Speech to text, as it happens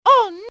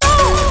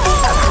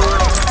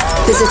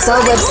visit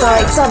our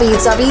website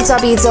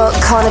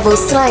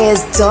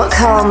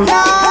www.carnivalslayers.com.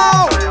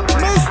 Now,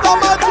 Mr.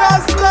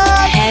 Majestic.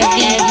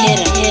 Heavy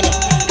hitter,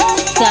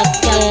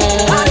 Soca.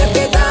 And if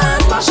they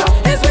dance mash up,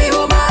 it's we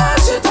who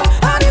mash it up.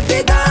 And if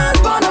they dance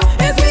burn up,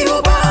 it's we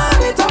who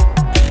burn it up.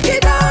 They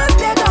dance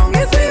tear down,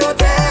 it's we who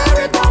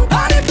tear it down.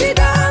 And if they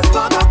dance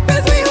fuck up,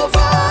 it's we who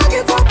fuck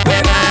it up.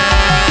 We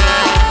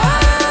mad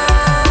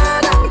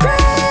and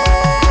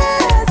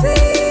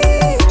crazy.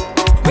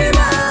 We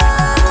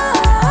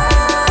mad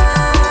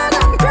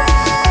and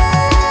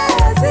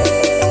crazy.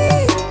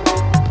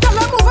 Tell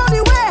them move on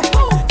the way.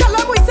 Tell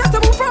them we set to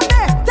move from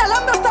there. Tell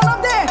them to stand up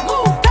there.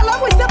 Tell them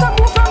we set to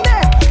move from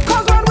there.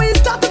 Cause when we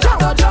start to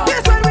jump,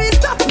 yes, when we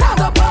start to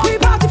jump, we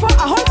party for a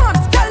whole month.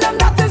 Tell them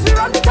that is we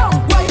run the town.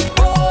 Why,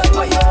 boy,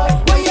 why, yo,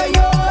 why, yo,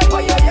 yo,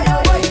 why, yo, yo,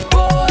 why,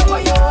 boy, why,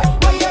 yo,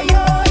 why, yo,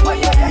 yo, why,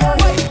 yo, yo,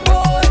 why,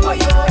 boy, why,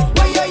 yo,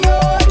 why, yo, yo,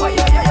 why,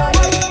 yo, yo,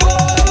 why,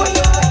 boy, why,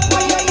 yo,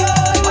 why, yo, yo,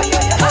 why, yo,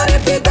 yo. And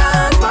if they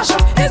dance mash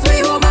up, it's we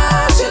who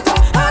mash it up.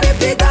 And if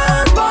they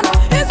dance burn up,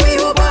 it's we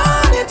who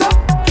burn it up.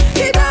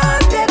 They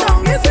dance tear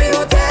down, it's we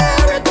who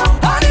tear it down.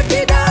 And if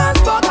they dance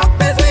fuck up,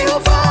 it's we who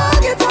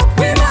fuck it up.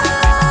 We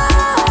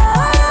mad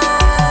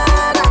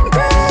and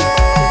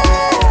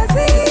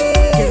crazy.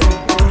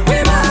 We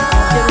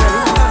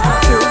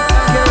mad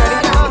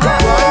and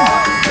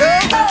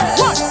crazy.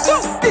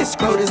 This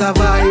crowd is a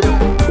vibe.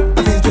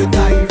 I feel to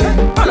dive.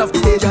 Run off the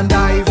stage and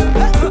dive.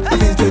 I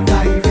feel to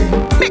dive.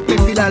 Make me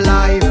feel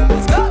alive.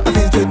 I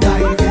feel to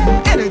dive.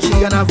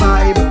 Energy and a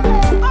vibe.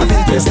 I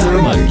feel to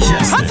dive.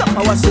 Hands up,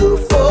 our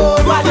surf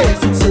over this.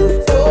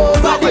 Surf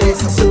over this.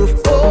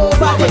 Surf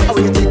over this. How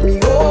you take me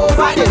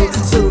over this?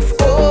 Surf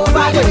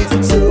over this.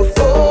 Surf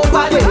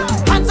over this.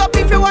 Hands up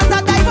if you want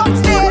to dive up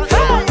stage.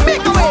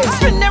 Make a way,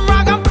 spin them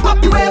rag and pick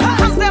up the wave.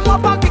 Hands them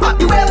up and pick up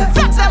the wave.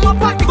 Flex them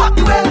up and pick up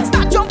the wave.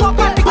 Start jump up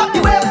and pick up the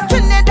wave.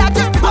 Trinidad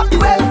just pick up the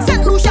wave.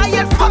 St. Lucia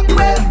yet pick up the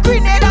wave.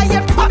 Grenada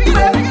yet pick up the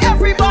wave.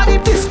 Everybody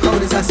This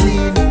crowd is a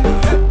scene.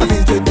 I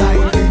feel to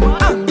dive.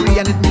 Angry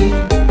and it mean.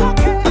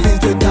 I feel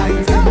to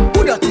dive.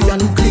 Who dirty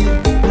and who clean.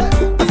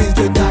 I feel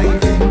to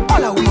dive.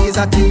 All our we is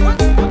a team. I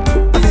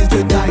feel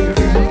to dive.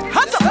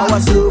 Hands up, our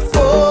surf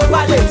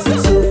over this.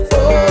 Surf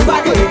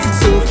over this.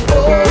 Surf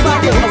over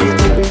this. How you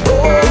take me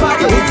over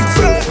this?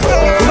 Surf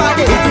over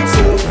this.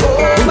 Surf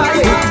over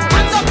this.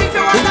 hands up if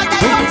you want to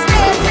dive up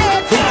stage.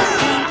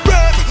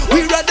 We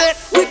ready,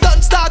 we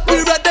done start,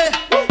 we ready.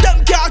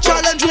 Them can't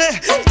challenge me,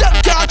 them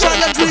can't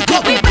challenge me.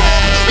 Come. We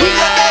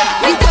ready,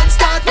 we done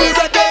start, we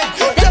ready.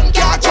 Them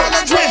can't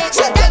challenge me,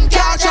 so them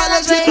can't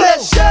challenge me.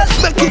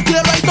 Make it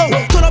clear right now,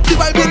 turn up the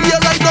vibe in here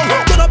right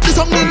now, turn up the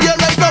song in here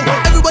right now.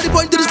 Everybody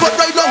point to the spot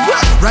right now.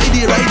 Right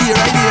here, right here,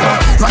 right here,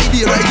 right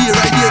here, right here,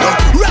 right here,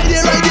 right here,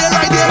 right here,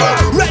 right here,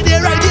 right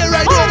here, right here,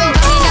 right here.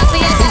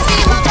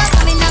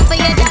 Coming up for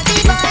your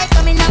daddy, boy.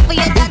 Coming up for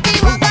your daddy,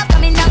 walk up.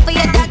 Coming up for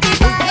your daddy,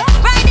 boy.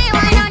 Ride it,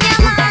 wine on your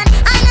man,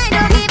 and I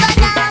don't give a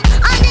damn.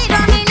 And they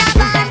don't mean a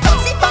band.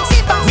 Bouncy,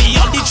 bouncy, bouncy. We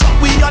on the truck,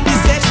 we on the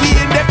stage, we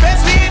in the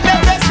best, we in the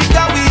best, we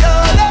got we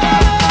all up.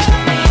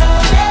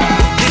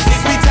 This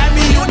is the time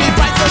we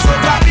unify, so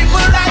Soca people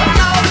right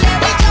now.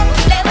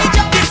 Let me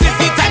jump. This is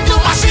the time to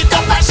mash it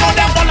up and show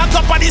them all on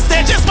top of the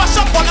stage. Just mash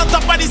up all on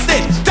top of the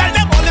stage. Tell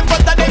them all in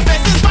front of their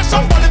faces, mash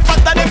up all in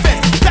front of their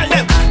face. Tell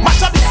them,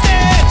 mash up the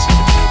stage,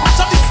 mash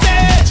up the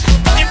stage.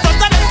 In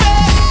front of their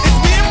face, it's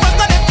me in front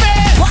of their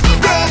face.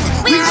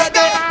 We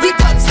ready, we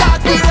done start,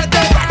 we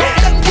ready.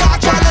 Them can't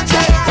challenge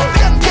me,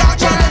 them can't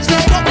challenge me.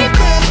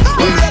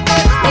 We ready,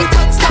 we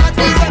done start,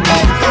 we ready.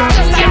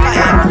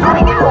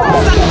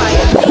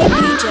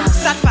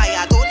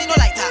 Sapphire, don't need no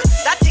lighter.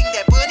 That thing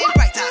they burning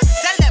brighter.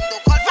 Tell them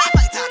don't call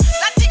firefighter.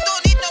 That thing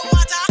don't need no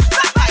water.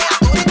 Sapphire,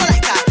 don't need no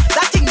lighter.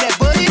 That thing they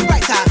burning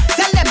brighter.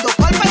 Tell them don't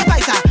call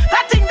firefighter.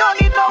 That thing don't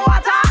need no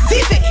water.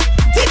 Tiff it,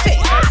 tiff it,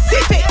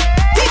 tiff it,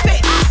 tiff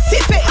it,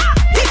 tiff it,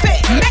 tiff it.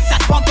 Make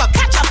that bumper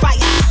catch a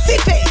fire.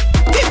 Tiff it,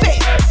 tiff it,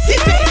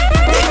 tiff it,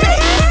 tiff it,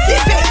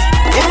 tiff it, tiff it.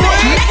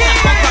 Make that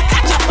bumper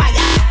catch a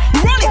fire.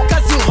 Roll it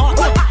 'cause you hot.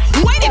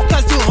 Wine it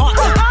 'cause you hot.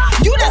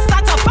 You just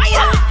start a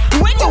fire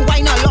when you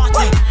whine a lot.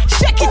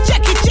 Shake it,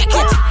 shake it, shake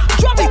it.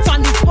 Drop it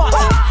on the spot.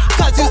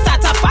 'Cause you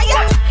start a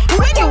fire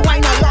when you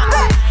whine a lot.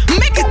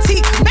 Make it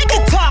tick, make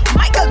it talk.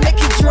 Michael, make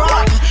it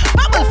drop.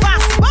 Bubble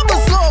fast, bubble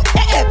slow.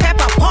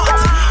 Pepper pot.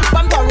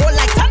 Bumper roll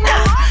like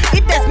thunder.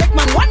 It does make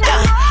man wonder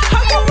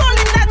how you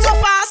rolling that so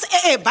fast.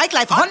 Bike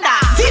life Honda.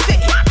 Tiff it,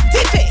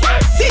 tiff it,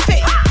 tiff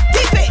it,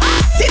 tiff it,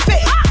 tiff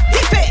it,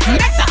 tiff it.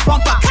 Make that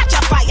bumper catch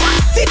a fire.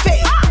 Tiff it,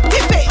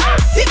 tiff it,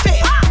 tiff it,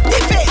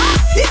 tiff it,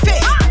 tiff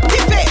it,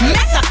 tiff it.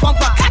 Make that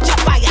bumper catch a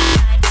fire.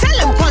 Tell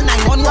them call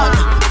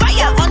 911.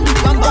 Fire on the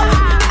bumper.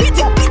 Beat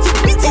it, beat it,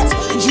 beat it.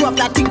 Drop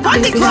that thing on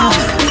the ground.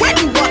 Where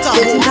the water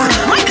moves.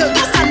 Michael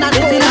just stand and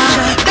hold.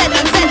 Then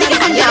them send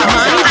it on your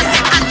man.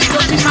 And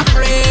Don't be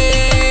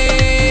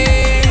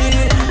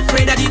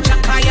afraid of the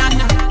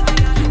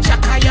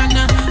Jackayan,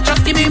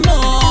 just give me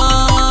more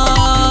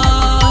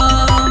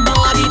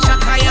the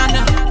Jackayan.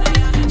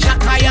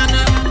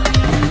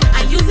 I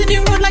using the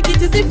road like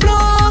it is the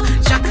floor.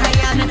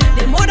 Jackayan,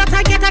 the more that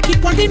I get, I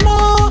keep wanting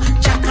more.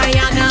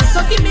 Jackayan.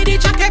 So give me the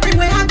jack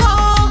everywhere I go.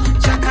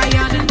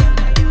 Jackayan.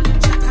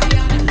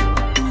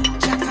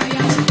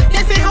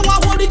 They say how I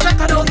hold the jack,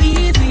 I don't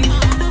easy.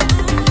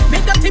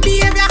 Make dirty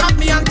behavior have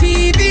me on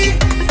TV.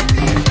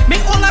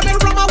 Make all of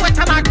it rubber wet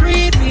and I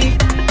crazy.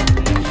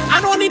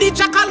 And only the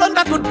jack alone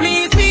that would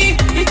please me.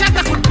 The jack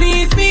that would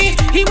please me.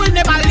 He will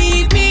never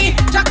leave me.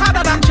 Jack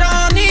harder than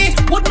Johnny.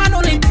 Woodman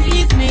only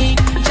tease me.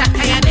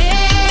 Jackayane.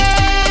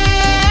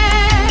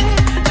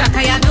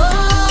 Jackayano.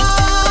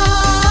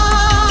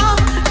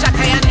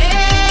 Jackayane.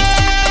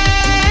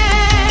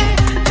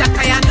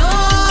 Jackayano.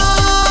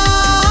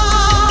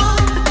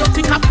 Don't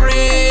think I'm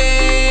afraid.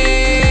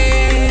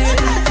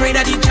 Afraid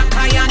of the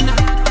Jackayan.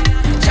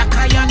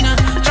 Jackayan.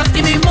 Just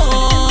give me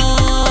more.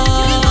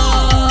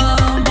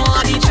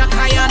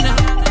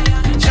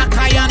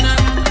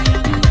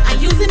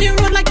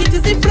 Like it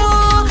is the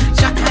floor,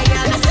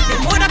 Jackayan. The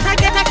more that I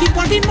get, I keep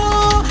wanting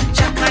more,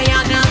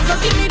 Jackayan. So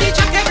give me the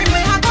jack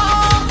everywhere I go,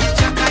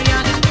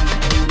 Jackayan.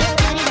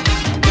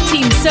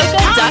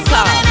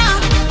 TeamSoca.com.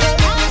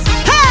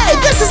 Hey,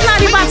 this is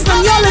Lottie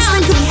Baxton. You're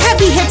listening to the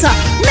heavy hitter,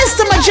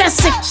 Mr.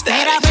 Majestic.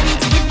 Straight up ready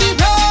to hit the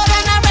road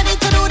and I'm ready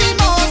to do the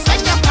most.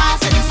 When you're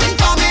passing, swing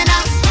for me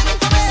now.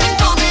 Swing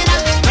for me now.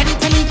 Ready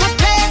to leave a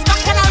place,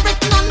 back and I'm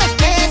written on the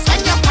face.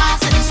 When you're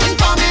passing, swing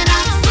for me now.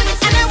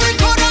 And then we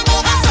go down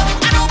over so,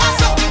 and over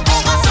so,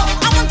 over so.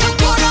 I want to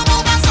go down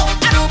over so,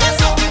 and over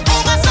so,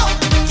 over so.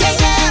 Yeah,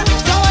 yeah.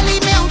 Don't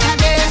leave me out of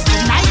this.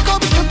 Tonight go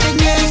be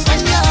happiness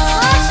when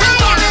you're swing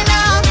for me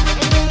now.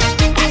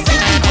 I said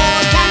I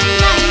hold that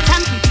night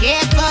and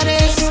prepare for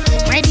this.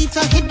 Ready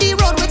to hit the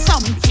road with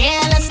some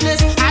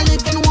carelessness. I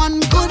live in one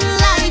good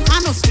life, I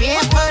no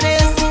spare for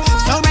this.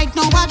 So right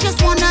now I just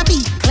wanna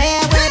be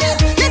clear with it.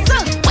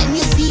 Listen, when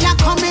you see her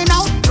coming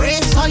out,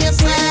 brace for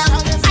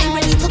yourself. I'm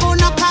ready to go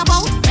knock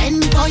about,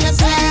 fend for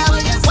yourself.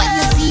 When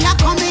you see her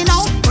coming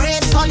out,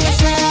 brace for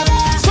yourself.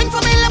 Swing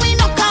for me, let me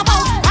knock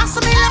about. Pass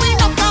for me, let me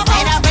knock about.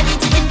 Said I'm ready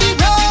to hit the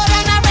road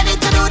and I'm ready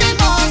to do the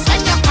most.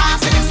 When you're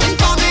passing, swing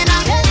for me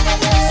now.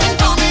 Swing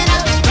for me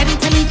now. Ready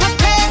to leave a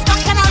place,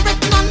 back and I'm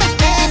written on the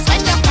face.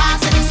 When you're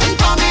passing, swing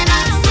for me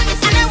now.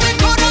 And then we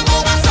go down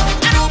over so,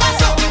 and over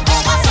so,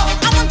 over so.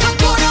 I want to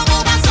go down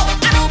over so,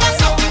 and over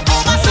so,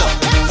 over so.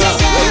 Yeah,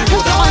 yeah.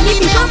 Only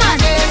people man.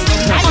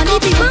 Only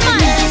people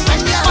man.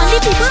 Only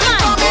people man.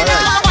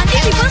 Only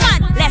people man.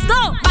 Let's go.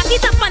 Back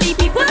it up on the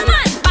people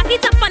man. Back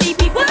it up on the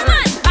people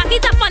man. Back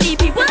it up on the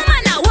people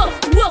man. Now whoa,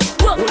 whoa,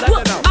 whoa,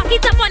 whoa. Back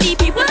it up on the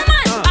people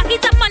man. Back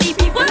it up on the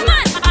people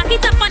man. Back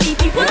it up on the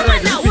people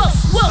man. Now whoa,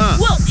 whoa,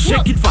 whoa.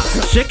 Shake it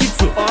fast, shake it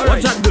slow.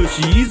 Watch that girl,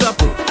 she is a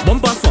pro.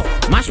 Bumper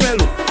soft,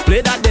 marshmallow.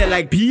 Play that there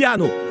like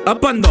piano.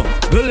 Up and down,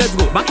 girl, let's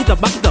go. Back it up,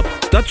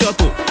 touch your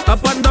toe.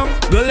 Up and down,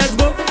 girl, let's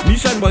go.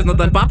 Mission boys, not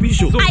a papi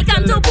show. I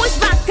come to push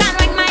back and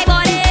wing my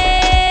body.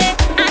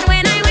 And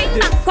when I wing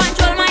back,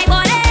 control my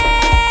body.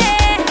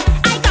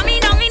 I coming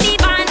down in the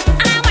van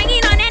and I'm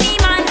winging on any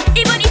man.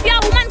 Even if your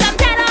woman come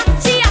tell her,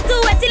 she have to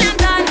wait till I'm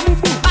done.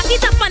 Back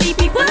it up on the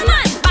people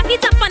man. Back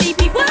it up on the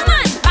people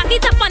man. Back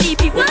it up on the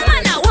people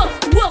man. Now whoa,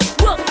 whoa,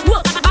 whoa,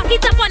 whoa. Back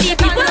it up on the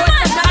people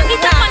man. Back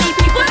it up on the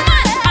people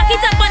man. Back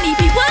it up on the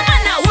people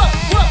man. Now whoa,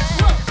 whoa,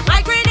 whoa.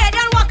 My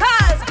Grenadian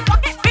walkers,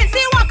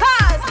 Vincy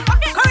walkers,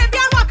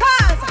 Caribbean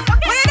walkers.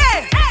 Where you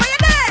there? Where you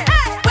there?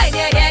 When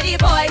you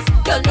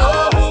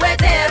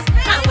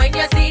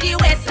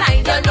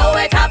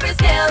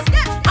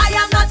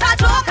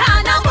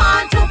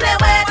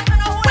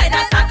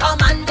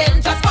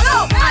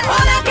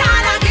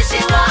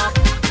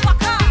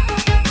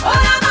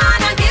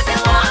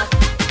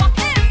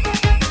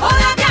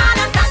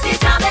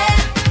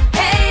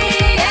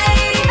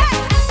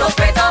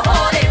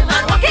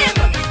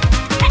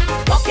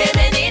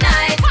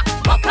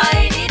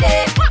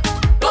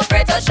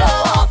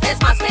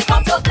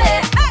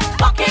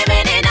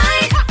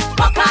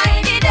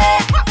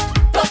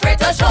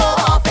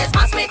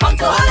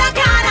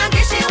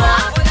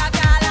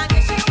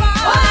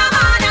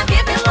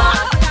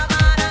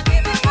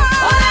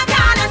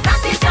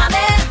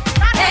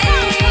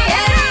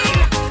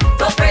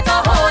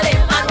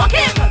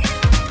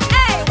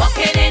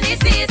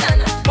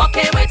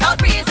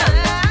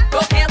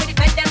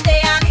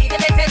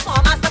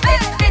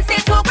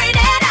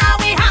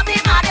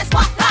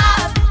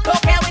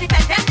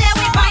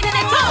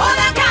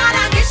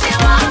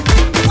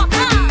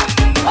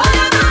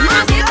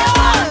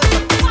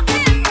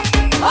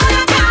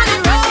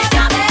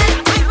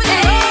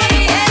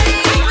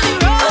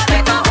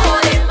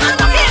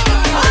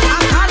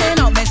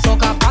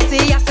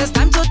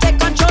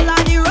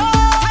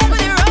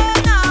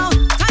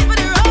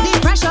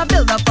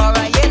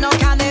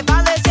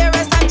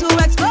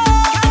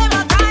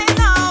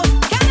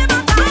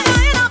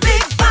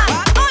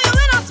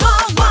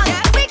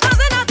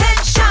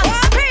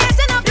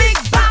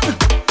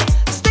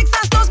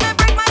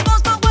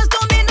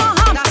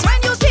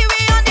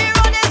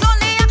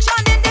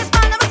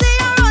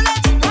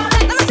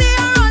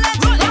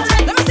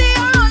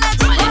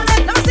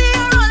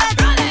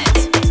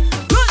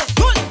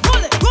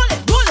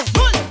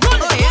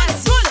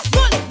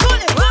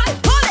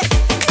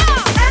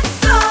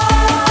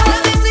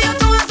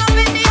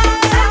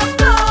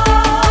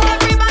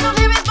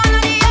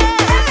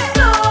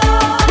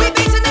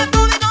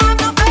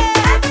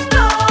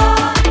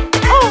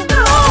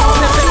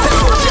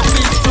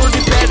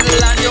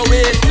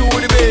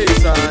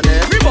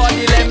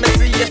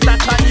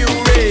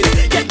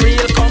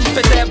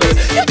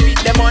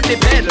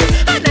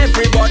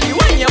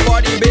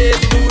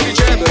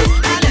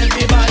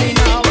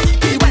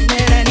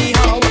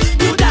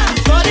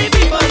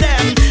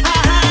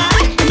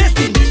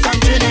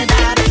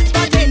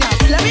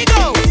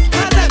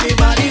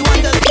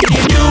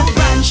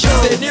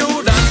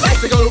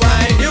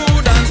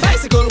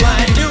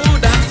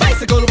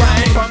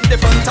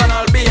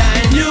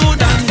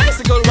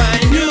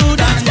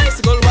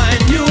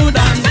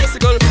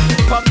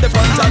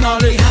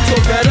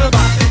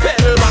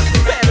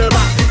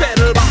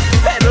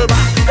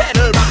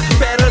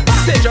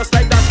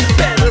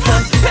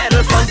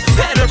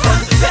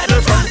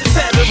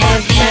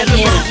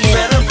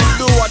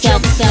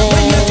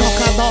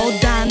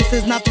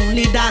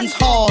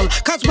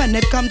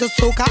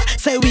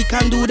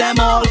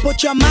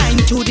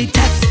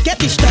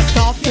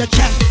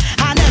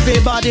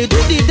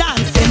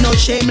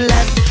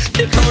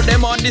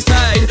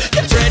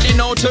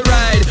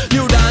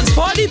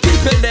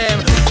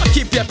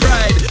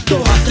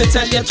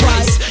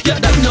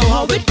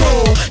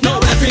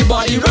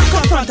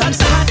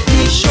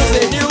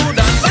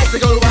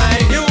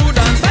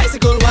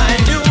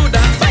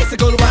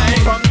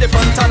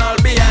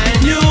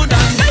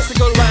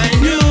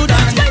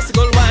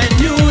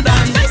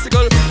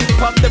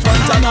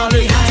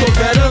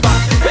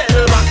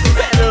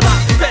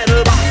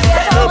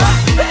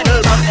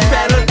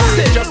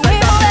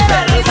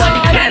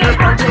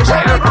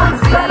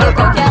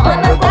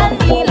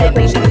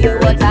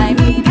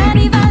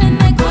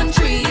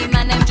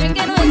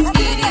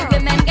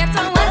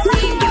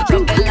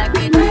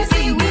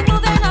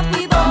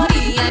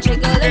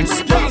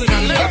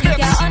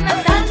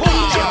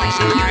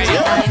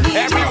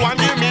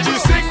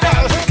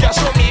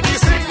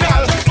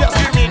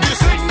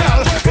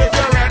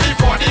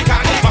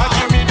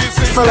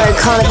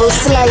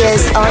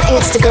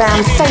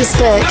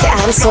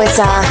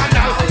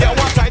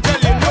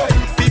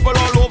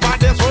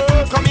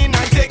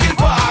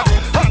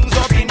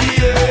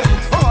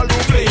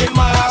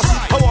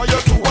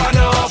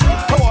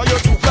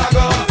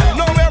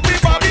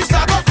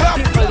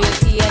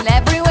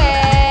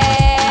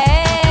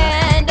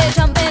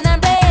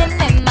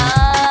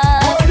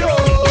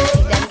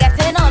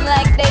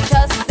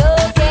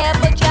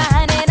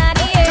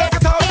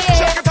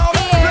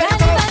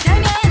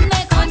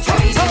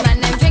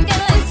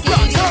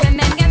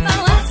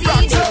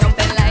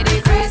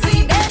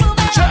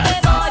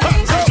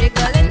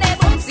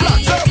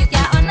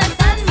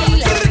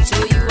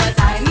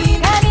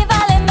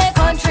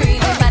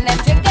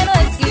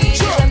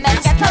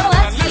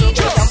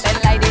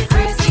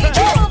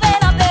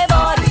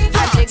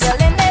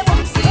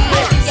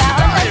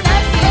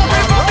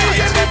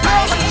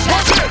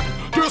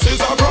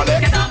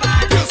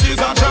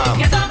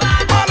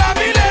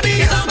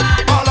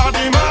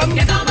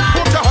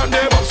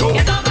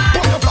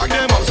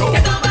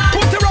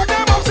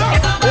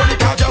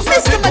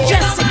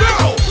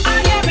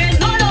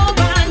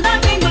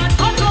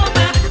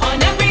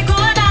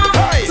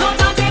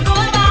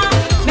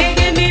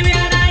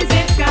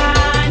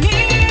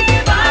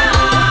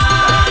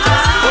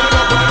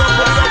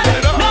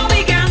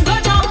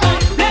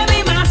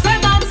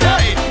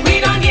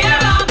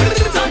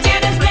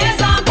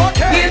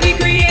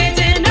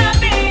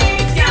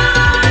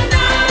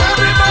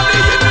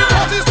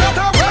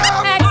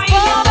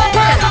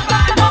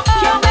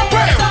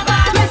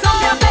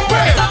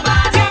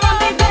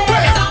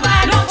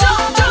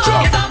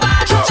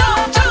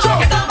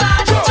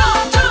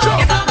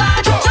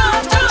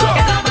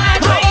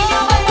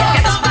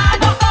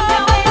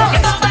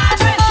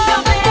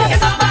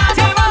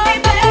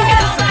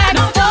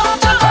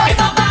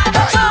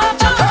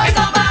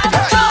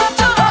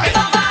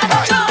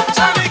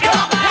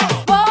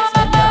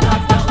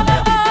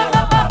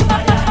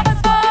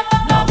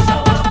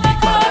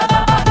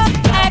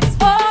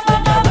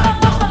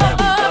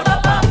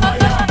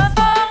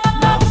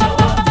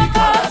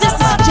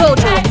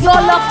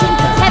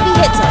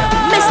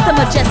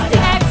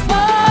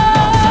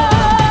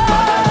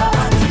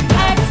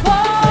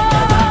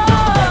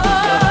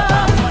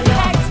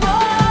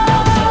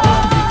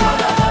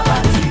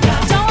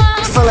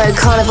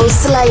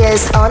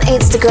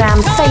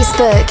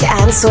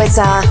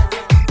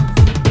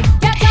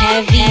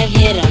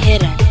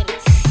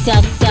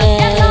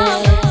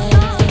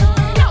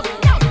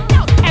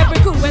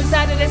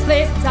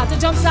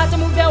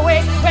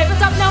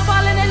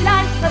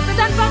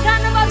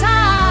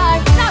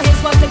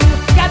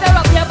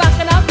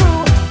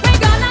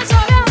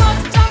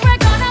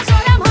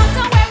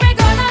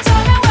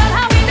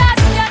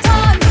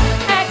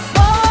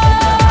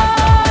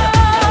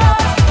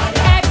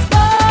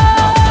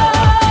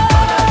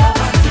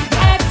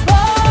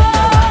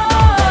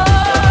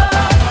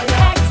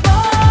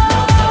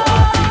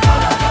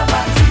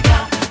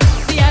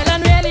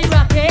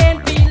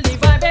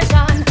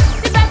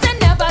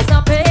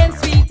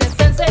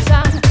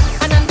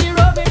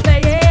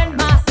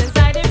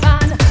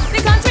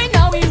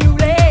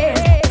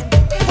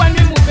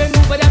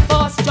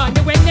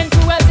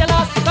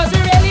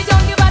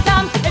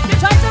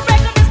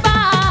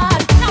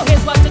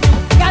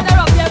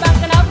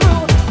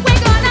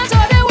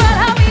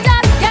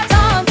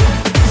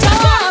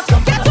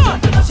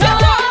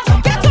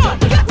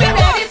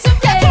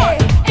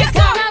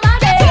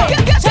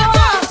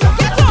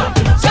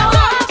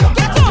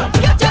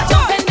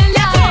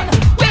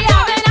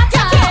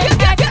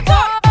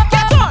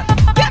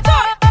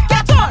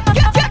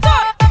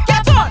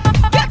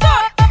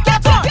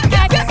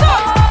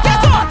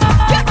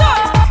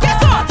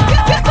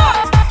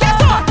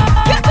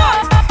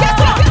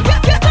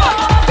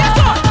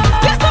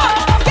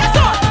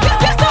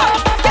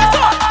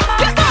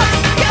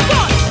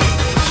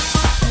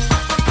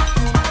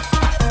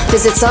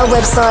Visit our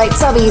website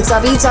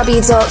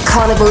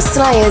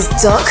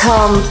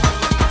www.carnivalslayers.com.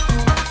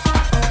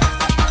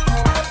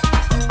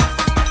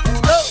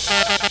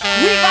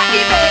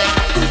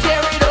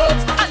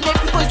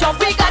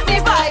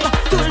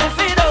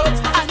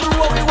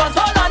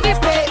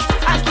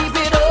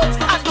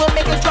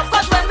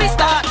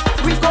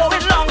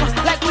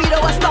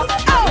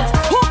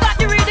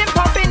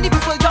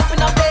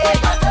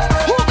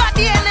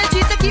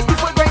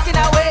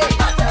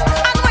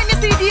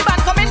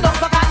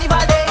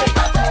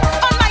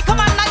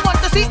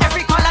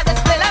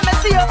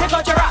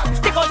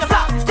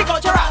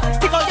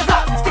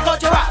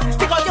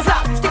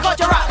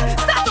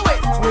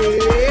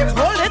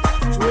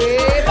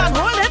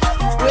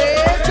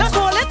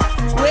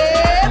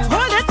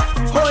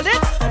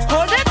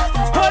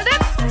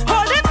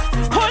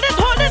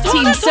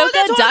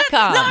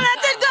 TeamSoca.com. Now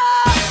let it go.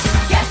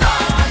 Get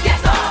on,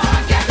 get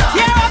on, get on.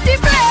 Tear up the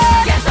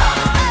place. Get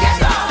on, get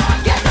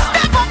on, get on.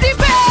 Step up the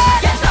pace.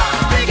 Get on,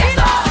 get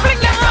on.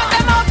 Bring them round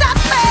them out of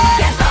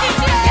space. Get on,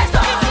 get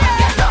on,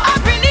 get on.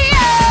 Up in the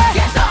air.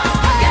 Get on,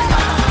 get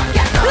on,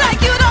 get on. Like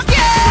you don't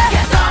care.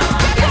 Get on,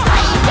 get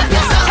on,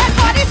 get on. Head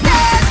for the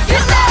stage, the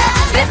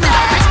stage, the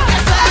stage.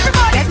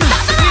 Everybody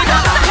stop the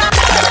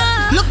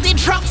rhythm. Look, the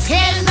trucks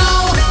here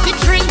now, the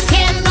drinks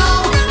here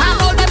now. I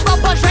know them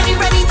bumpers ready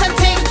to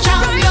take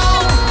jam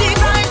now. The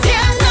vibes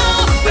here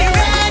now, we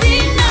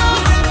ready now.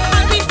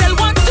 And we still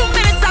want 2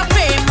 minutes of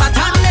fame, but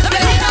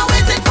honestly, we not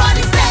waiting for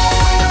the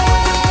stage.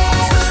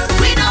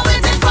 We not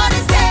waiting for the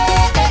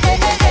stage.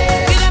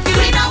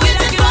 We not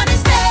waiting for the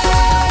stage.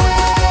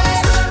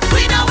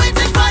 We not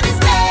waiting for the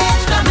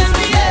stage. Come and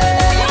see it.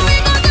 What we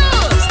gonna do?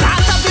 Start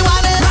up the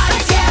wallet,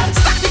 right here.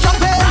 Start the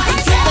jumping, right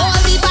here.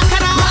 Hold the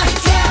bacchanal, right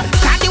here.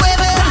 Start the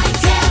waving, right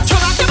here. Throw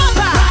out the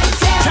bumper, right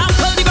here.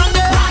 Trample the ground,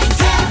 right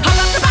here. Hold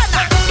up the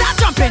banner, start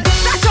jumping,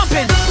 start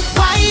jumping.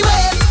 Why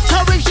wait to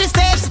reach the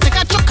stage to take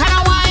a choke and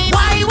a wine?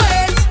 Why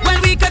wait when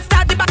we could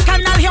start the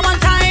bacchanal here one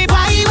time?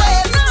 Why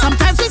wait?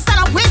 Sometimes we stand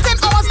up waiting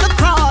hours to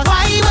cross.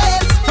 Why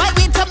wait? Why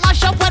wait to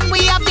mash up when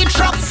we have the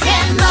trucks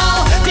here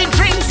now, the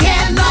drinks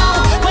here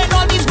now? When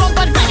all these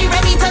bumpers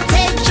ready to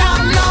take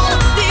jam now.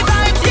 The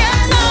vibes here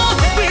now,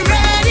 we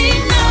ready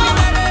now.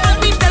 And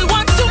we still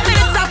want 2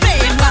 minutes of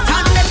fame, but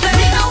honestly,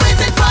 we not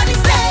waiting for the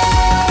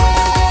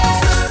stage.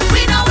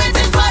 We not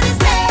waiting for the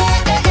stage.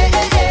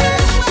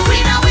 We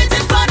not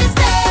waiting for the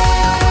stage.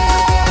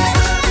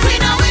 We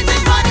not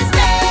waiting for the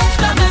stage.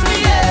 Come and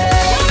see it.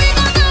 What we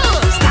gonna do?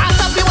 Start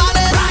up the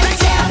wallet, right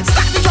here.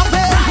 Start the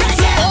jumping, right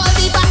here. Hold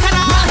the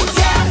bacchanal, right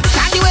here.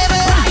 Start the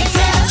waving, right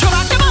here. Throw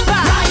out the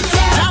bumper, right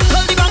here.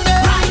 Trample the ground,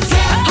 right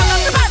here. Hold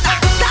up the banner,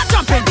 start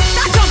jumping,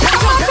 start jumping.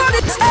 Come on for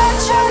the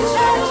stage.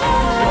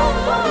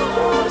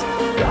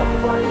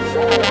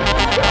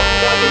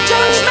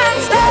 Judgment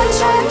stage.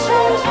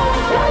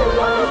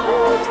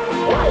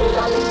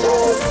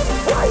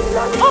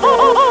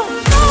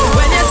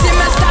 When you see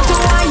me start to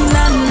whine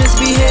and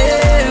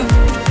misbehave,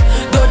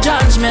 don't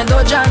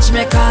judge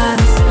me,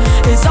 cause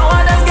it's all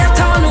others get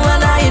on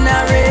when I in a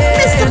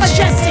rage. Mr.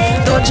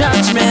 Majestic. Don't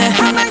judge me.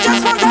 And I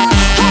just want to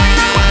whine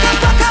and walk up,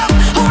 walk up.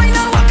 Whine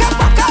and walk up,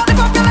 walk up.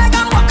 Lift up your leg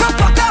and walk up,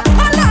 walk up.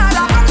 A lot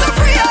of arms are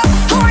free up.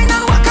 Whine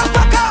and walk up,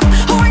 walk up.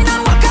 Whine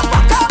and walk up,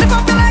 walk up. Lift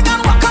up your leg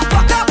and walk up,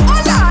 walk up. A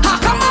lot. I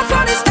come up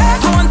on the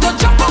stage. I want to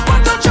jump up on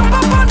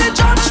the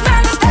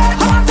judgment stage.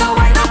 I want to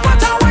whine up on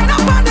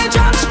the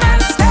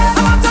judgment stage.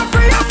 I want to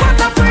free up on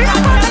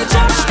the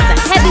judgment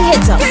stage. Heavy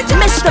hitter,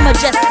 Mr.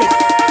 Majestic.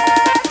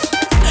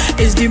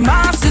 It's the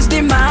mass, it's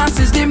the mass,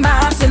 it's the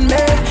mass in me.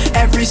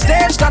 Every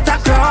stage that I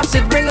cross,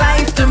 it bring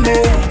life to me.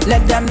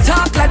 Let them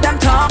talk, let them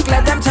talk,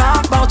 let them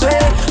talk about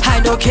it. I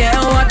don't care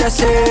what they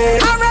say.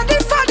 I'm ready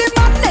for the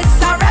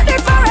madness, I'm ready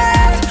for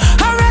it.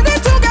 I'm ready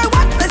to get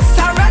wetness,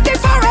 I'm ready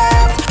for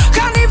it.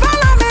 Carnival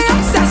on me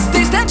obsessed,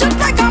 these they just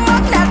like a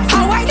magnet.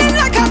 I'm whining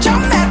like a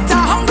jumpet,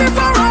 I'm hungry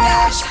for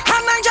it.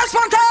 And I just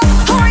want to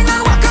whine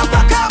and walk up,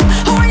 walk up.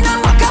 Whine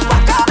and walk up,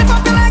 walk up. Lift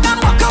up your leg and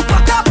walk up,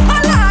 walk up. A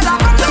lot of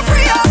arms are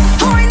free up.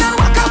 Whine and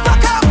walk up,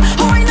 walk up.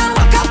 Whine and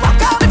walk up,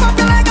 walk up. Lift up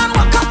your leg and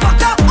walk up,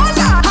 walk up. A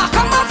lot. I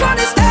come up on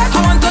the stage. I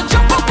want to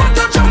jump up on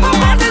the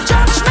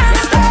judgment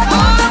stage. I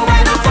want to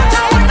whine up on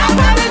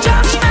the judgment stage.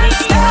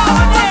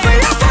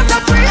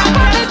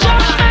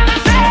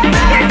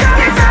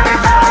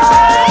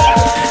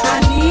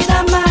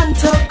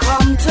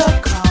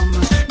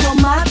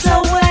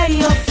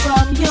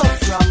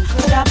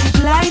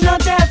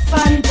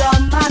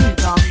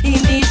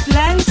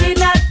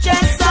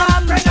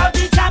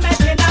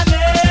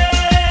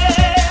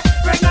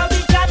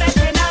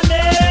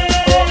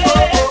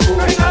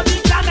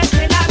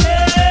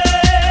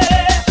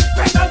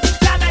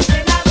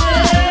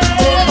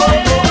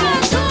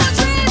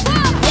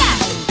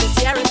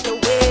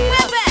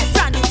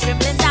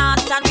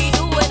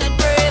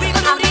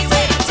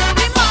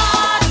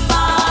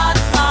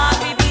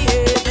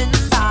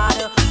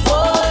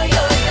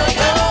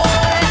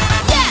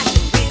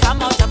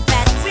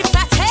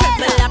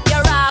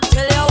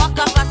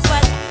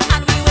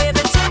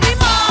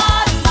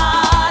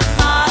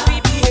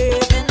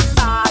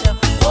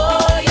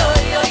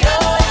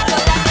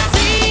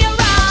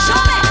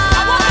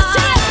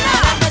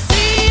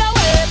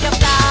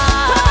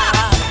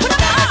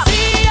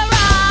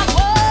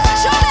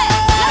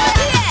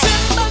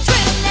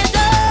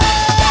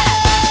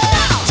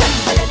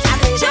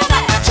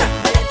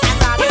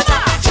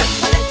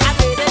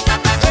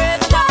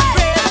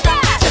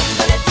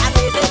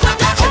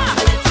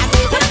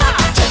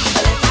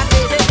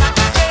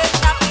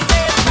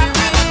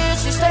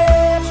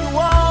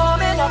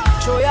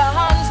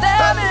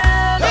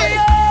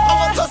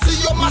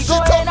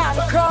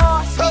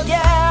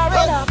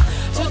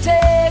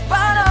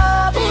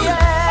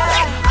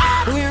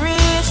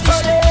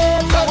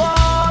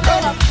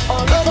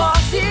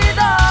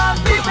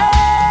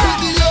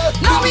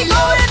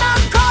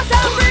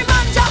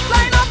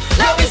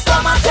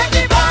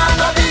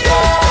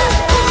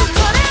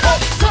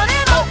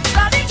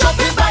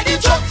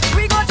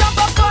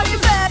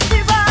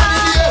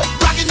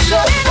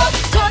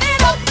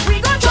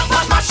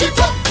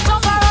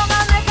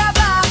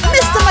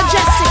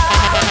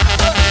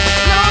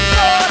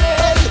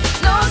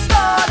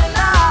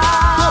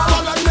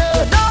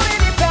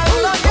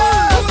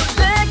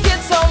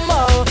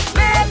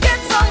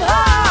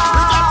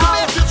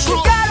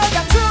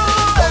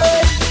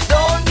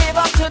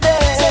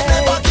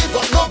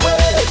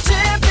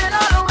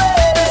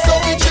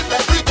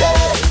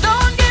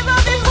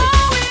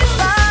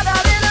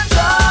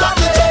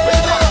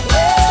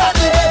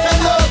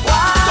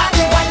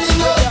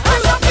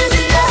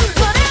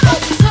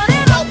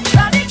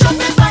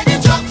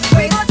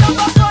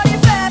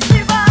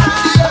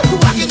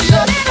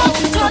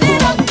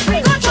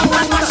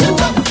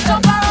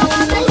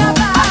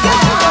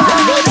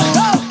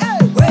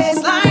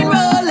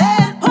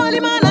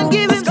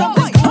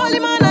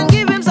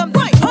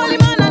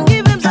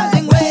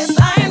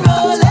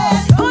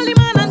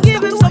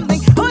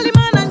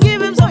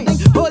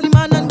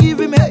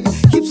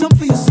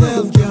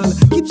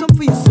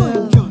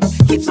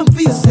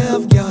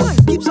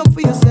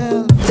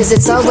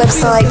 our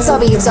website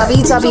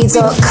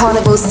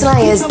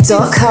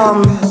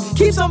www.carnivalslayers.com.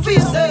 Keep some for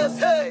yourself.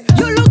 Hey.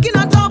 You're looking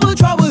at double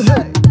trouble.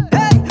 Hey.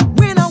 Hey.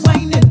 When I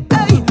whine it.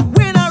 Hey.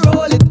 When I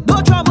roll it.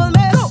 No trouble,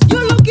 man. No.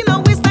 You're looking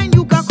at waistline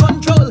you can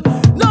control.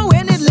 No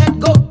when it let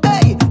go.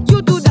 Hey.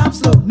 You do damn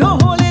slow. No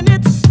hole in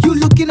it. You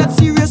looking at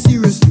seriously.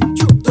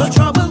 No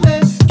trouble,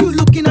 man. You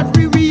looking at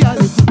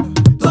reality.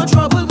 No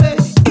trouble, man.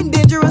 In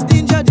dangerous.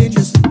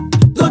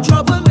 No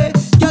trouble, man.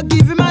 You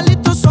give him a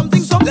little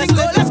something. Let's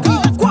go.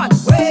 Squad.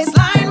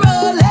 Waistline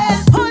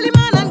rolling. Holy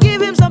man and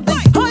give him something.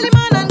 Holy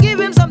man and give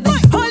him something.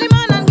 Holy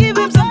man and give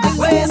him something.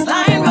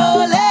 Waistline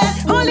rolling.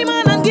 Holy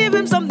man and give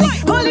him something.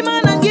 Holy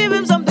man and give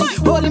him something.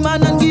 Holy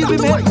man and give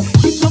him it.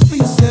 Keep some for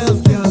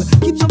yourself, girl.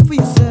 Keep some for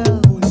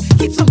yourself.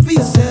 Keep some for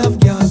yourself,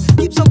 girl.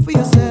 Keep some for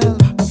yourself.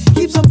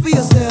 Keep some for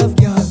yourself,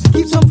 girl.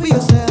 Keep some for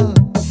yourself.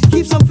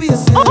 Keep some for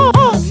yourself. Keep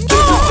some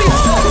for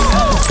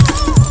yourself.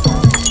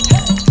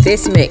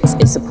 This mix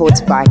is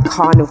supported by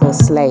Carnival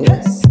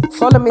Slayers.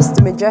 Follow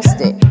Mr.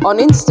 Majestic on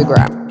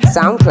Instagram,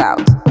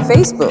 SoundCloud,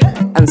 Facebook,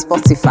 and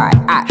Spotify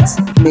at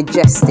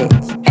Majestic,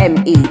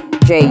 MEJUSTIK.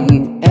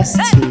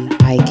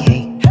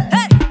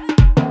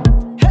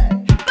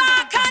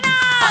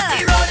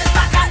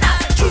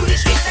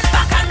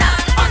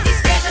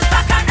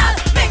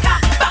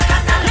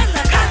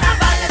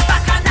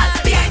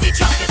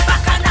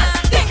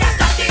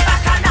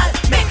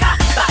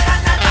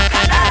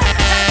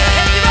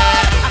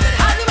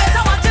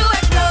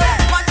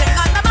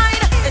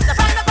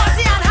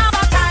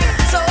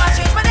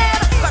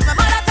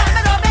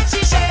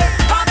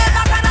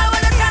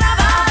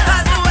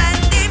 When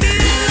the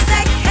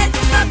music hits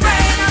my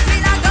brain, I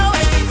feel like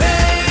going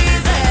crazy.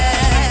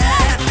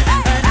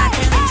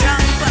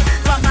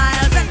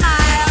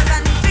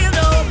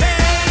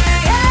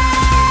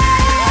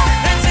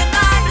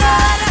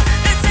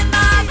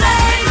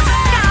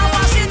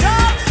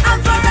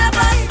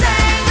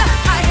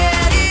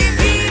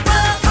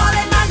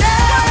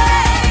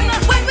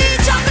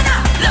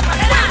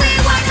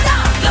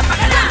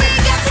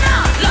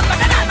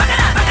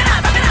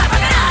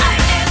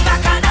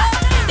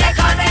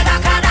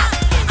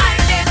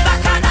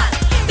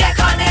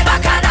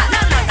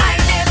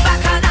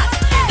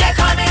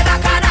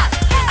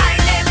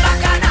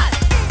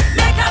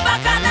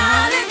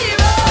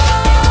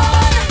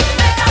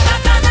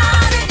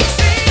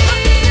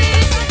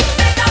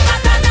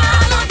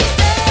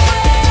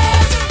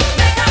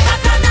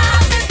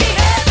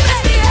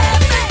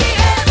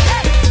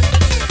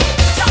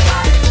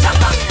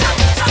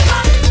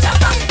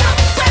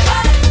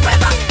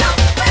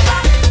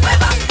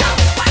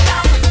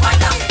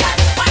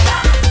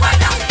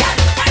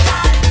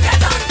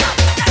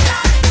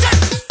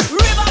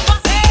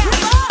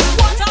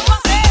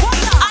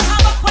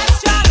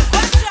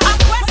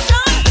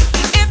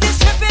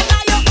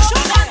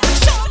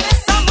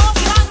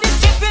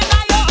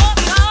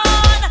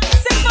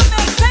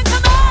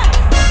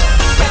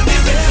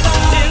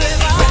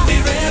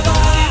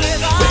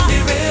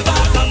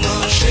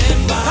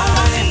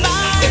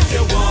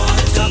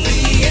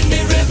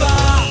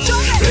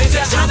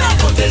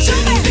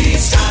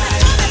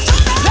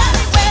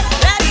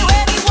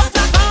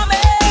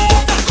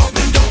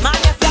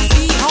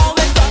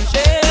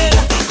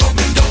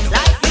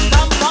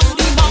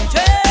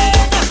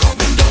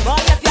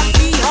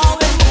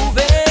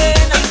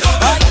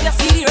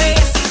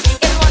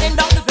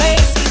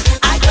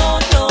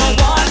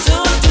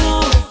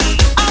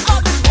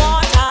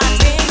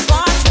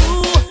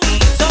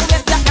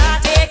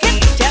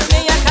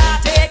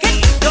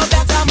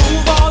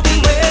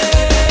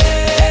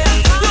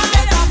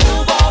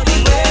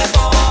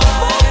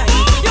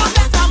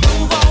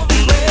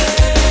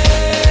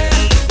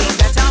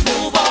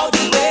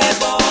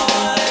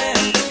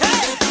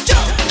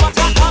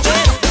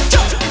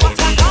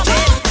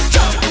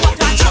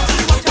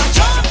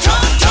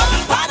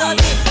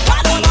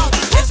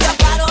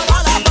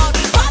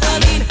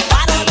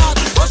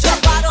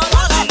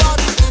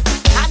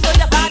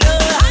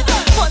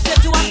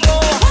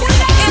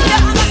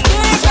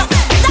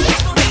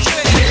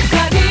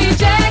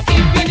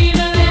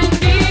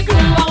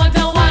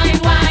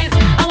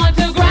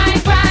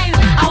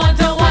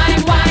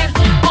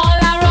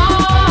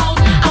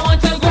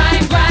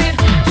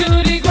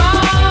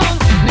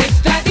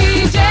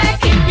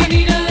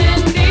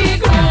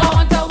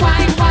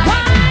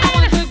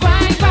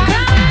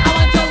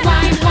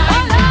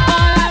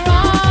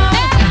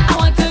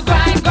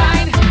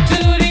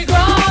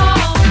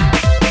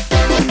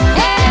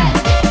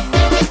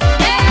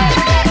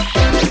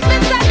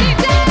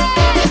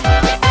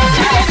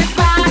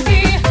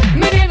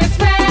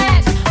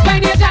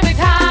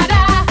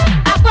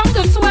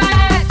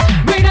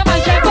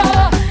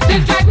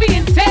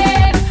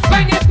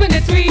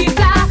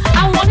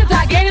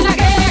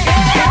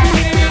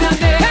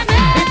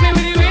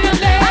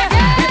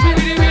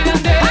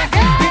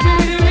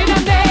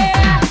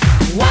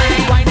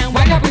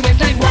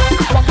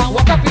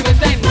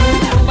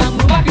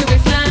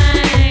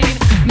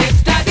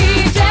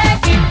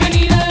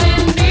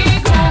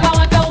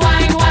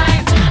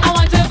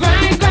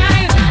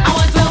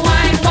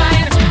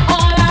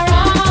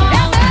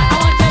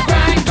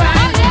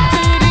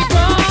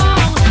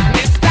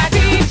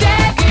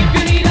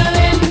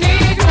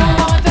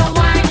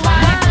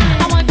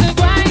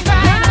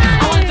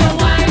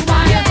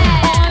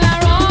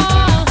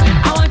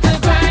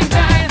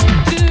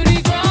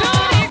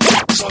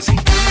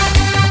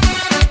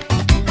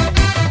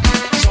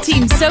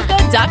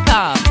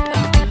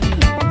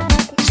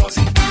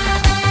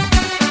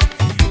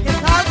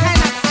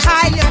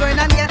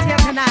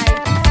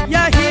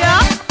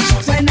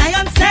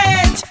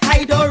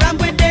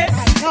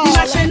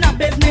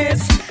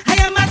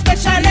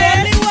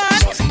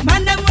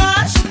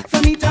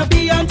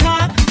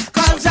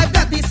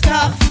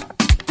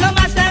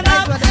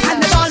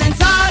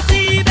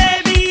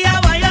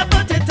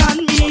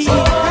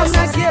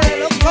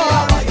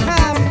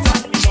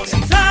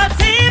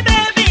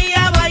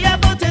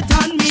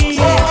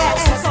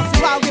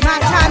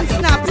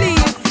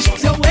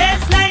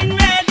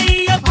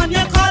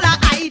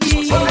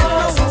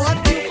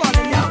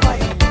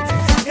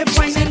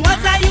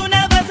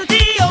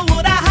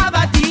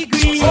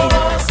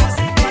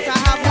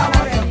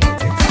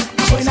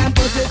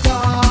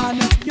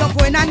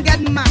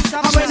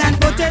 I'm going and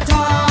put it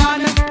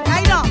on.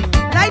 Lie down,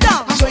 lie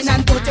down. I'm going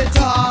and put it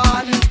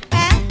on.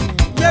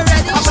 You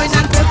ready? I'm going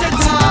and put it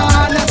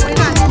on.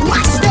 And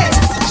watch this.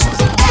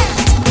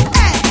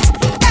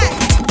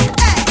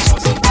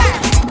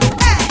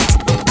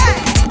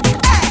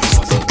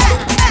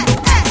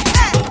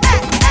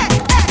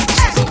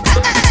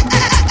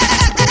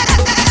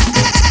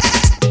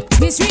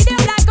 This rhythm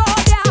like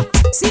gold,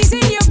 yeah, season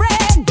your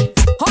brain,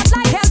 hot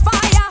like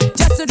hellfire,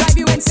 just to drive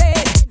you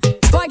insane.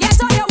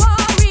 Forget all your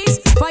worries,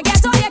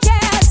 forget all your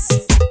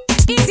cares.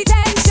 Easy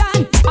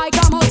tension, I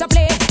come out to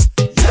play.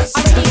 Yes.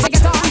 I ready to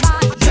get on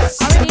bad,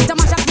 Yes. I ready to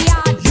mash up the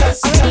yard,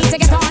 Yes. I ready to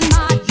get on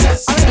mad,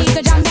 Yes. I ready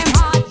to jam them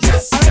hard,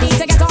 Yes. I ready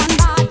to get on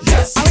bad,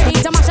 Yes. I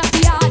ready to mash up the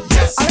yard,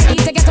 Yes. I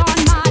ready to get on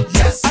mad,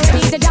 Yes. I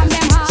ready to jam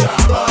them hard.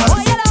 Oh,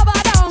 you love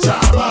her down,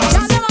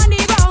 jam them on the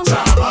ground,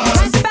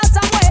 time to belt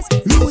some waist,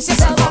 lose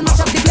yourself and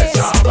mash up the place.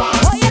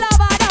 Oh, you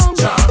love her down,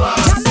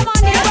 jam them on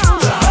the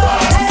ground,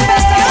 time to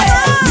belt some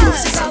waist,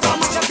 lose yourself and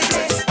mash up the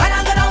place. Wine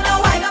and go down, now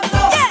wine up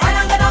slow. Wine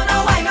and go down,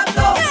 now wine up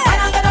slow.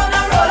 Wine and go down,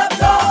 now roll up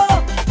slow.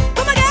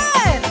 Come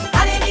again.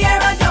 And in the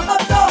air and jump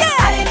up slow.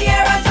 And in the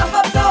air and jump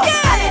up slow.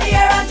 And in the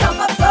air and jump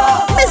up slow.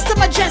 Mr.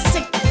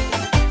 Majestic.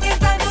 It's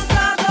time to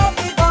start up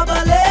the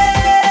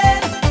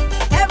bubbling.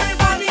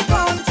 Everybody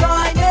come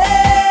join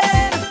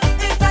in.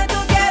 It's time to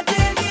get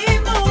in the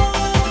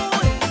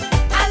mood.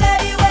 And let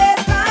the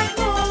waistline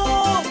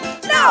move.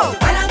 Now,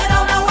 wine and go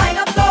down, now wine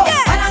up slow.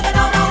 Wine and go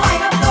down, now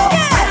wine up slow.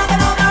 Wine and go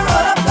down, now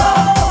roll up slow.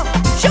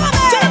 Show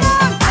me.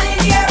 And in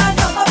the air and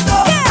jump up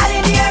slow. And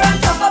in the air and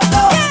jump up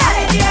slow. And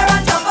in the air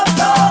and jump up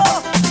slow.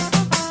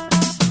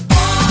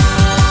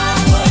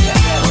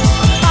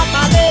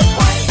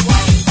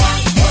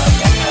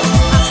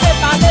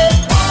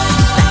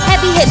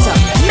 Heavy hitter,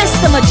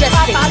 Mr.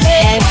 Majestic.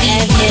 Heavy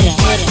hitter.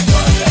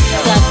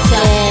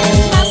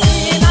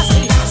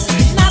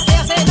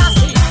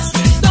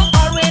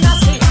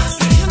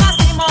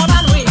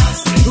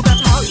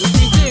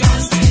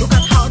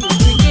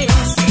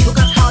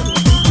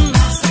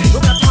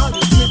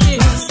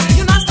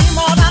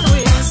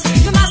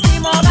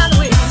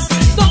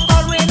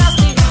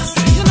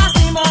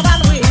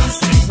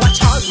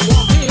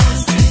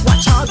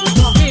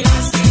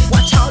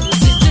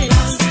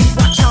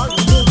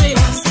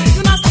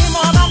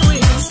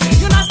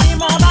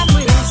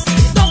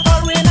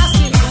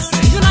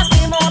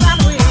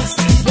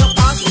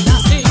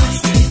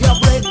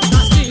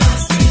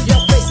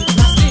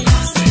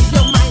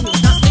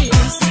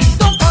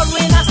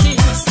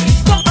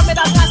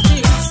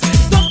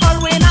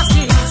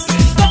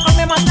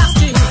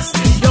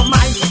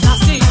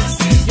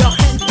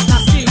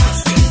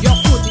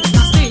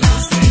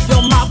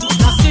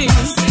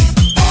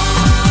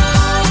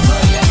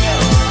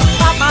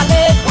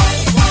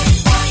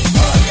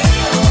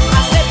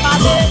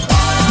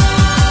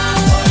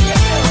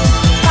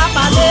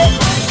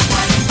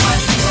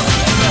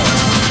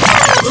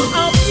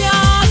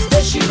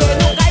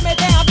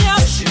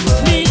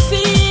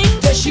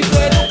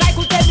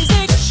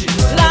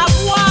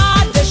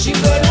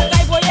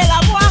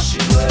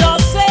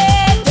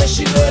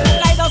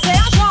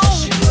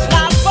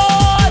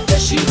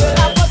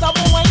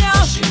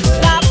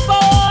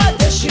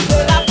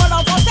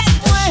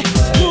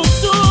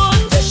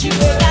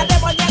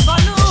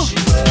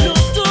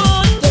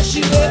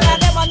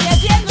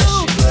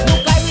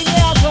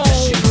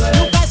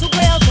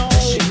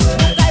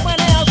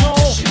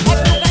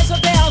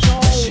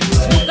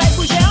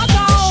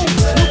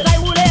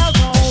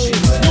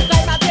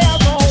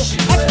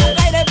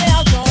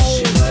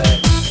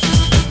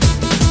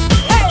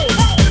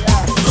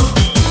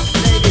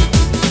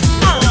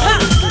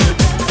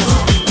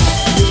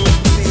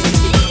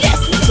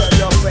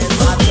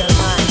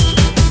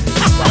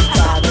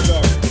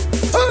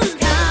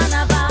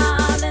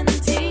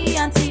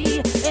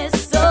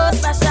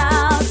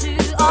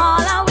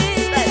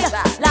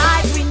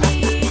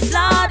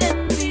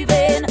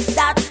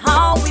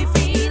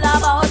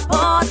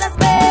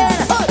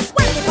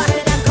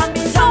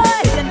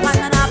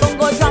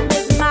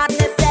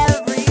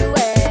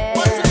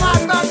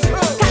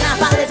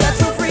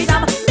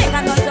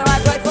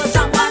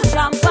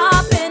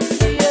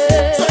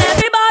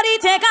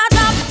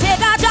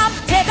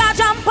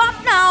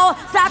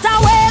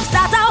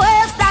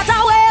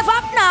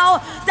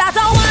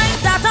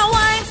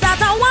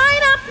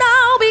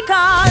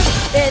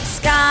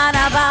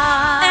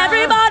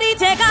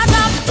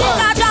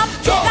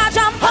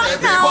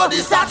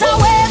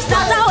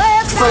 Soca.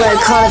 Follow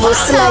Carnival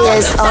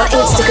Slayers on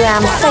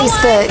Instagram,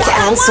 Facebook,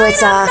 and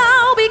Twitter.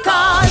 Now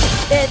because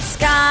it's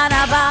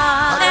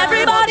Carnival.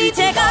 Everybody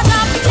take a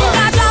jump, take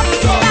a jump,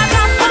 take a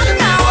jump up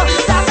now.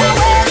 Start a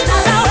wave,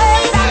 start a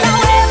wave, start a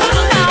wave up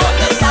now.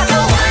 Start a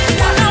wine,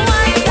 start a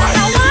wine, start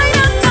a wine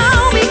up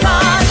now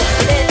because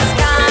it's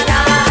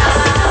Carnival.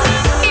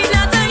 It's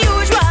not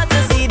unusual to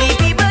see the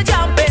people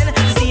jumping,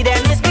 see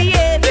them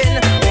misbehaving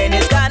when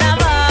it's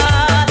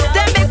Carnival.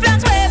 Them big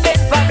flags waving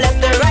from left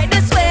to right,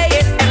 they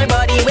swaying.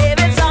 Everybody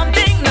waving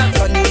something not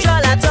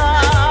unusual at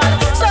all.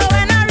 So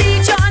when I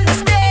reach on the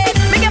stage,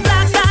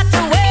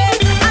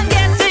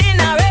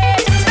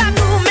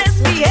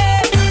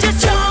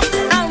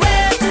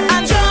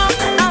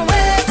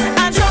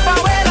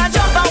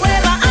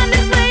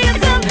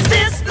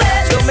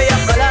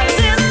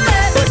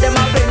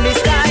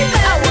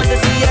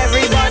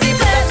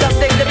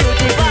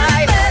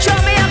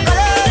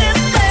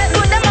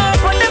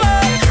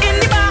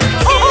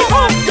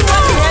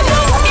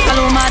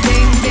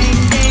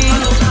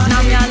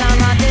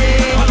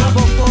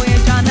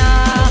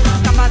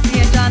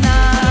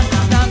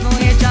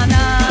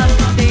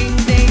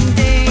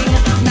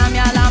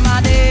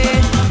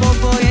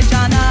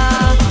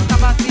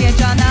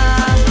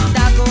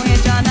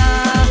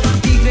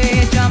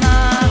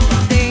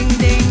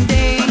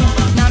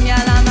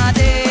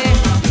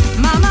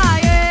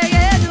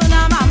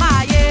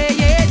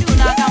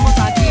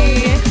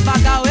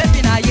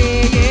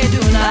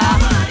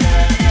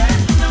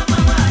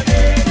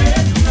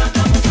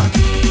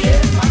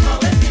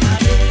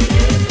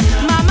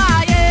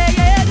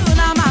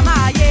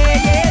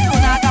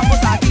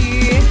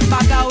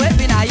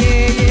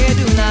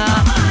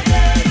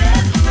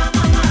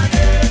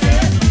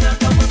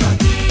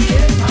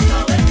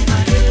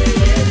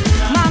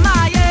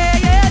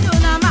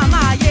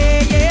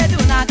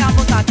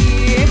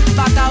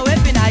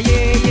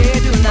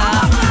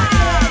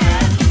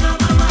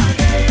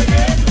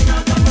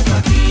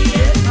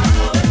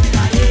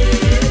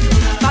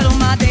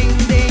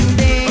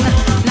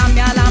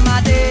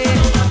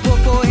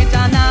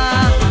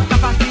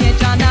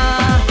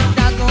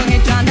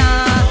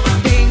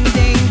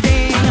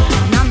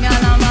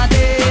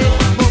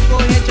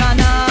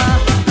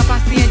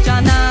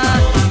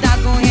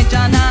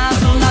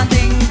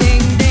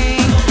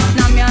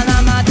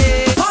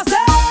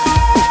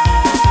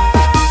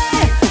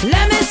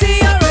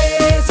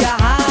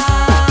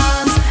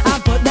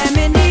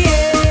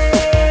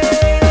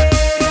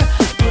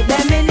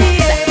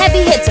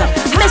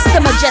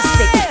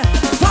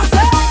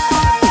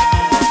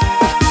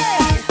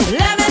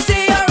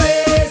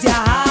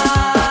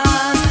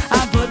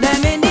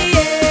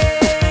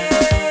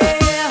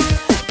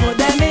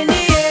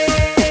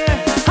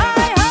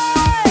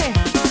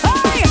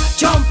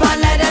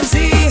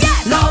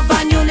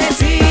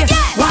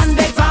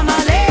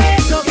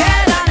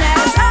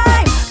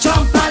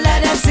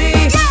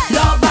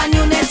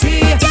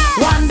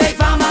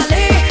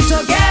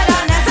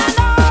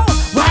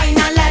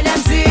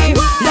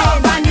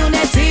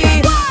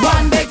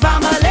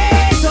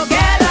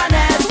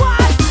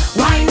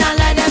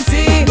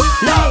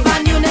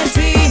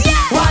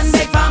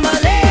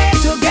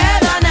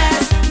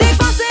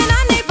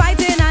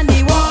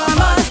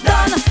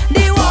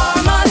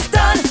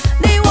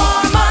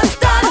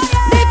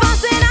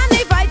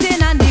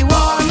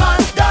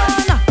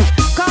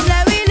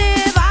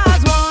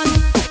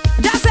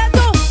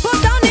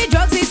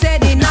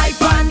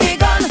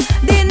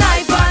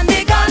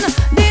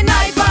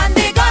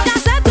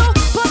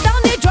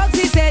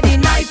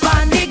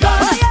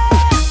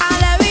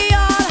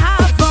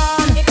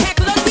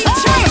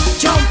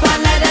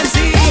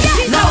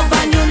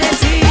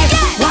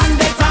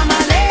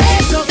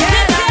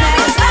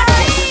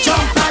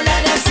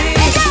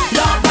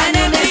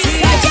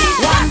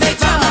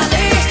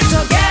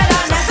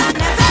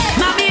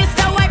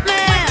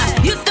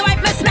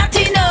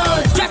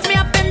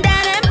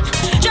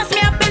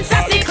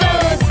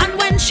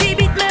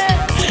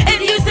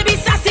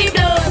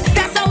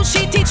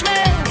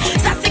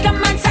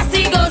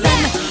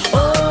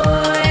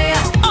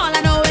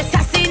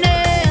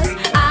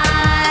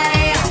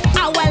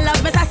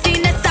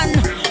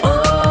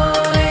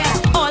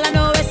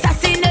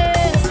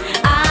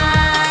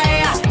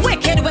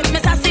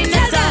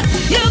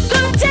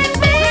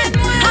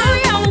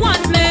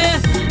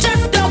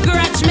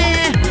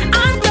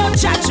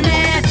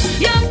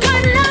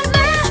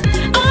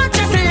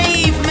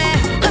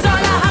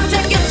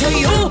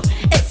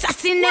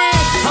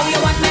 How you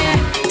want me?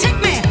 Take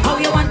me. How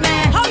you want me?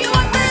 How you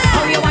want me?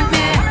 How you want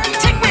me?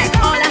 Take me.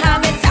 All I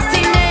have is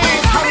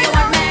sassiness. How you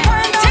want me?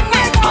 Take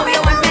me. How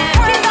you want me?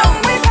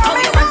 How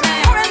you want me?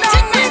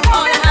 Take me.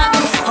 All I have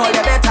is sassiness. All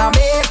you better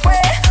make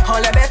way.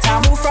 All you better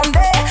move from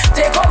there.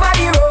 Take over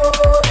the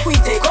road. We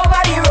take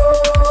over the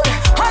road.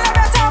 All you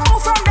better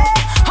move from there.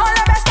 All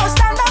you best to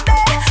stand up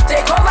there.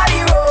 Take over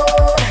the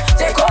road.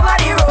 Take over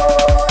the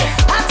road.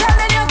 I'm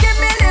telling you, give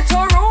me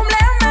little room,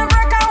 let me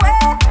break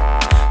away.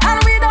 And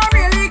we don't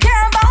really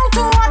care about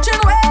to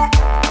watching way.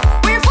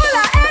 We full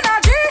of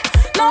energy,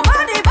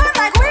 nobody bad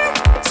like we.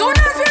 Soon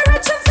as we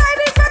reach inside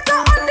the factor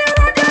on the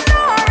road, you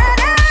know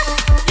already.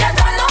 You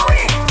don't know we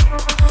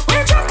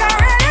drunk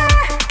already.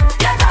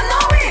 You don't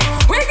know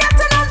we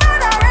getting on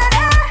bad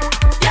already.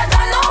 You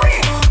don't know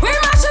we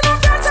mashing up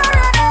that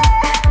already.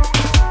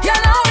 You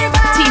know we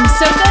bad.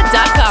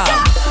 TeamSoca.com.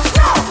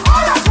 No,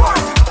 all as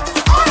one.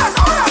 All as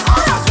one.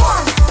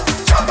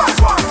 Jump as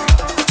one.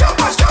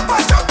 Jump as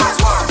one.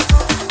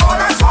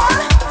 All as one.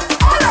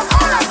 All as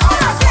one.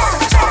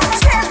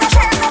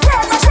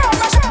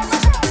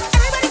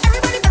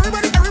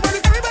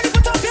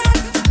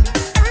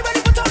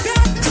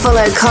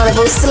 Follow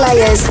Carnival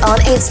Slayers on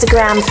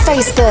Instagram,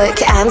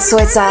 Facebook, and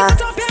Twitter.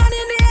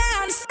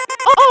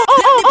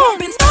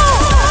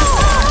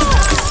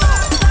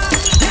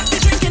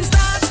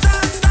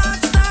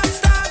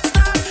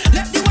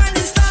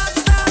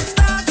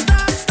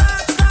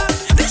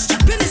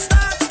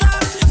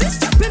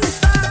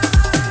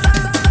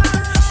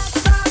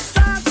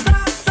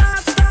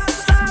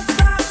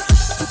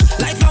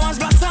 Like flowers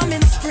blossom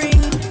in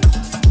spring,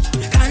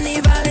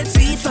 carnival it's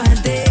sweet for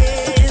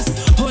days.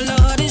 Oh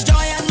Lord, it's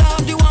joy and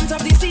love, the warmth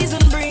of the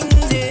season brings.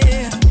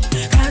 Yeah,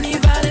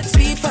 carnival it's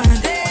sweet for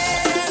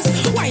days.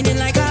 Whining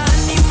like an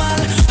animal,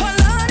 oh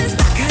Lord, it's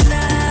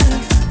bacchanal.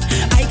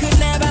 I could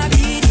never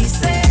be the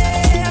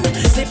same.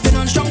 Sipping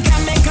on strong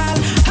chemical,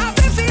 I've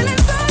been feeling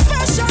so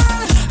special.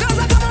 'Cause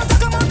I come out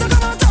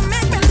to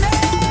make me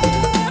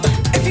live.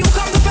 If you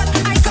come to fed,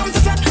 I come to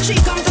fed, she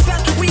come to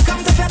fed, we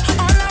come to fed.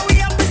 All our way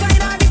up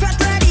beside our fed,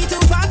 ready to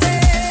party.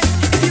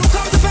 If you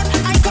come to fed,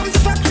 I come to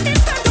fed,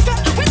 it's time to fed,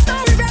 with no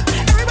regret.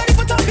 Everybody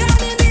put up your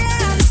hand in the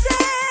air and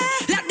say,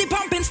 let the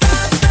pumping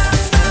start.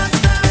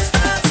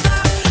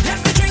 Let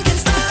the drinking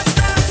start.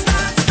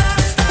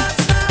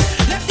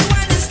 Let the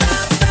whining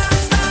start.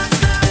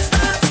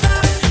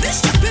 This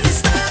jumping is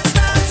start.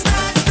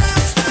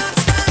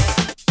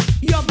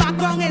 Your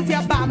background is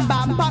your bam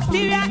bam,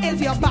 posterior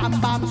is your bam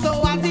bam.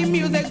 So as the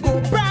music go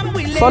bram,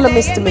 we lay Follow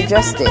lay Mr. and we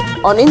Majestic bam,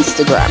 bam. on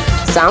Instagram,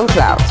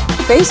 SoundCloud,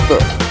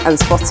 Facebook, and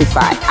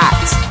Spotify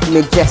at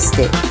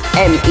Majestic,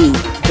 MEJUSTIK.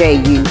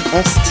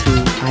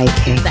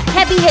 The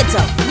heavy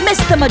hitter,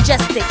 Mr.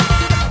 Majestic.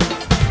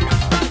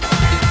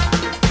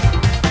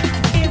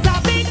 It's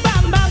a big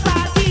bam bam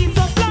party,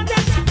 so flaunt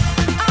it.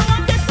 I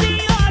want to see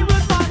all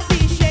road bossy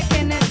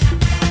shaking it.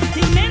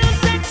 The middle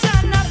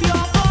section of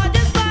your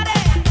gorgeous body.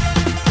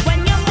 When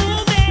you're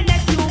moving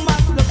it, you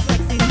must look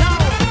sexy now.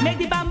 Make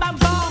the bam bam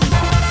bounce,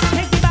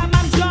 make the bam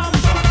bam jump.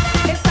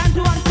 It's time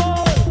to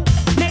unfold.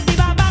 Make the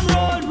bam bam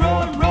roll.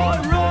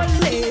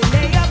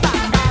 Lay your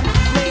bam bam,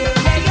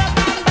 lay your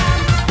bam bam.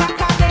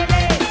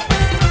 Kakamele,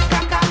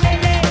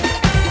 kakamele.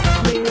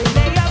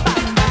 Lay your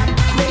bam bam,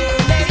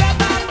 lay your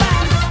bam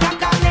bam.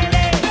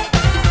 Kakamele,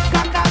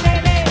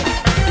 kakamele.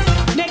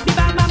 Make the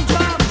bam bam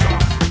jump,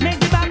 make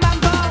the bam bam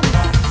bounce.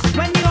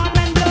 When the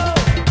horn blow,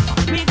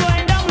 we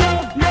going down low.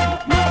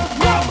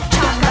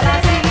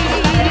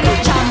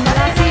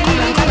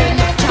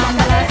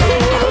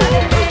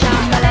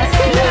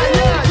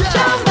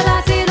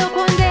 Chambalasi, look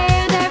one day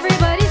and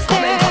everybody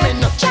stare.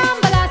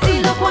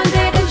 Chambalasi, look one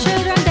day, the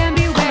children them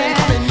beware.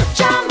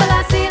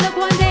 Chambalasi, look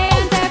one day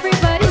and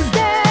everybody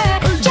stare.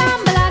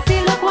 Chambalasi,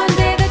 look one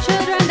day, the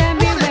children them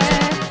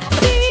beware.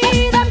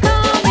 See them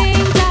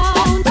coming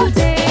down to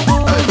take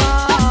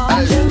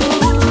over you.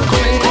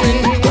 With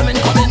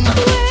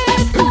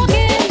fork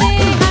in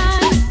their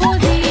hand,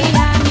 posy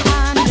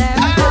and them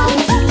bound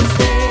to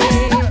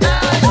stay.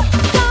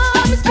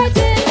 Some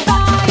spitting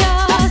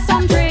fire,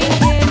 some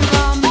drinking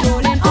rum,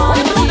 rolling on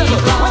the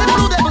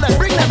ground.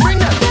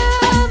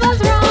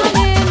 Devils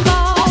running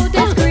bout,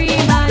 they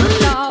scream and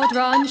shout,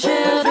 run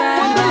children,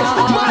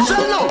 run.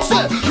 Marshall now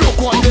say, look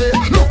one day,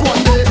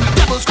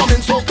 devils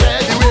coming so clear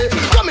the way,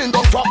 coming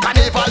down for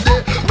carnival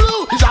day.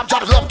 Blue, jab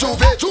love to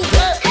pay,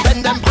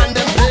 bend them pan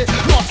them play,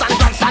 north and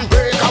grandstand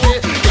break away.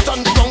 Get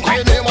on the ground,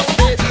 cry they must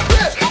pay,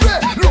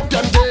 look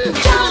them day.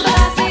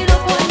 Chambalasi,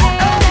 look one day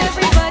and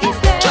everybody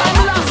stare.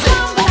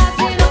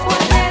 Chambalasi, look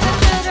one day, the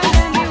children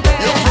them beware.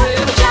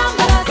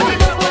 Chambalasi,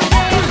 look one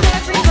day and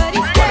everybody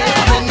stare.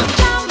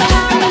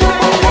 Chambalasi, look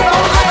one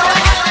day.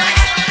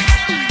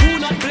 Who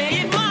not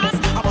playing mass?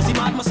 I must see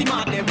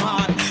mad, them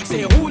hard.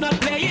 Say who not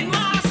playing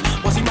mass?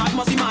 Must see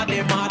mad,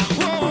 them hard.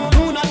 Whoa,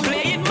 who not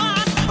playing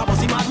mass? I must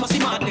see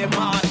mad, them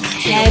hard.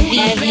 Say Heavy who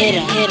not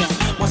playing hitter.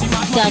 mass? Must see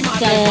mad, them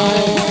hard. Soca.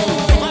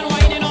 Man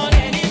whining on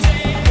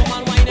anything,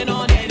 woman whining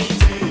on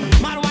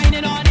anything. Man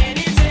whining on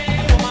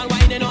anything, woman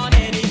whining on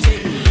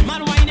anything.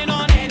 Man whining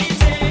on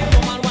anything,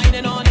 woman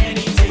whining on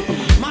anything.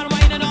 Man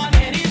whining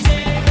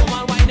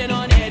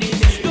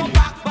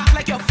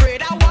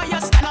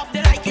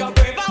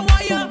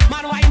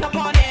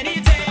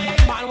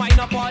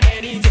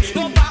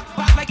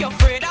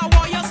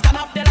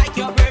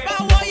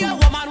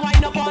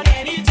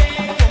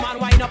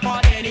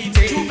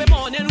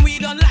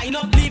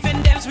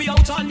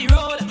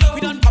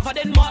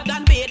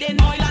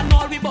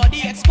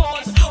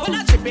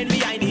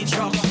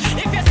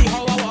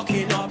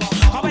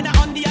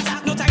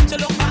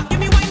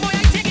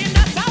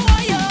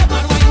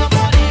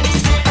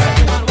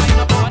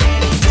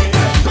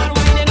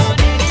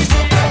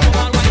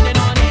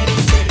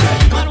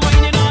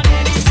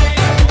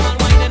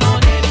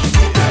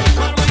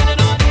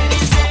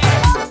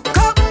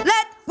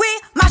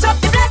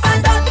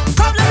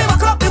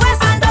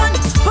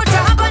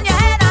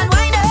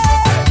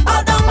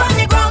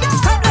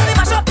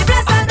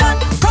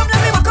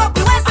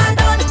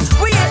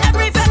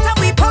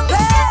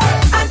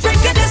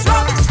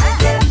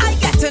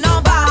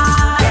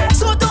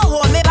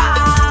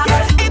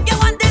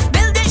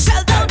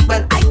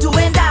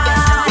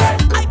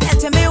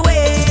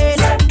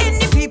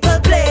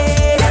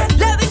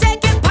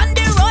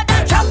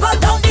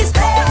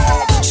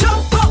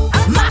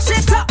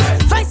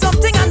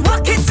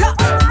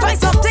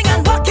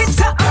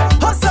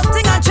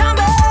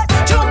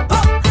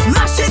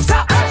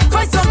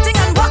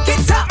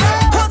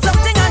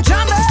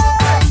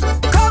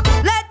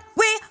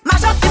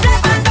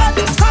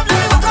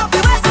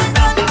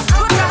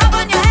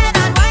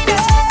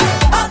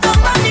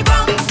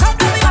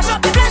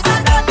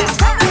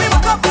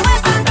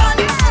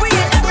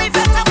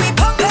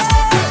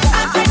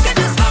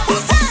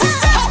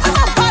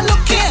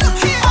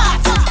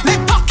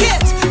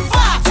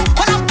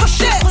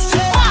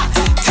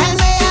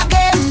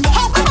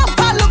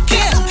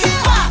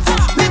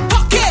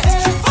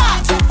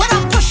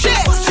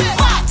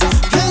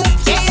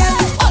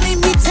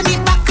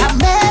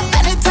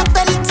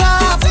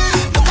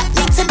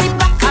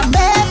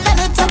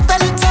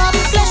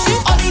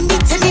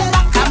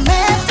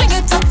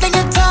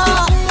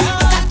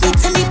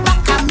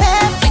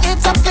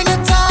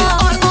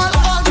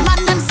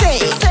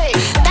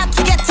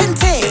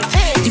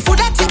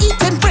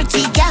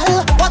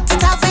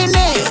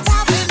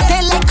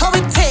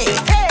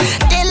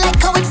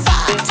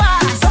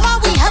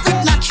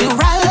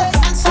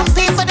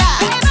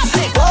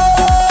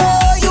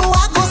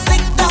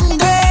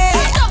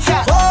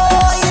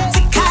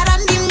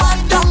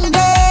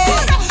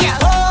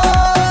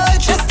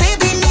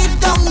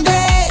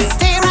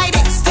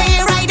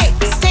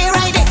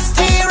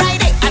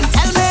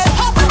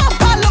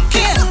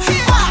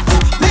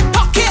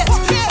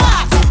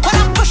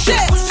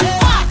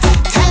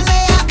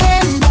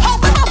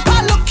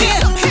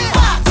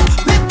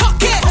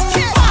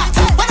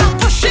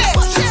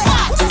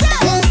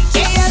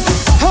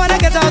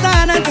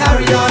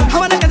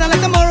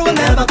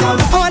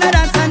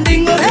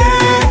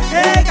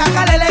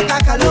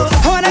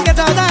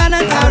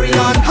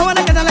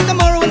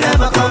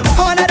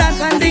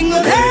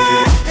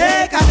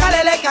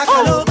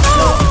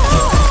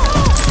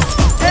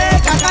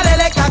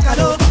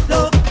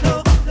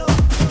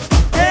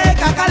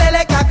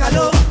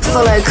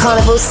Follow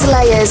Carnival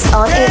Slayers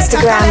on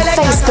Instagram,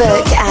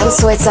 Facebook, and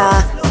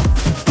Twitter.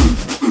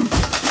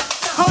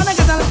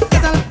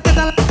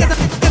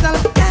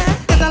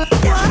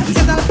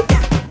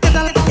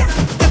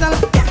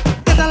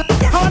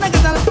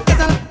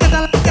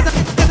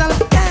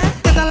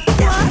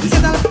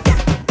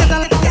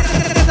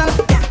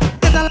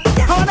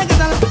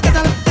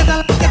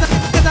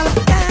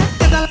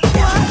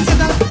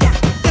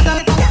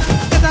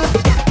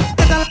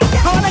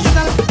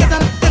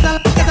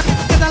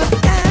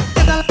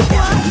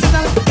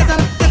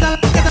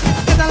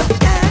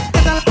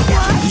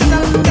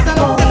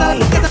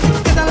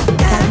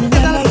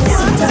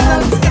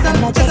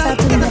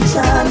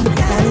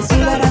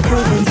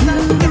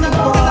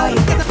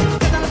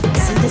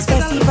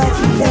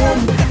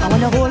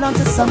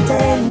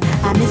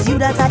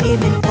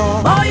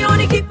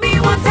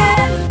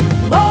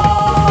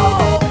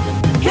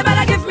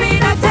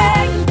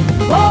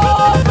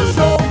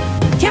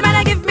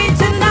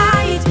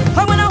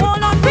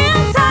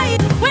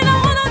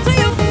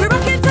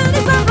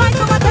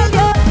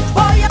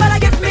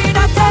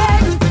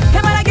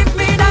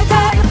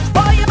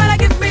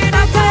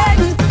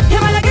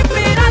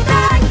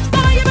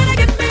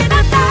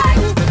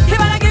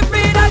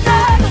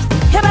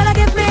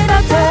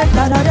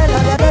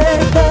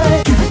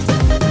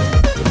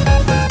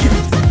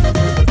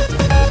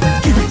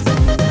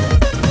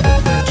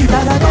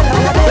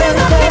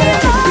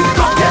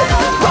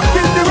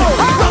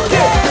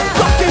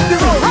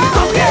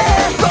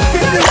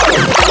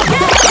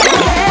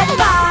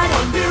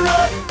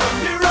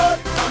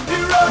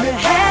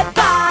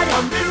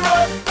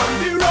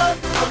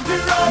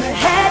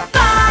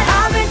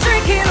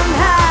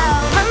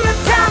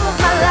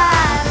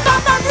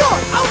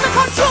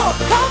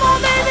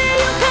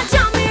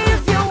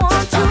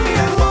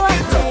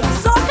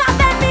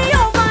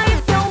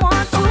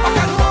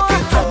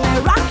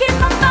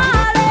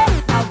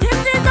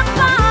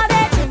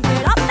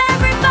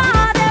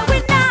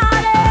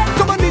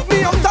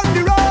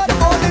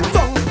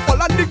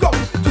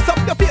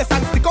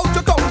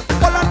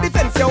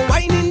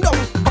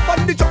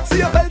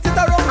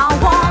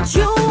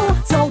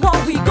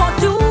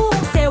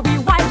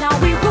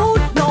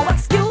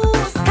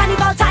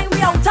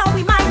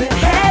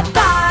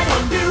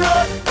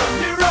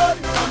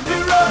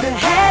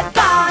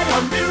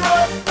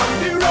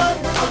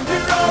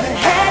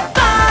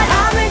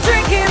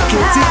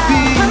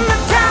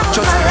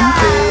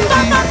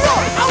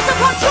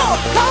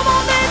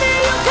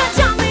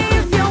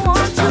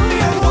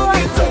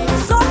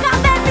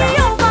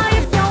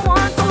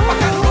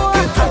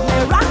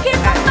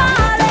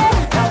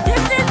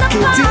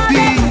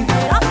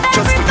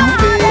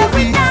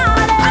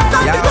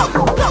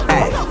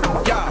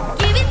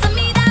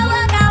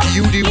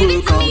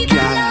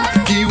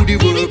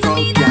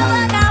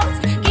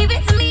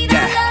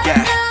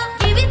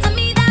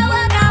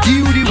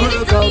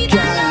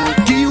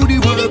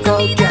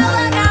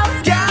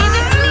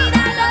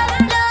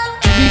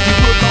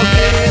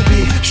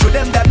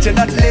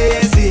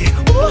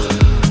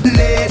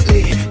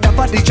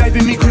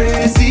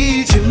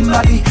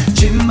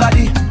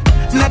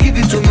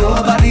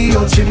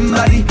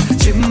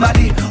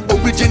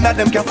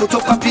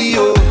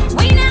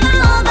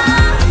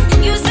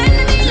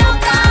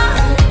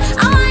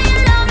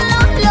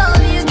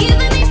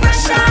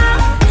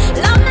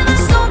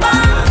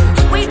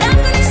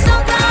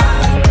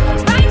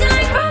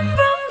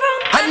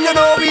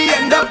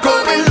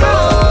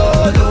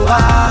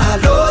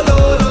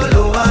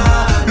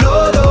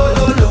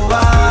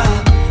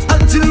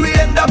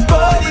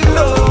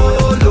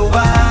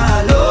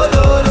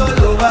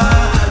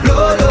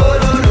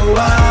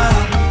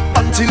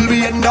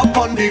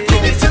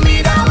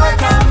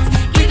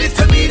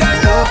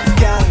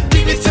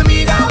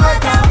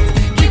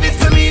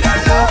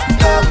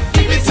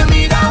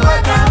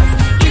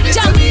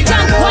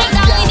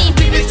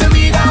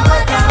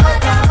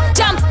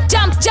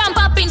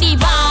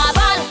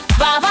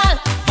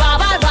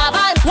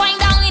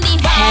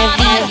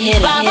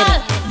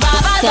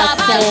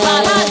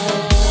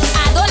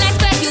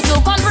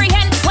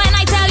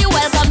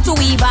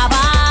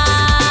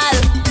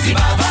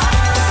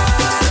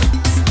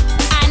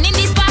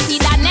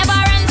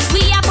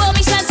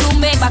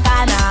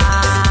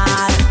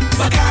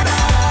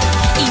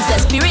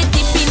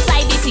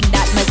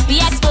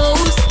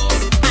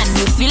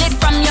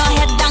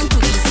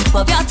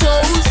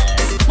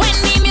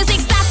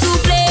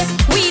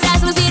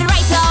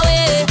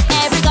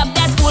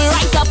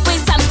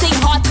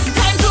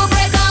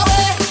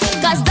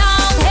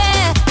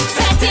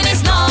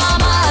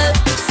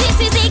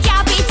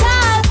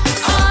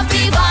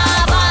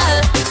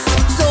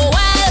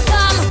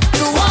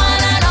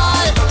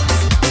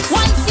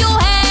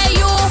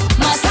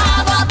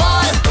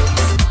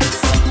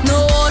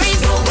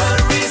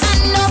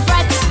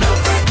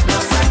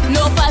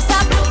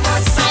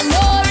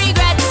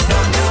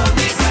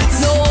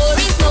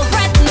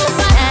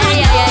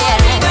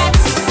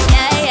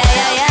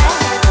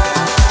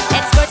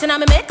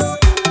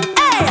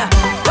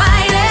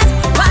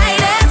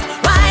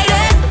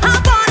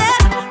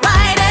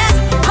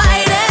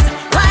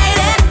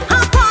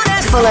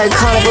 Follow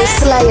Carnival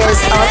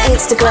Slayers on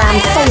Instagram,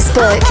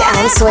 Facebook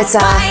and Twitter.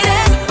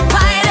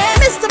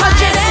 Mr.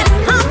 Majestic,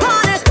 hop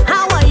on it.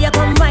 How are you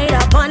come right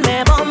up on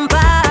me bumper?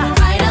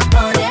 Right up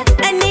on it.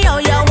 Anyhow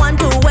you want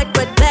to it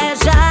with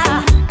pleasure.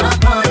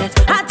 Up on it.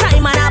 A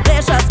time and a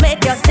place just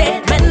make your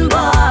statement,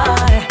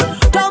 boy.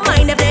 Don't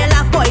mind if they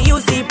laugh, boy, you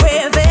see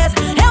brave face.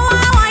 Hey,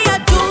 what you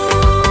do?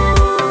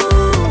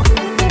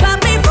 Got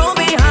me from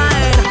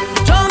behind.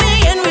 Throw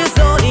me in real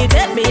slowly,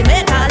 take me,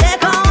 make a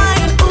lick of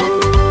wine.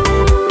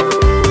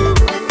 Ooh,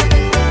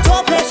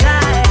 don't play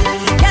shy.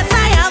 Yes,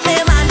 I have the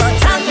man, but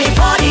thank me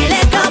for the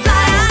liquor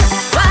blind.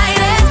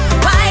 Ride it,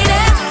 ride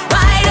it,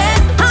 ride it.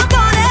 I'm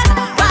on it,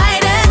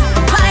 ride it,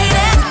 ride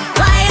it,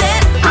 ride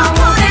it. I'm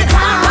on it,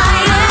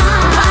 ride it,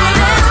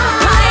 ride it,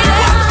 ride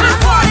it.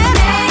 I'm on it,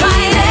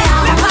 ride it,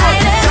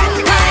 ride it,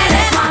 ride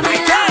it.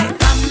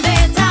 Come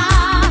better,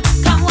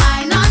 come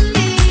wine on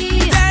me.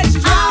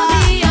 I'll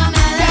be your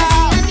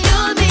melody and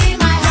you'll be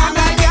my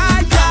harmony.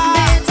 Come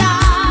better,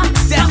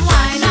 come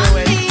wine on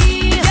me.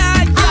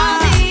 I'll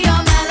be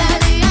your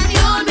melody and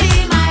you'll be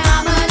my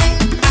harmony.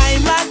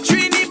 I'm a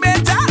Trini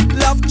better,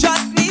 love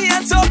chutney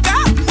and soca.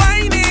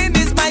 Whining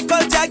is my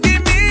culture,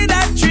 give me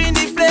that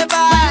Trini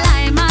flavor. Well,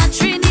 I'm a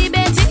Trini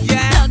Betty,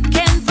 Yeah.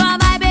 looking for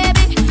my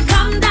baby.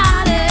 Come,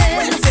 darling,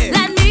 What's it?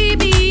 let me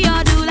be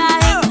your doula.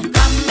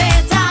 Come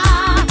better,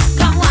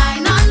 come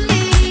wine on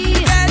me.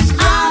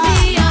 I'll be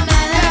your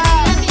melody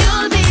and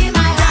you'll be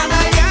my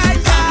harmony.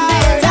 Come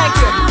better,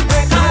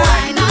 come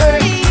wine on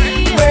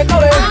me.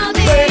 I'll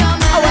be your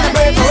melody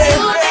and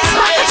you'll be my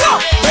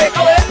Break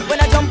away when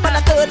I jump and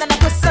I turn and I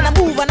twist and I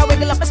move and I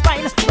wiggle up my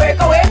spine. Break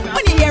away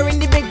when you're hearing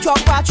the big truck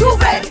pass through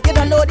it. You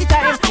don't know the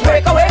time.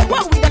 Break away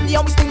what we done the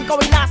and we stink and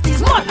we nasty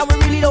smart and we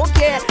really don't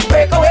care.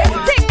 Break away,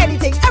 take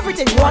anything,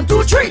 everything. 1,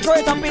 2, 3, throw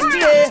it up in the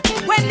air.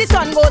 When the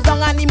sun goes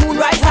down and the moon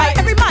rise high,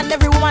 every man,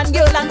 every woman,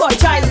 girl and boy,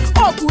 child,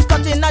 all cool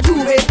cut in a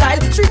Juve style.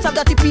 Streets of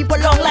dirty people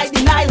long like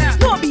the Nile.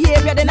 No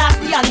behavior, they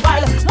nasty and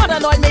vile.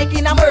 Modern oil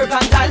making a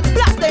mercantile.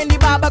 Blaster in the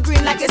barber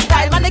green like a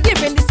style. Man, they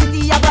giving the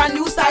city a brand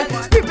new style.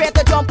 Prepare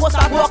to jump, post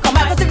and walk a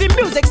mile. Cause if the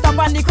music stop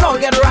and the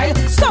crowd get riled,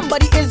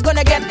 somebody is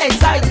gonna get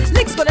exiled.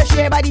 Licks gonna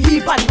share by the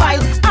heap and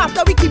pile.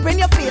 After we keeping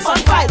your face on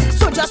file,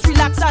 so just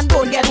relax and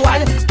don't get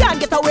wild. Can't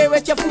get away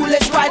with your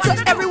foolish ride. So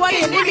everyone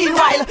in the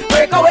meanwhile,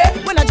 break away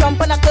when I jump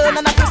and I turn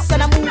and I twist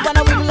and I move and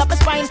I wiggle up my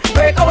spine.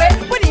 Break away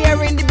when you're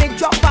hearing the big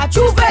drop part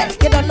through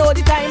it. You don't know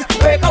the time.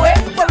 Break away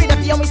when we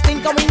dirty and we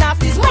stink and we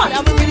nasty smart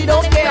and we really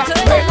don't care.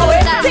 Break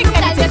away, take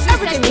anything,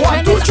 everything.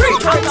 1, 2, 3.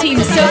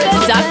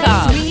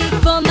 TeamSoca.com. Sweet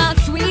for my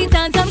sweet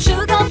and some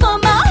sugar for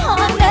my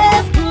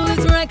honey. Pull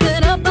this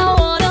record up, I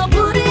wanna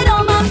put it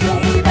on my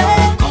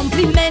baby.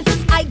 Compliments,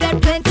 I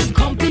get plenty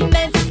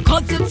compliments.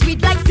 Cause it's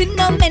sweet like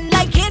cinnamon,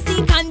 like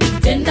hazy candy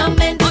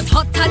cinnamon. But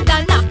hotter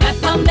than a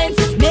peppermint,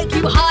 make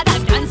you harder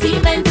than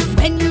cement.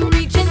 When you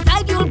reach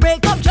inside, you'll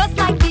break up just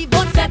like the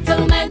boat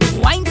settlement.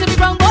 Wine to the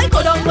wrong boy,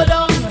 go down, go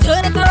down.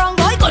 Turn it around,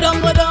 boy, go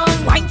down, go down.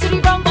 Wine to the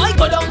wrong boy,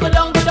 go down, go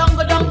down, go down,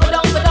 go down, go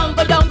down, go down,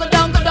 go down, go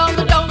down, go down,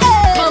 go down.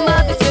 Come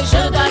on, this is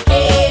sugar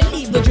cane.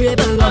 Leave the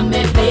dribble on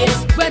my face.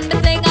 When the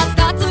thing I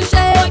start to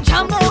shake,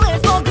 jam my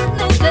waist for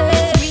goodness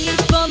sake.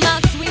 Sweet for my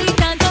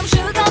sweet and some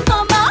sugar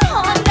for my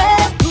honey.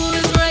 Pull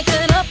this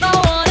record up, I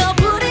wanna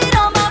put it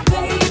on my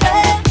baby.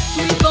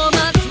 Sweet for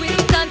my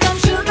sweet and some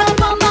sugar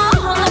for my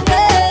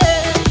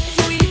honey.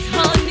 Sweet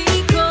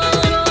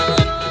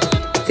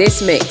honeycomb.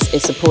 This mix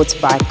is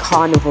supported by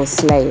Carnival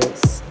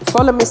Slayers.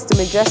 Follow Mr.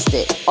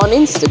 Majestic on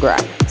Instagram,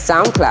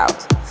 SoundCloud,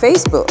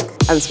 Facebook,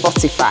 and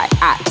Spotify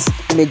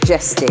at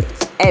Majestic,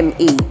 Been a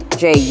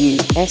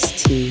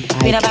MEJUSTIK.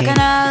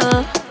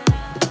 bacchanal.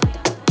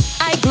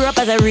 I grew up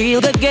as a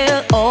real good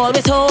girl,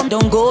 always home,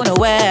 don't go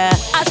nowhere.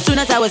 As soon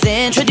as I was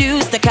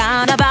introduced to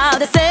carnival,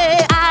 they say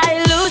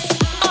I loose,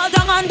 all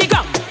down on the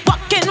ground.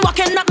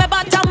 Walking up my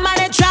bottom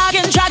and it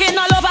dragging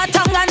all over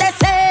tongue and they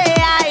say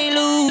I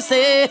lose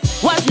it.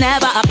 Was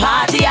never a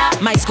party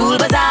at my school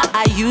bazaar,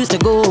 I used to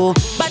go.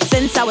 But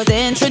since I was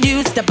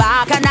introduced to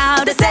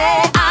bacchanal, they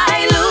say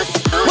I lose.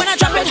 When I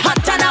drop it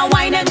hot and I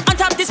whining on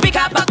top the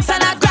speaker box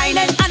and I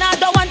grinding, and I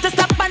don't want to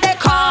stop and they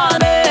call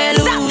me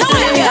loose.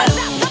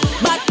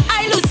 But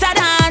I looser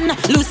than,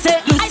 loose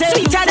it,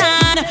 sweeter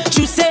than,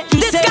 juice it,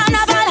 this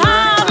carnival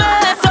harm me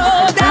so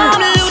damn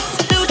loose.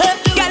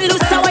 Get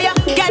loose, how are you?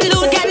 Get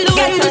loose, get loose,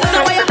 get loose,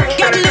 how are you?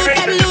 Get loose,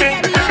 get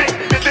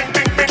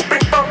loose.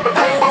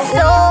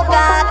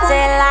 Soca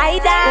till I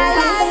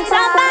die.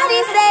 Somebody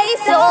say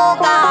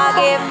soca,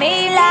 give me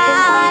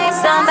life.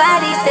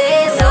 Somebody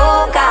say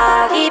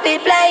soca, keep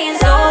it playing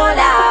so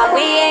loud.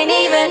 We ain't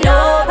even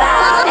know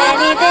about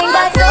anything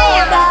but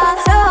soca,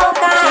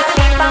 soca.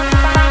 Bing bang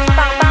bang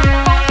bang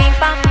bang, bing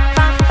bang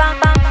bang bang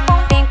bang,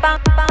 bing bang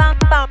bang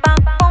bang bang,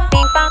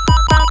 bing bang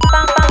bang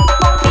bang bang,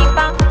 bing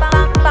bang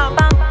bang bang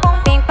bang,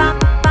 bing bang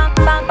bang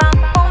bang bang,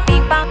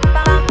 bing bang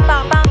bang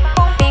bang bang,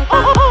 bing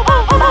bang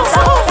bang bang,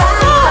 soca.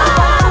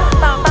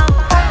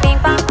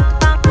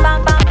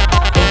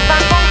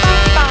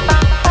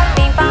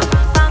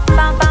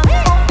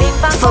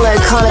 Follow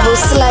Carnival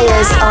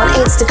Slayers on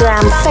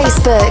Instagram,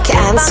 Facebook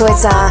and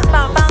Twitter.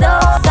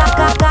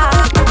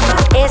 So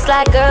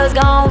like girls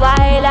gone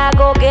wild. I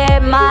go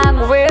get my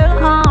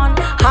grill on.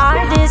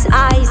 Hard as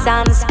ice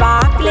and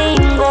sparkling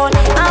gold.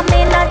 I'm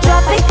in a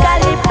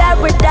tropical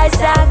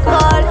paradise I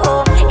call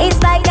home. It's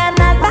like an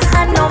alpha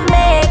and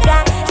omega,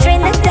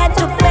 Trinidad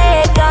to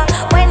Vega.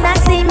 When I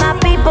see my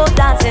people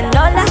dancing,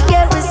 all I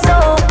hear is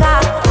soca.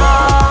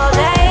 All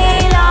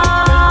day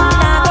long,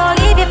 I gon'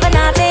 leave you for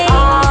nothing.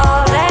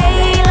 All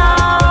day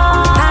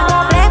long, I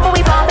gon' play for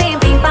we bumping.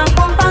 Ping pong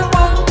pong pong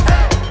pong,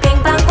 ping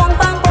pong pong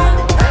pong pong.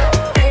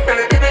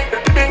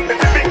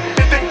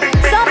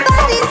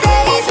 Somebody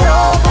say it's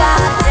soca.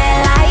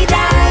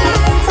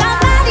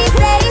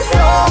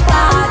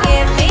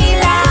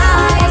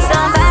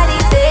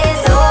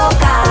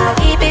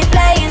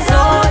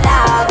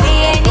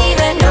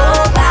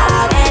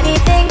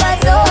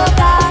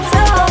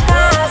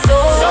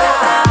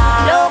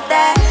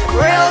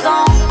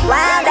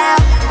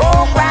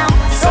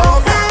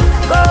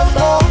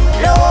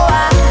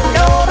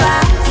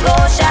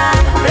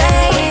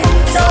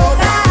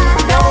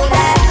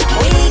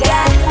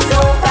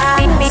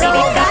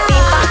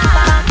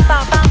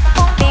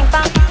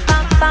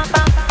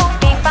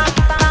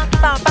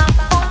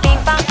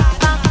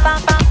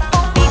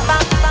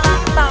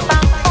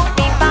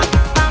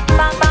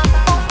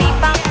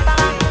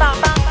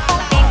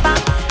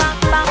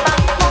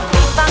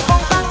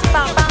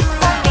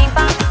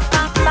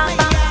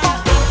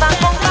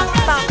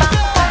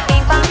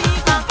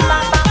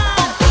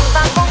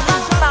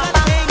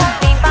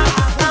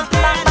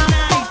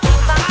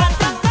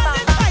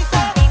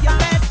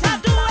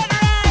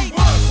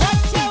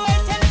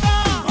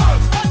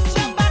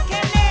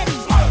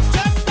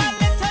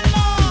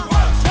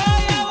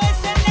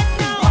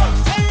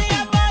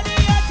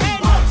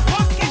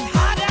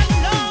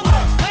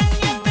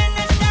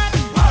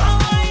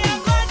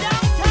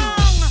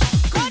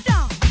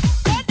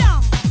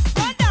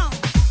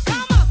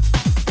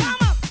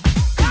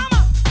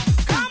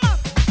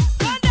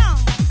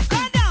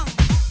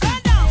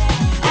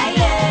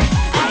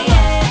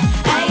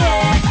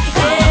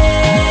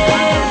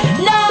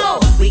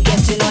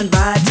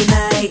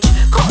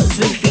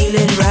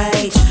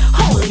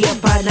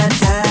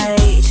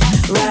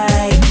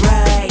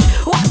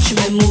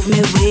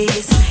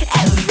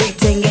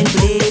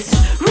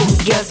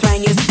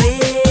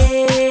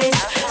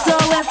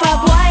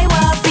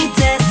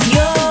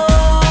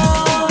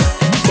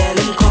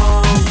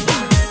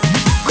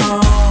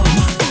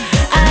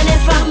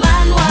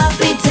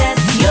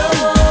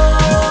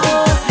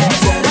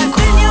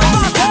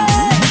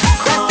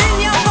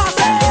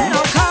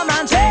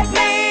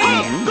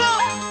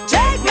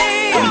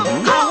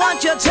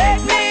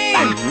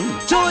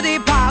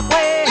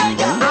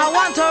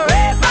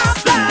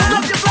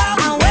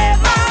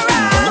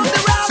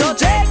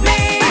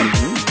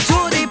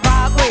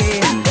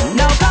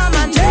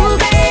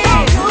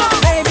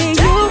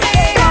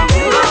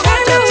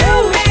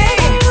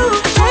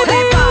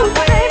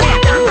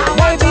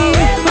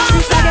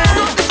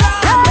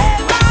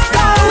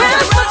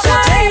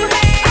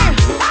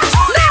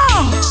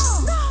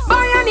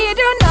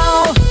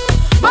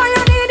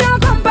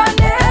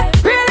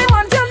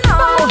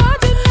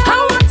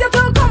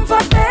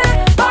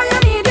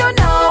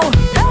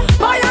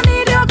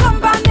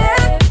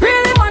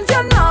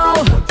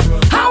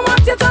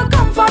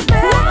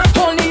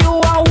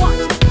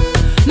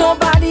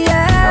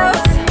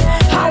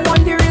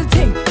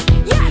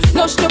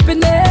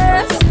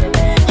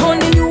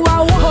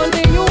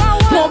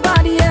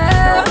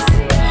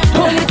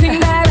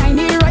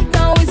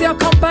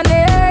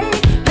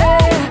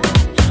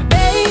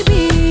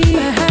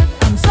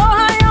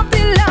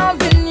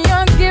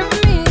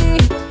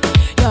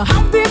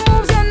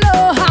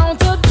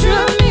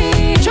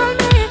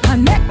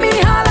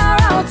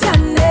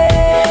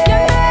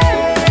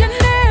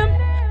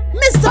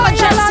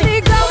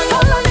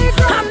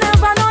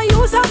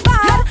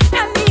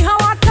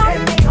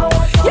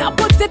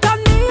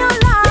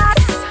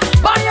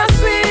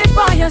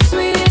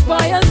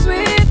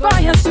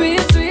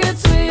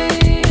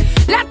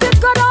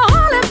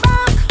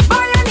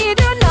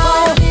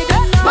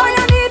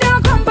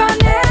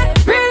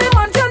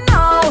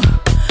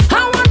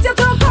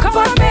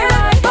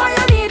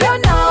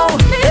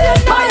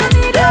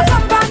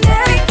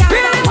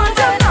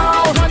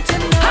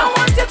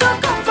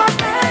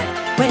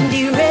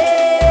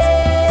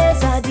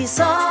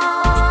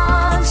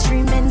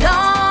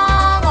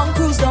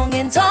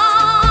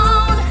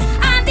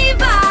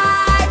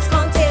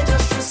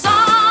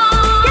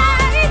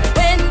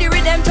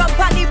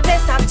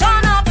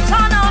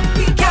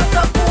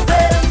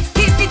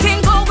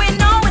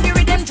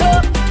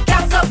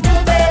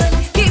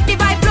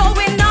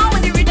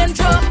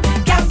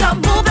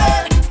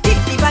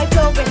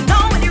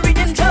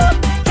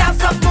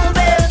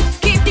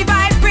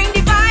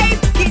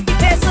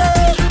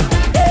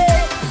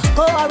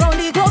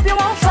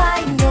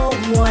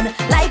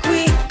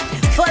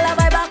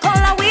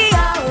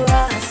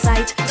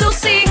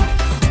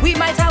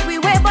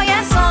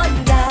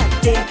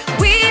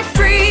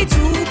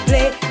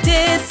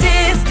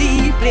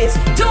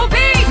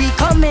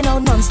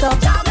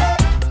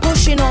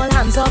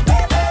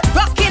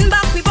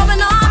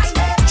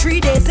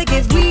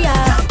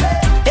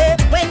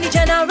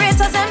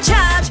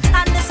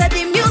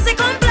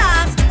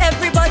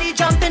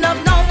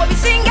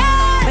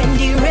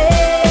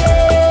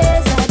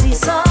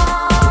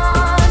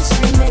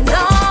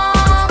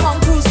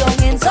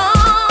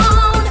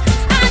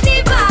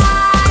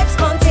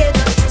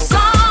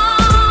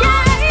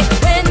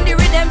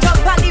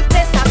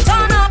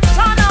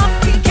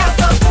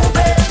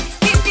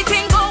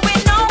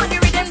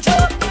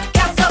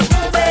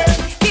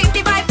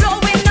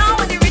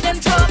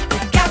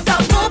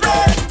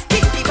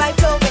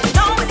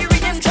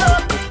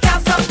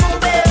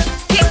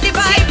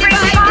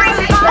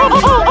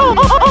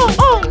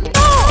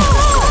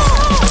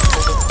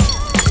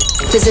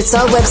 Visit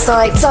our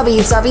website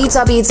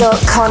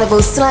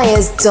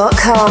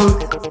www.carnivalslayers.com.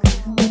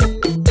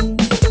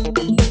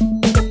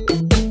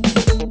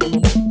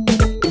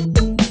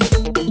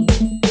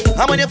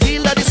 And when you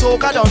feel that the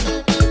soca done,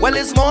 well,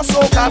 it's more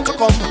soca to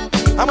come.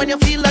 And when you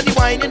feel that the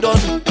whining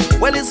done,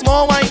 well, it's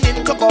more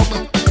whining to come.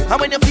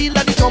 And when you feel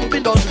that the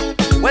jumping done,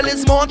 well,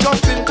 it's more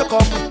jumping to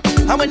come.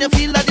 And when you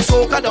feel that the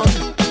soca done,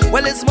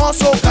 well, it's more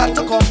soca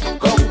to come.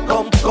 Come,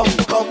 come, come,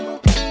 come.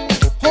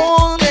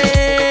 Hold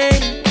me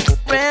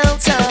real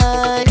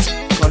tight,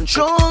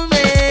 control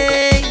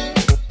me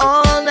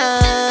all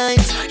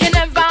night. You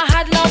never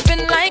had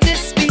loving like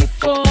this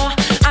before,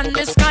 and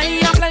this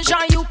kind of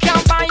pleasure you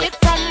can't buy it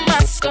from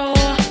a store.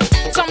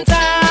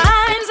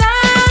 Sometimes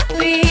I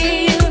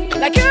feel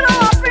like you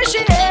don't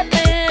appreciate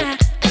me.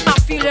 I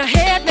feel you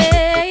hate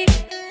me.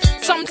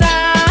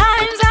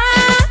 Sometimes I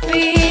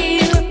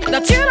feel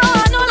that you don't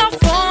have no love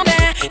for me.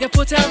 You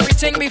put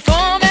everything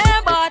before me,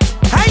 but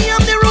I am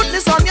the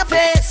rudeness on your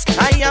face,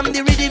 I am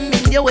the rhythm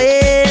in your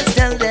ways.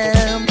 Tell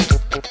them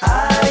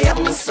I am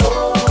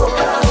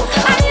soca.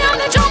 I am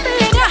the jumping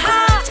in your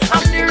heart.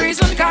 I'm the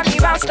reason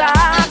carnival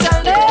start.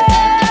 Tell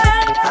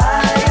them I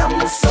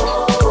am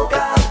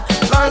soca.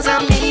 Cause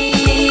I'm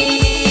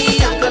me,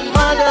 a good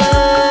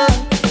mother,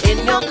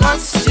 in your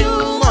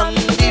costume on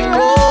the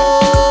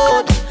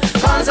road.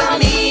 Cause I'm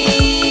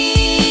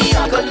me,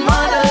 a good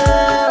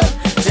mother,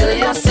 till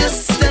your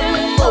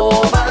system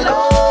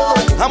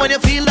overload. And when you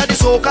feel that the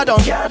soca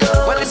done,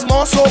 well, it's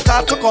more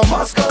soca to come.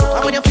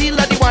 And when you feel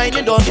that the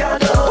whining done,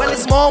 well,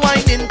 it's more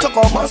whining to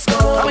come. And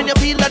when you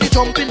feel that the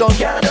jumping done,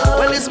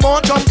 well, it's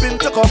more jumping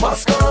to come.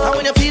 And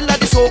when you feel that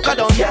the soca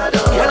done,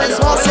 well, it's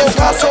more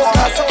soca,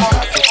 soca,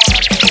 soca.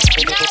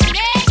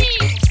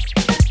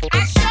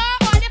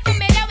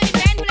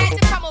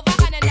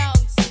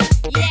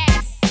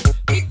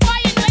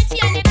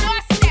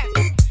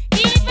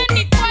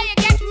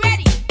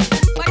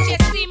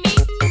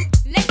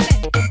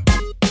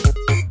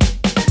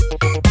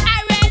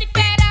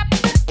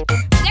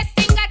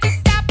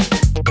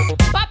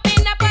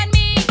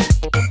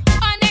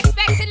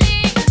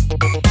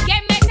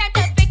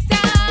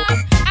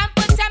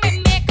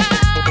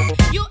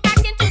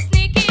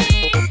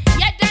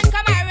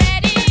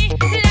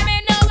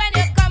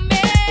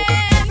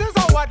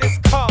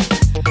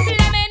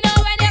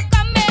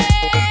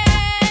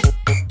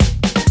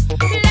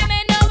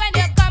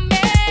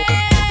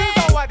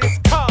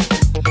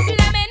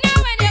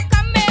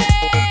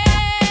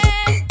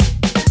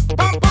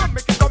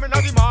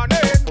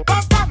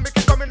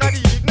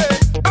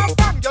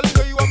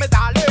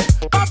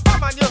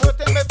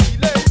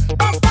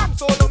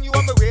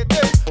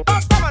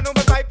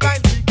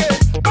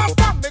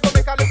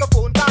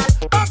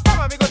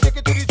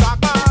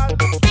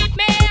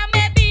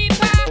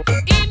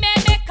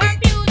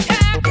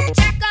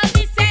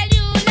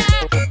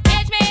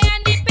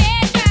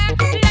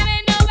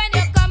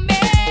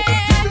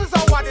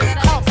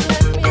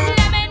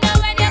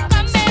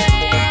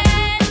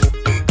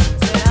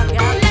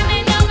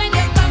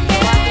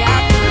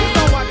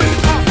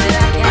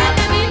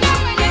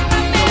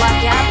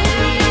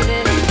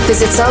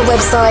 Visit our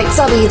website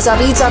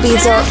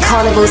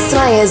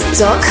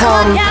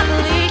www.carnivalslayers.com.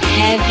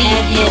 Heavy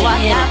hit,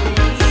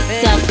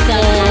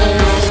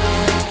 success.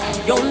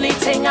 the only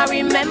thing I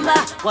remember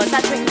was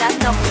a drink that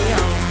knocked me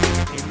out.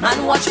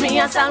 Man watch me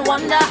and stand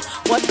wonder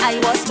what I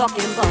was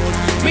talking about.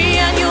 Me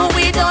and you,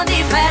 we don't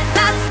defend.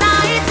 Last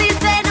night he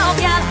said, no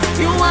girl,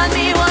 you and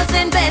me was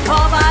in bed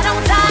covered on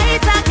tight.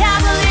 I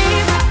can't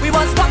believe we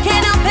was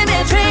fucking up in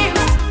my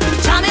dreams,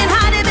 jamming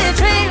hard in my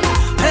dreams,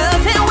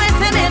 hurting with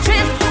in my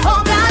dreams.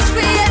 Oh gosh,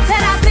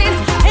 created a scene.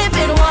 If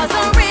it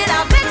wasn't real,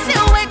 I bet you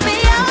wake me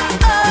up.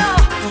 Oh,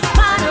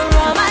 man,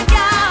 oh my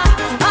God,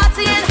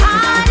 partying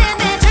hard in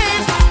my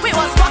dreams. We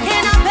was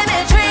fucking up in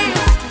my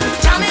dreams,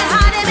 jamming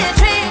hard in my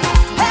dreams,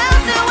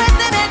 hurting with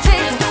in my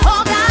dreams.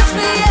 Oh gosh,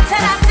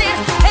 created a scene.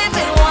 If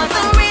it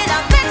wasn't real,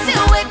 I bet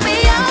you wake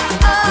me up.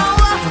 Oh,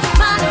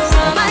 man,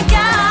 oh my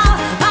God,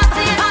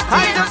 partying.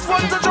 I just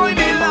want to join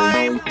the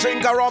line,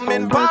 drink a rum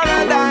in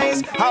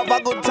paradise, have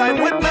a good time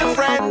with my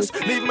friends,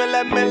 leave me,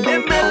 let me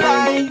live my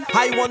life.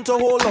 I want to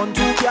hold on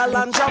to girl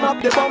and jam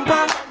up the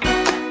bumper.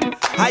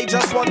 I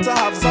just want to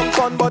have some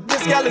fun, but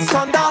this girl is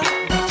thunder.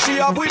 She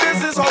have we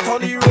business out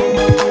on the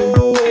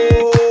road,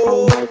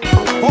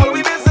 all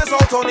we business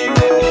out on the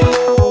road.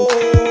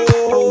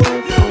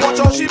 Watch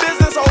out, she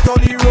business out on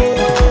the road,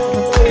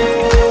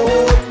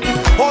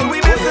 all we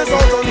business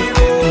out on the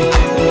road.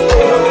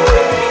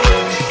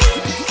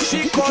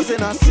 She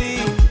causing a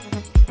scene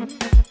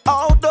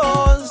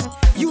outdoors.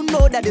 You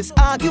know that this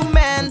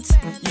argument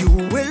you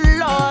will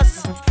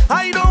lose.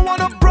 I don't want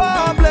no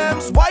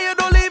problems. Why you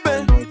don't leave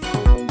me?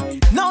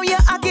 Now you're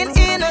acting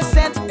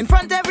innocent in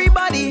front of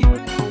everybody.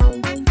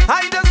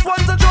 I just want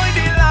to join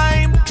the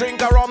line,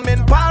 drink a rum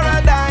in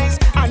paradise,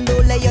 and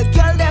don't let your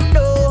girl them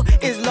know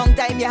it's long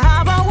time you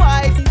have a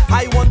wife.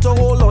 I want to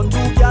hold on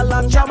to girl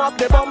and jam up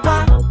the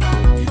bumper.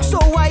 So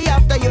why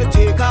after you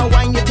take her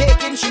wine, you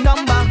taking she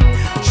number?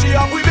 She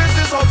have we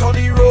business out on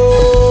the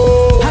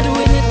road. I'm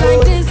doing it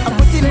like this. I'm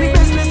putting we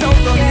business out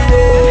on the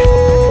road.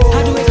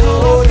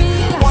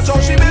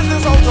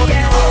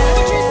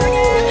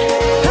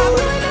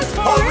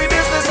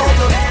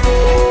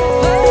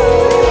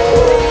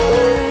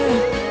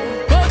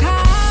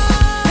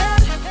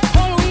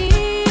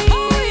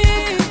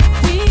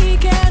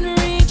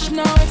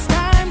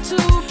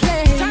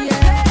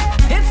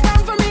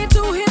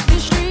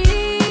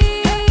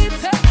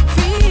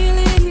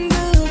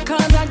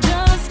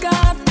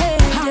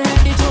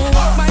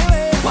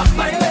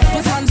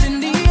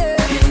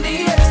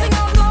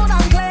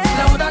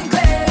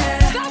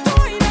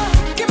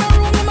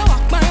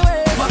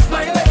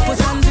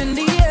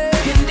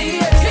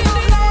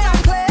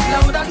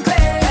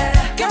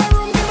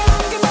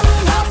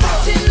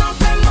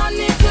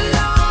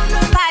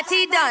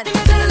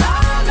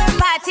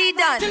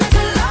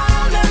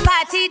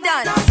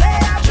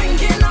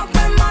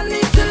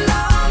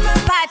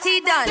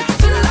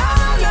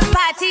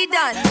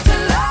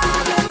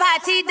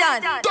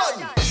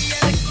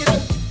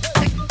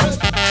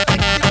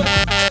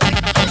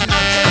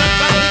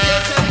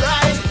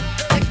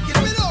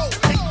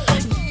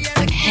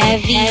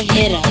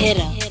 hitter.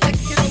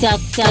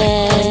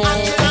 Sucker.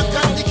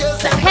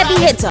 The heavy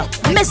hitter,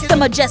 Mr.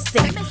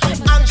 Majestic.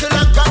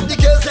 Angela got the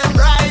girls and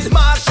rise.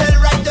 Marshall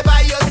right there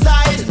by your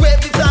side. Wave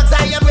the flags,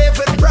 I am wave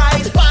with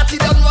pride. Party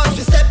done once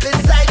we step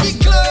inside the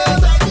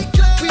club.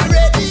 We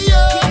ready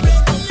up.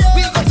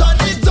 We go turn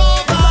it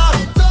over.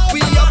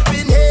 We up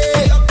in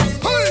here.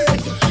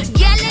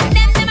 Girl, let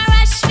them a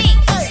rush me.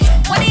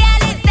 What the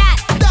hell is that?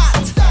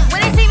 When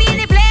they see me in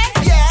the place,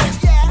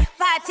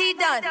 party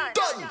done.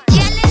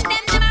 Girl, let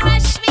them a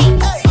rush me.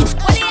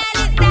 What the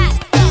hell is that?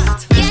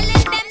 Girl,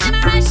 let them a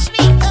rush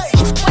me.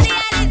 What the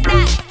hell is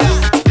that?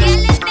 Girl,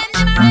 let them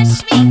a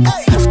rush me.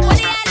 What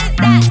the hell is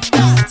that?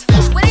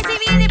 When they see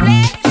me in the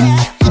place,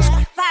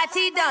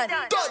 party done.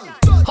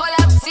 Hold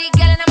up, see,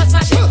 girl, and I'ma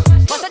smash it.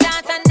 Bust a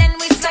dance and then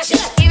we smash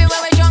it. Even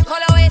when we drunk,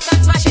 hold our waist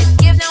and smash it.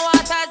 Give no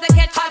waters, they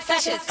catch hot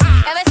flashes.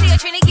 Ever see a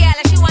Trini girl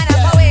and she wind up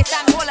her waist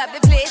and hold up the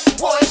place?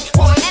 And I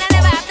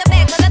never have to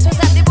beg, cause I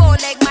twist up the bow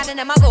leg, man, and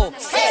them I go.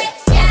 Hey,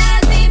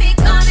 can't see me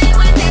coming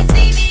when they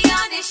see me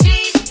on the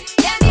street.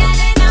 Them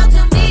yelling out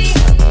to me.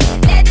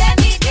 Let them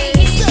meet the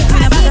heat.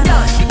 Party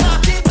done.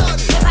 Party done.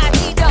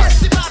 Party done.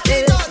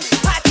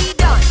 Party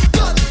done.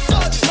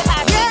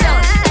 Party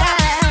done.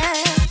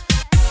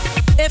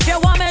 If you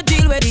want me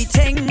deal with the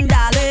thing,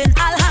 darling,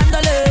 I'll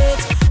handle it.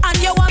 And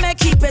you want me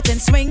keep it in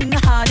swing,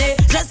 honey,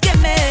 just give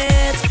me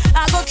it.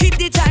 I go keep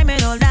the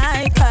timing all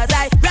night, cause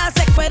I real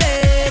sick with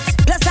it.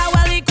 Plus I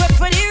well equipped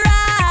for the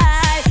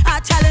ride.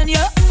 I'm telling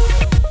you,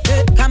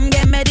 come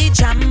get me the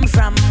jam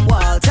from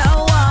wall to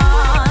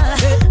wall.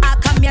 I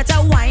come here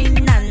to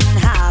wine and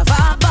have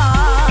a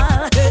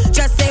ball.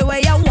 Just say where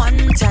you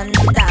want and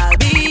I'll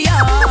be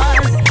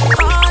yours.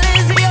 All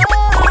is yours.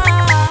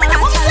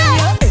 I'm telling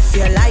you, if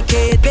you like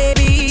it,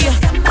 baby,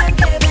 just come and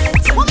give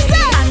it to me.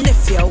 And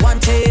if you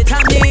want it,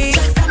 honey,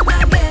 just come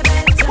and give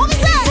it to me.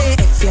 Say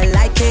if you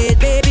like it,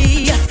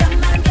 baby, just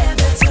come and give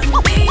it to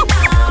me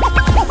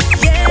now.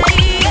 Yeah,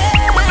 I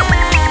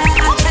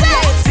tell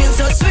you it feels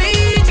so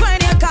sweet when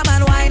you come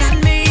and whine on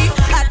me.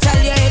 I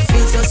tell you it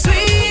feels so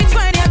sweet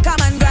when you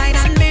come and grind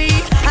on me.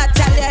 I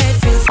tell you it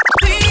feels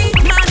sweet,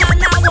 man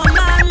and a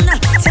woman.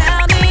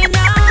 Tell me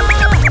now,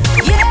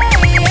 yeah.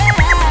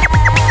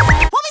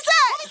 What me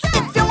say?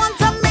 If you want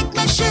to make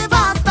me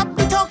shiver, stop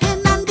the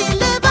talking and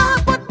deliver.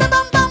 Put the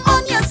bum bum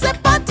on your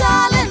zipper,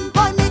 darling.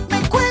 Boy, make me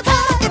quiver.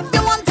 If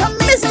you want to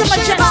make Mr. me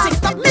shiver, Majestic.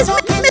 stop the Mr.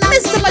 talking and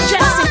Majestic.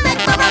 deliver.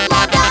 Make me run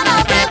more than a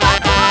river,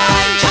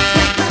 boy. Just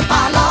make me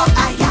follow,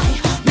 aye aye.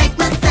 Make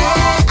me say,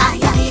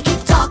 aye aye. You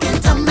keep talking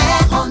to me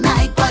all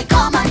night, boy.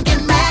 Come and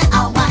give me a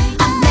wine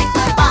and make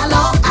me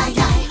follow, aye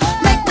aye.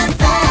 Make me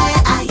say,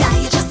 aye aye.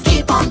 You just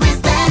keep on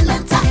wasting my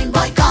time,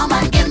 boy. Come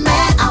and give me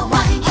a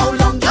wine. How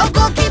long you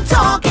go keep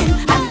talking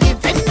and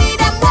giving me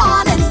them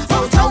warnings?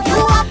 So you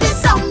have this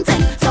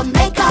something to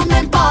make a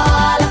me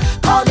ball.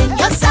 Calling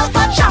yourself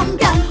a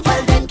champion,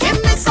 well then give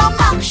me some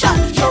action.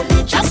 Show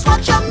me just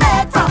what you're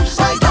made from,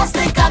 so you don't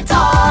stick at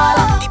all.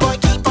 The boy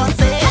keep on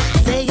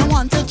say you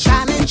want to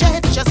challenge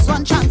it. Just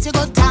one chance you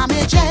go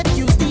damage it.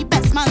 Use the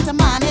best man to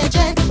manage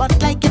it, but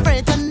like you're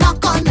afraid to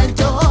knock on the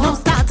door. No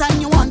start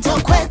and you want to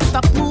quit.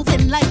 Stop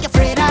moving like you're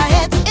afraid of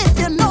it. If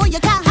you know you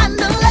can't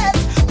handle it,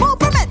 move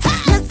from it.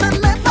 Listen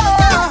me, boy.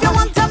 If you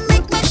want to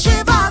make me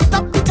shiver,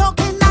 stop the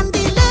talking and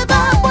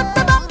deliver. Put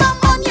the bum bum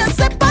on your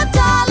zipper,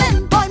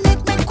 darling. Boy,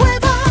 make me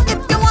quiver.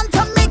 If you want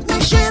to make me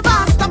shiver,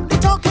 stop the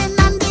talking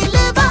and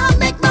deliver.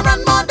 Make me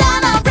run more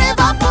than a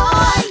river,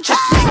 boy.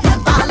 Just make me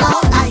follow,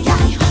 aye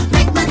aye.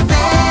 Make me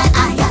say,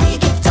 aye aye. You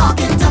keep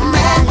talking to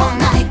me all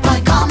night, boy.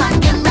 Come and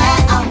give me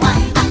a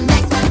wine and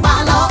make me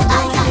follow,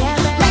 aye aye.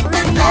 Make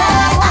me say,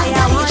 aye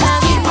aye. You just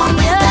keep on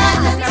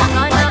wasting the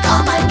time, boy.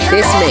 Come and give me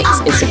This mix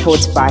is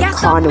supported by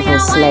Carnival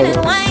Slayers.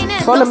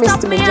 Follow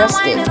Mr.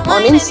 Majestic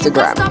on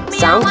Instagram,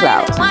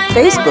 SoundCloud,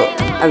 Facebook,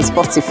 and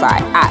Spotify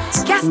at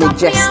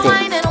Majestic,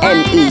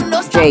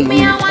 MEJUSTIK.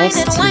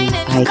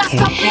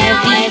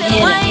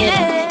 Heavy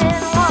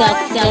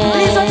hitter.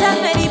 Please don't tell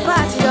Sucker. me the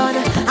party done.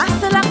 I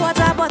still have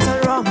water, bottle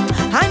rum.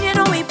 And you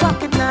know we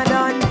pocket not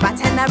done.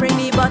 Bartender bring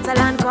the bottle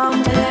and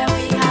come. Let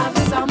we have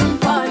some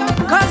fun.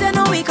 Cause you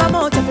know we come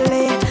out to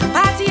play.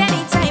 Party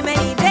anytime,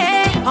 any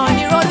day. On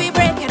the road we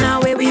breaking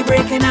our way, we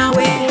breaking our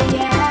way.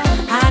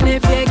 And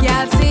if you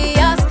girl see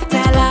us,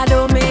 tell her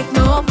don't make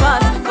no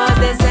fuss. Cause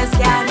this is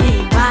carnival.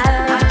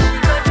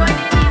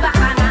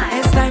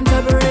 It's time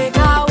to break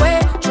away.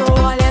 Throw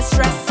all your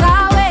stress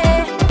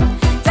away.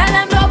 Tell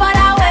them no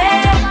bother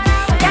way.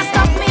 Can't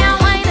stop me and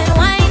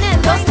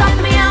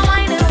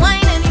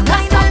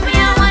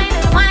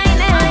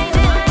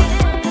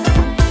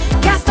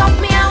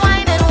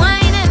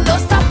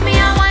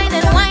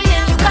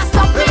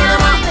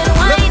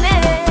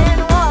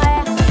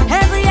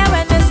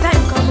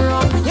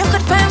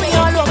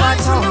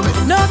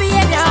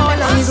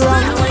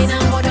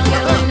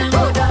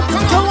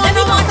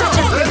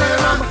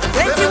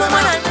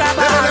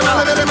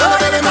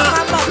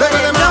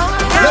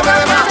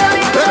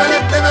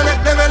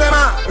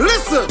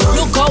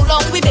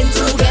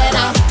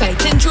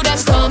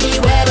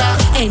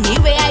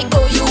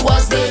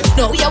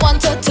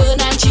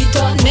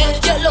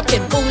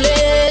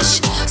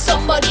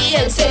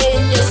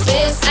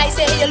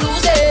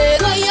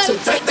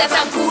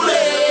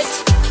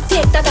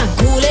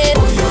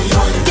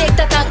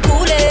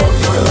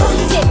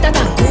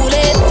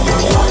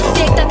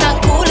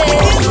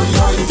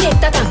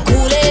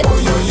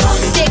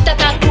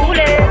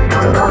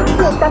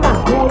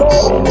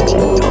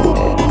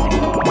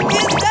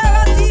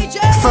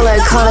Follow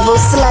Carnival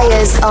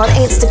Slayers on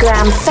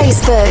Instagram,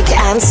 Facebook,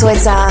 and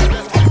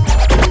Twitter.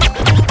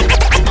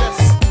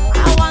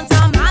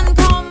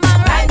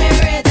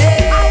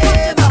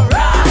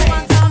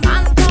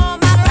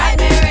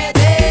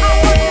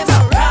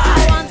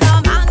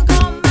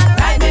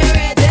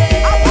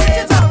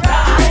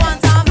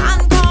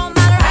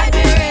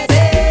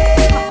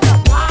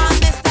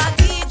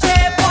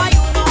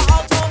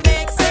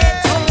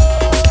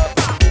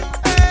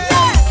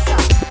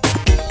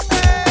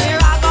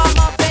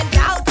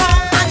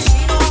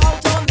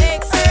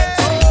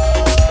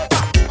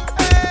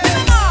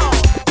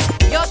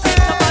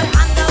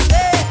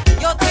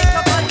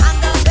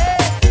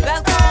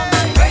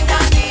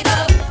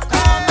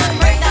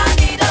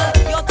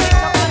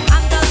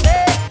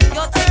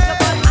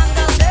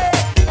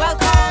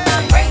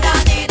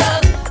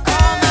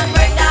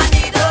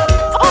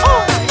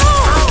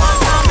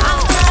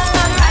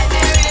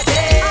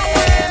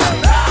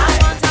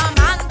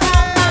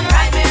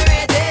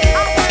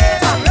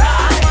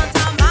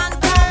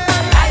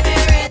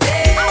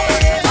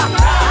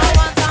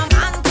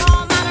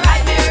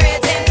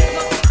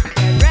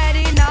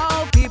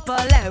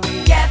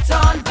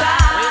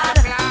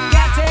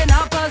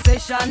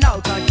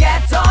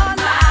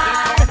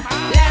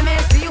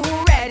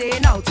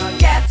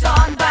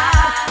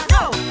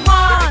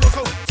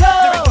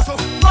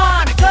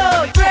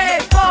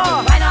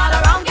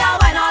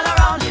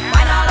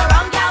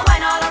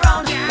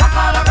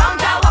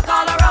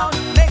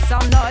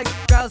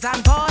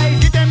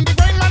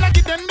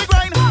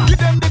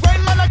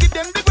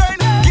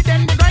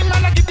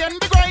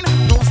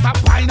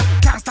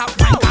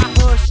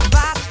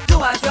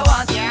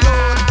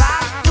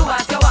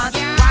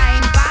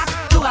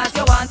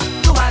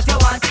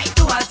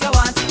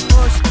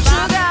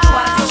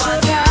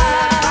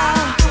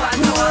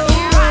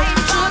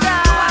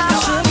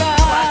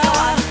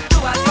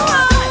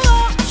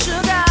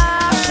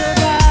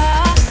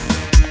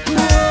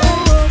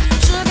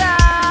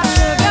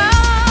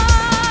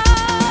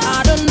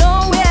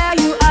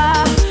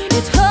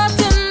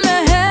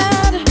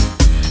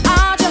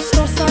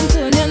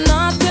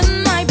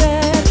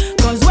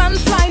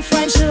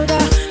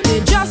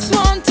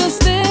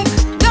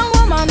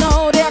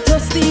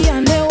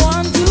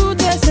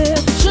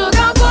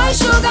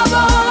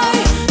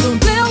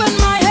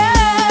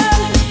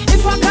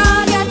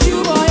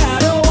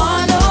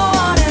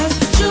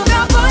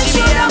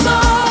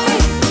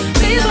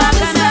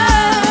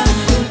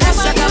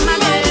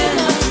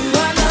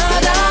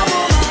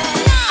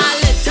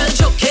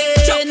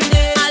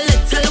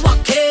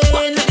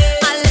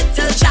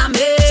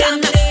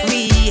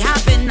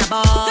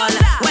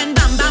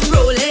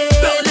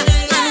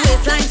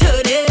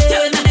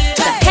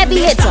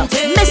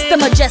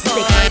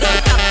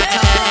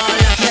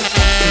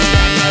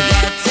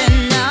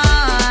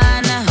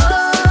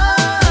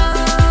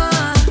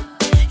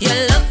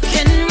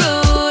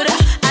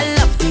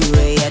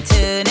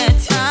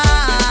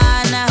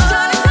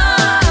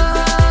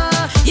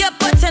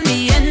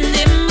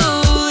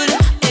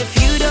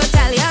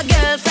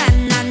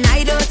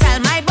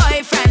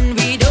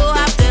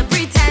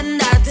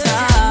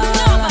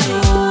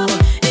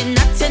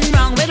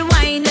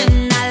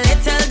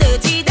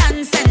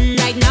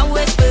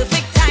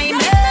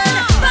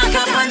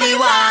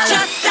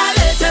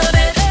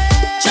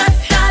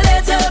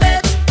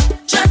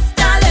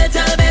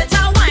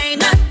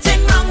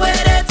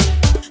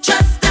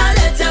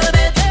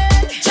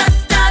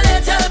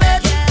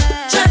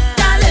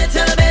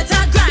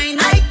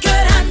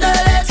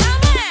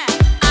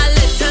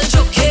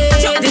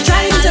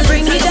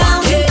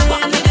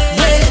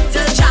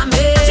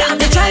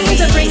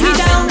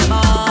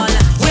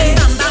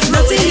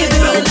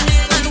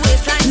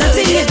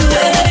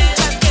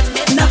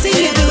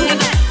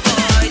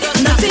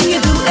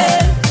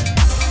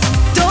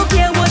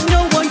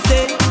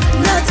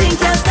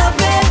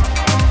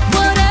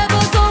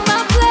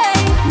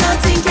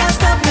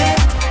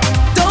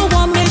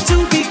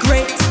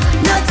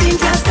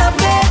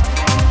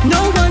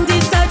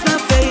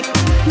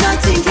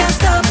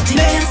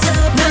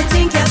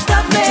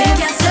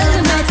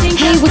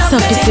 What's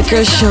up, it's your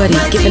girl Shorty,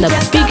 giving a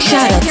big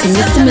shout out to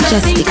Mr.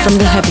 Majestic from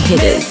the Heavy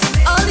Hitters.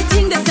 All the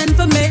things they send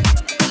for me,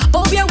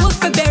 hope your work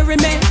for bury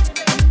me.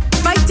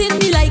 Fighting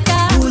me like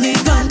a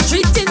hooligan,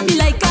 treating me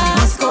like a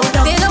Moscow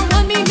down. They don't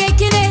want me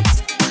making it,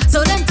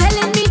 so them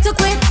telling me to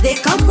quit. They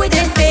come with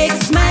a fake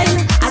smile,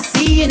 I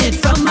see in it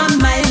from a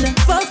mile.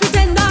 False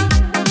pretender,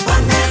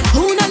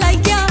 who not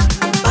like ya?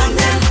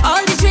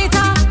 All the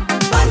traitor,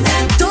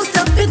 don't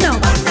stop it now.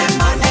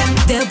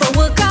 Devil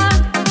worker,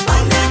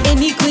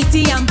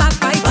 iniquity and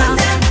backbiter.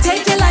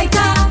 Take your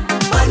lighter,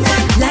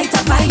 light a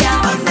fire.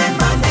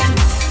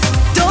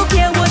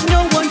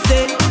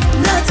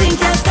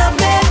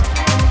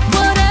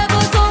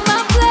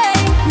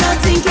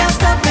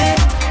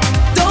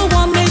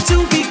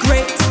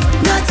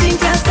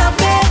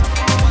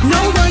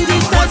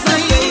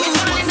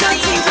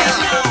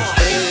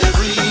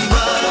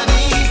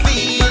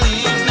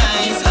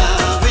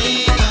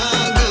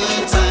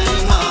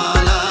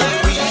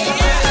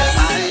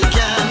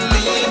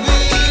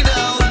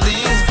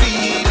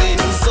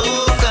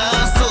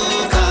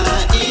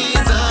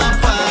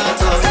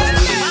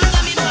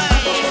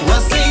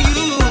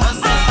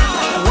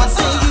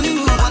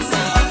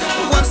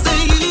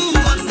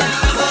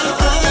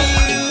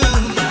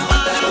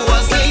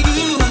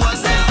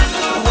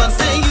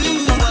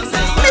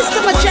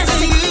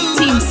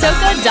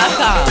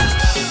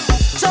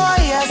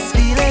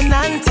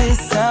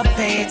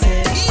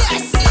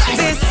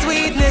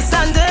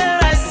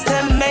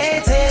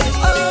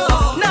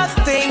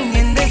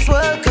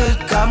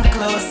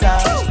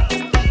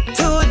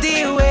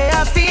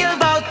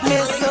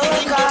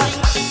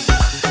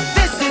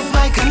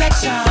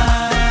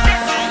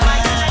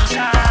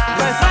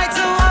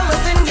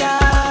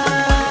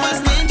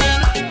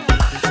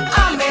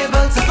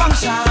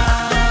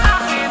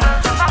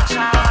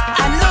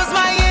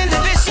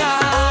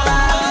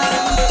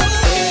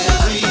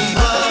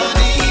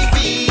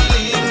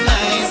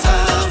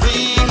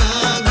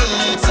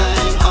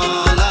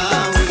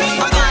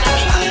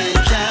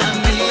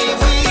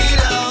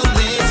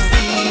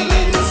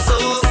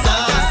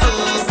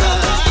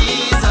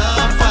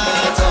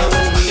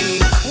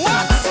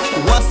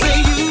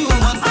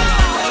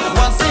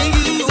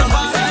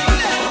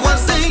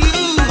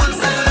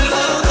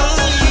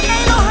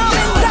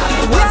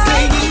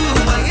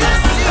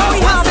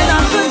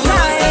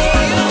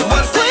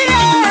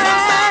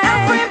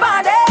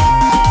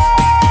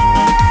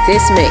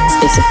 mix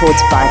is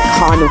supported by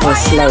Carnival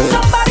Slaves.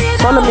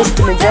 Follow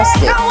Mr.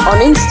 Majestic on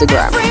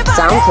Instagram,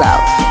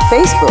 SoundCloud,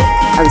 Facebook,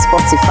 and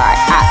Spotify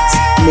at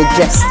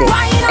Majestic,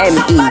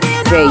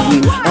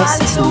 MEJUSTIK.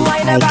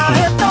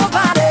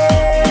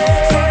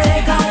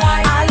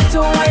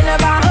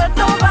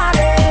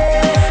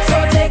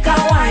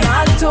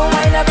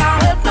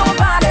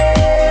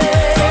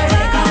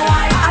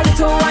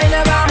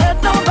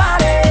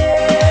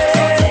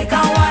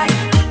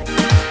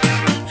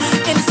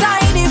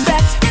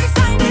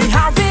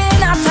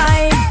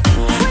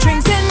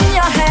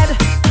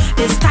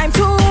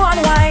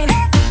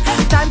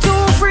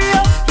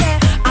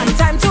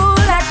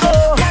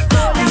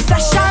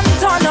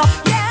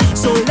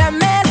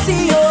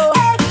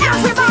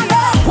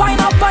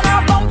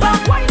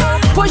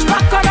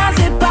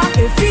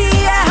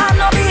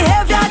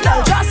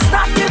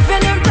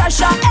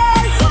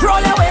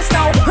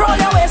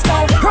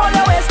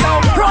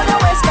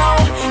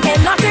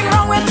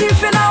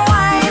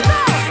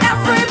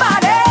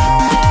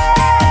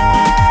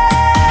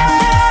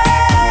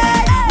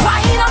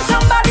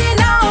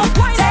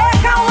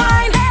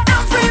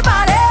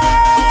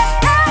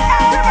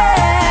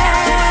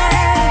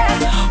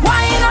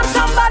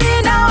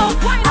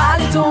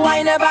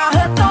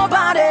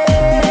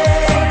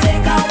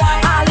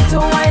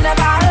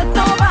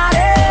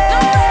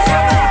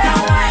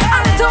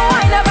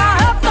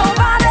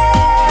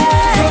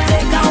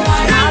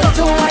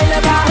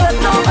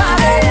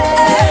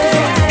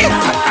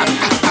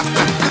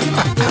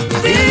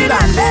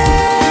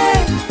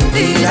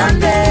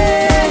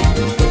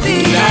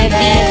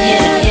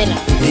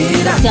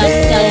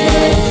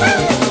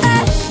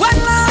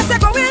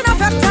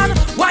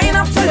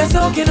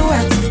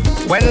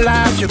 When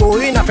last you go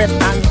in a fit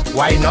and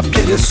wine up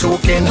till you're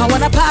soaking. I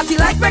wanna party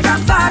like my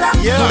grandfather.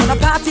 Yeah. I wanna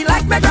party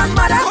like my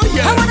grandmother. Oh,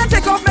 yeah. I wanna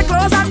take off my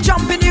clothes and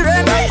jump in the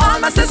rain. All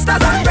my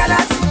sisters and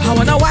brothers. I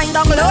wanna wind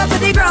down low to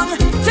the ground.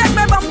 Take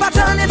my bumper,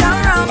 turn it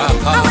around.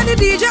 And when the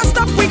DJ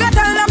stop, we gotta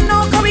tell them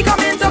no, cause we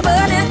coming to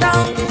burn it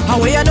down.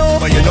 How you know?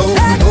 What you know,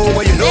 you know,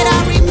 what you know. Did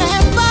I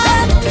remember?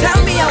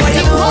 Tell me how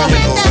you know. What you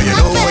know, what you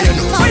know, what you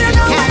know. How you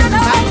know, what you know.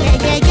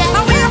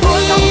 How we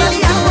hold somebody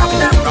and rock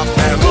them.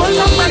 Hold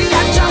somebody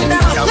and jump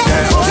them.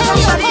 Hold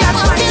somebody and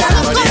fight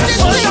them.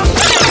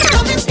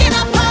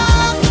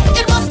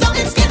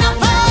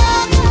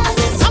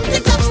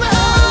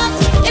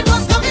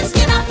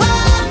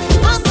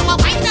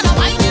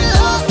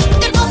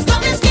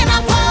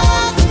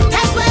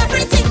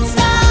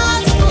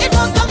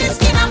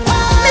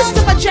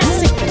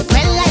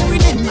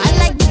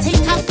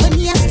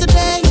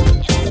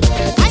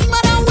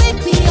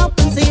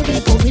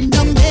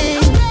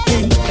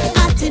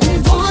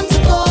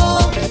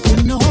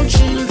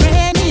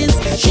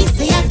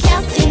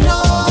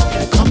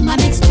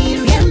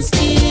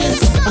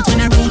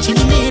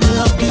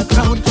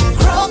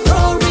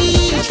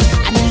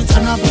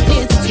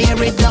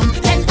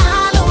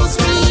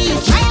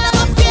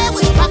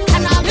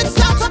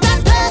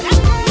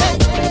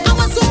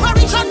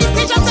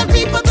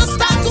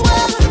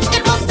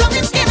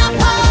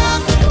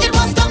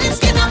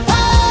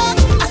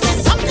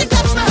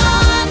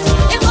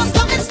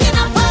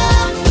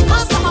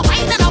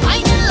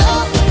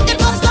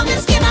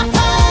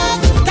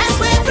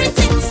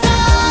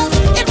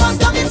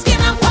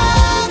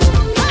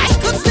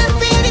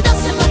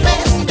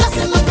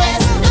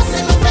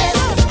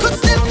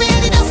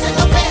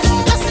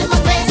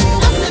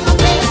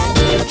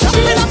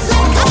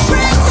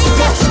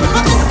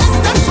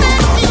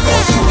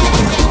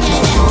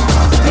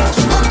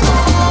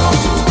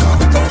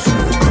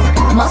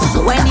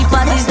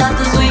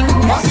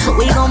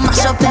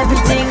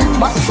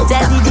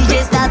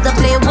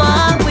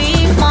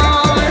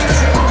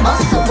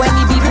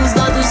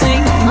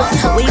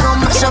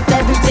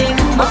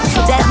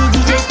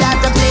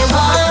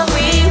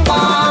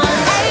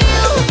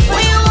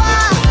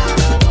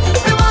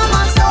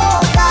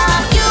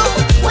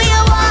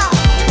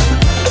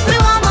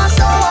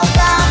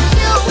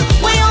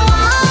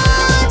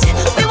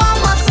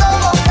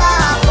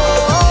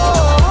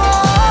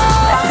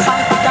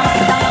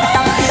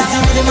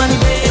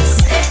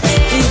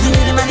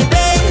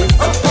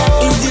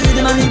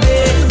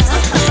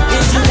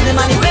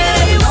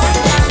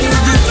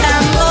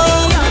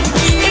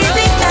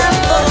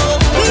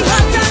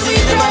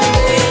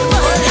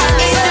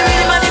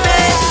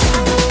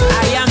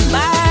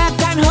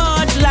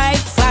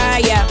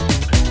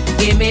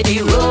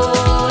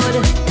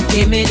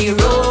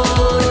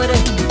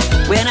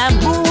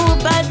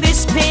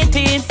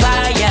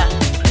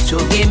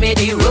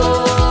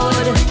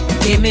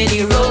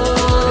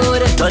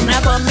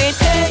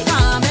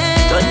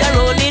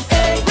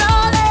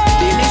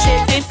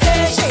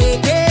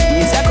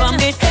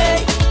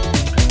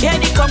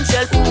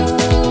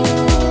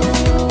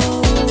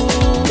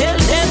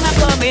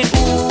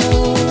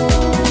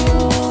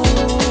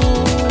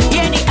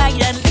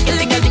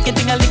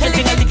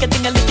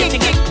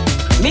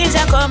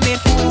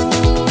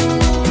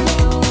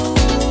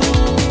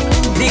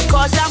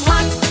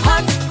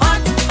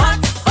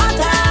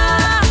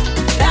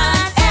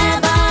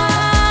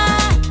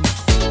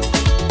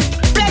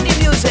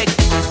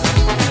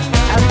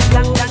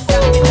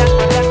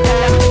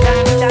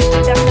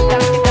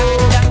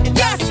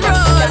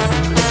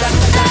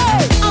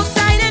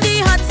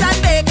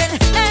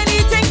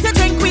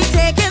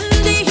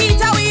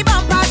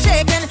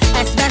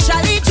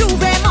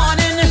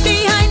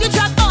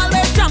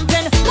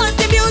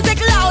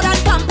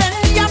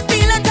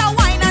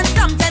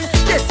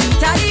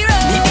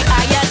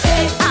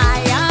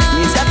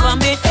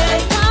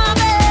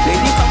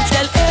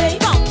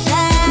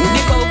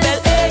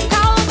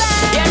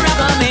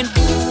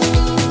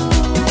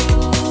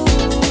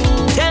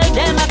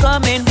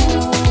 coming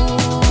home.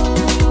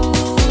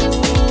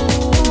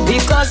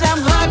 Because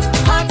I'm hot,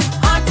 hot,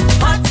 hot,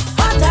 hot,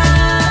 hotter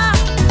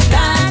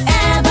than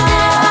ever.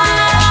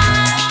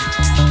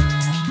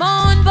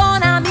 Mon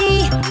bon ami,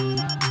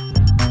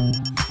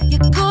 you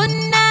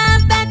couldn't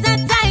have better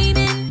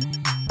timing.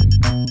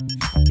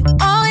 You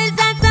always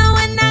answer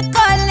when I'm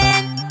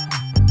calling.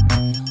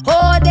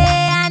 All day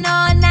and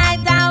all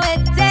night I'm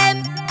with them.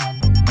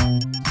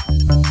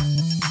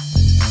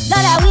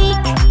 Not a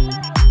week,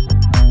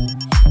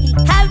 he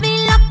have me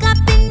locked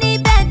up in the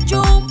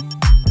bedroom.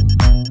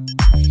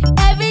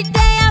 Every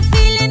day I'm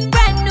feeling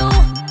brand new.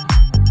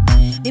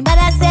 Me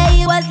mother say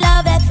it was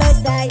love at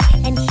first sight,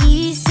 and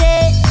he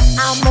said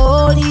I'm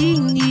all he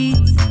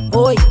needs.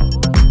 Oi,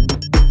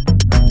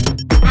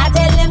 I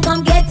tell him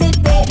come get it,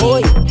 baby.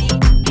 Oi,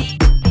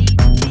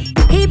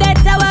 he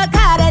better work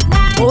hard at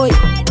night. Oi,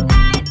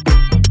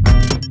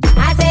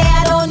 I say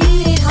I don't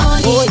need it,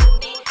 honey. Oi,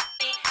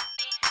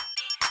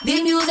 the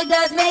music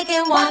does make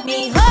him want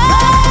me.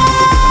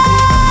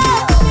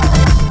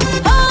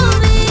 Hold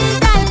me,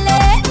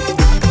 darling.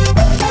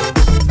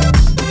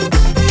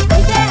 He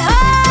said,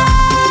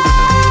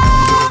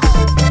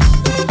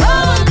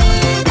 hold me,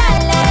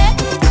 darling.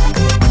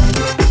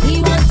 He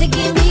wants to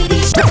give me the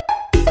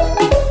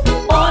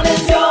All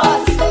is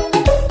yours,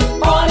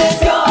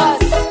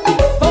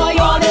 boy,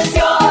 all is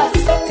yours.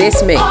 This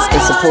mix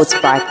is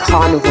supported by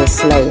Carnival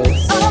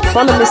Slayers.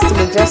 Follow Mr.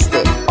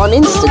 Majestic on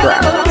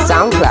Instagram,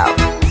 SoundCloud,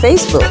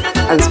 Facebook,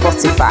 and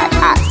Spotify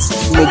at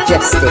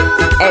Majestic,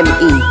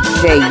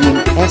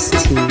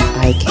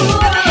 MEJUSTIK.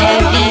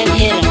 Heavy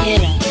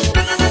hitter.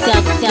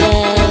 Soca.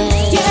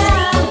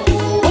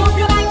 Hope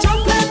you like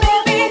chocolate,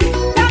 baby.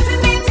 That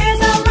is it,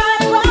 taste of my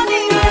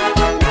body.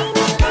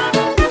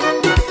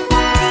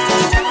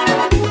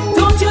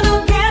 Don't you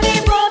look any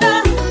further?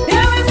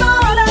 There is no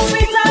other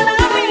sweeter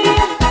than me.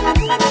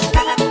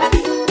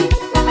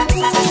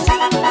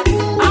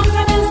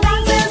 After this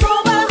dance is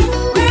over,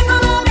 we're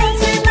gonna mix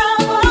it up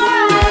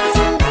alright.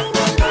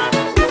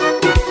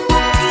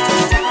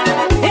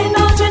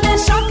 Indulging in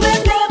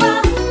chocolate flavor,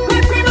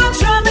 whipping up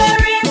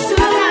strawberries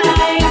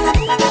tonight.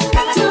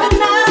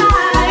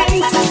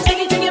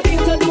 Anything you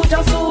feel to do,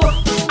 just do.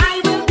 I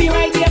will be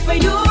right here for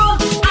you.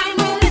 I'm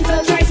willing to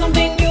try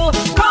something new.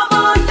 Come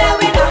on, let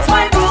me dance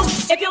my groove.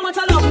 If you want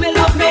to love me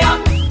up.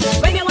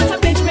 When you want to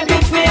pinch me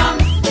up.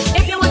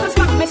 If you want to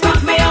smack me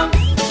up.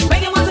 When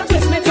you want to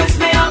twist me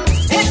up.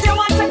 If you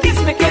want to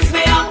kiss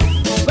me up.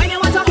 When you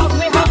want to hug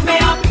me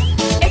up.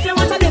 If you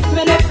want to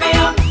lift me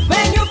up.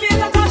 When you feel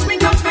to touch me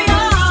up.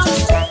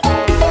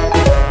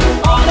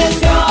 All is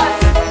yours,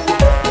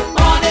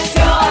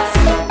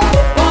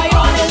 boy,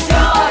 all is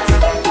yours,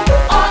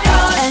 all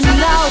yours. And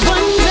I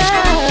wonder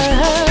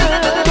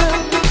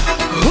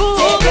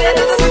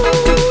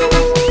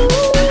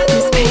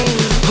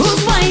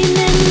who's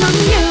whining on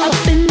you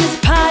up in this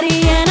party,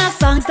 and our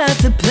song starts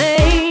to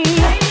play.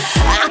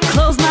 I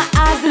close my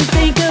eyes and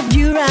think of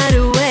you right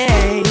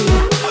away.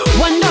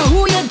 Wonder who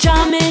you're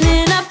jamming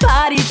in a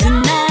party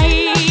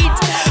tonight.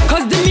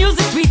 'Cause the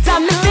music's sweet,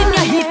 I'm missing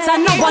your heat,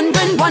 and I'm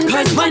wondering.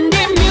 'Cause when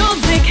the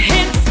music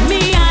hits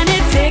me and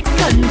it takes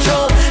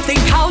control,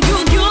 think how you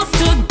used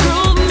to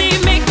groove me,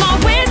 make my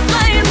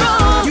waistline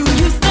roll. You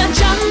used to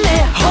jam me,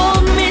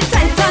 hold me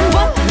tight and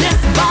walk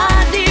this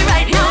body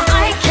right now.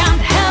 I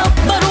can't help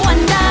but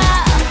wonder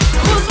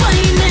who's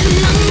whining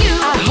on you.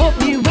 I hope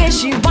the way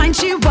she whine,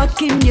 she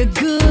walking you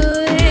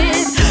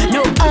good.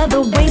 No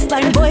other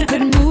waistline boy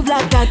could move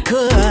like I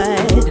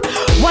could.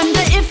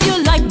 Wonder if you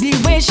like the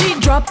way she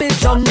drop it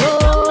down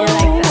low.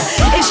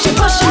 Is she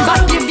pushing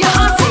back, give your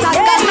heart a tag?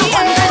 Got me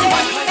wondering.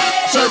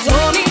 Just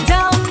hold me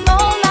down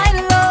all night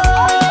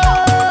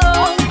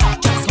long.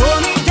 Just hold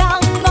me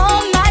down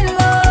all night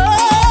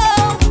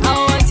long. I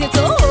want you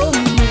to hold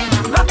me,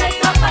 rock it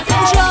up and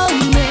control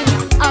me.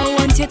 I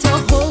want you to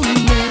hold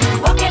me,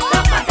 rock it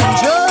up and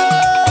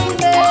control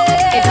me.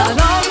 It's a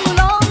long,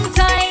 long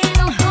time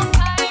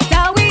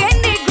that we in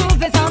the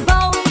groove. It's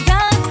about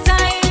that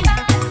time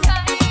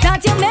that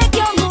you make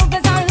your move.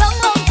 It's a long,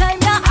 long time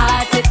that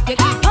I sit.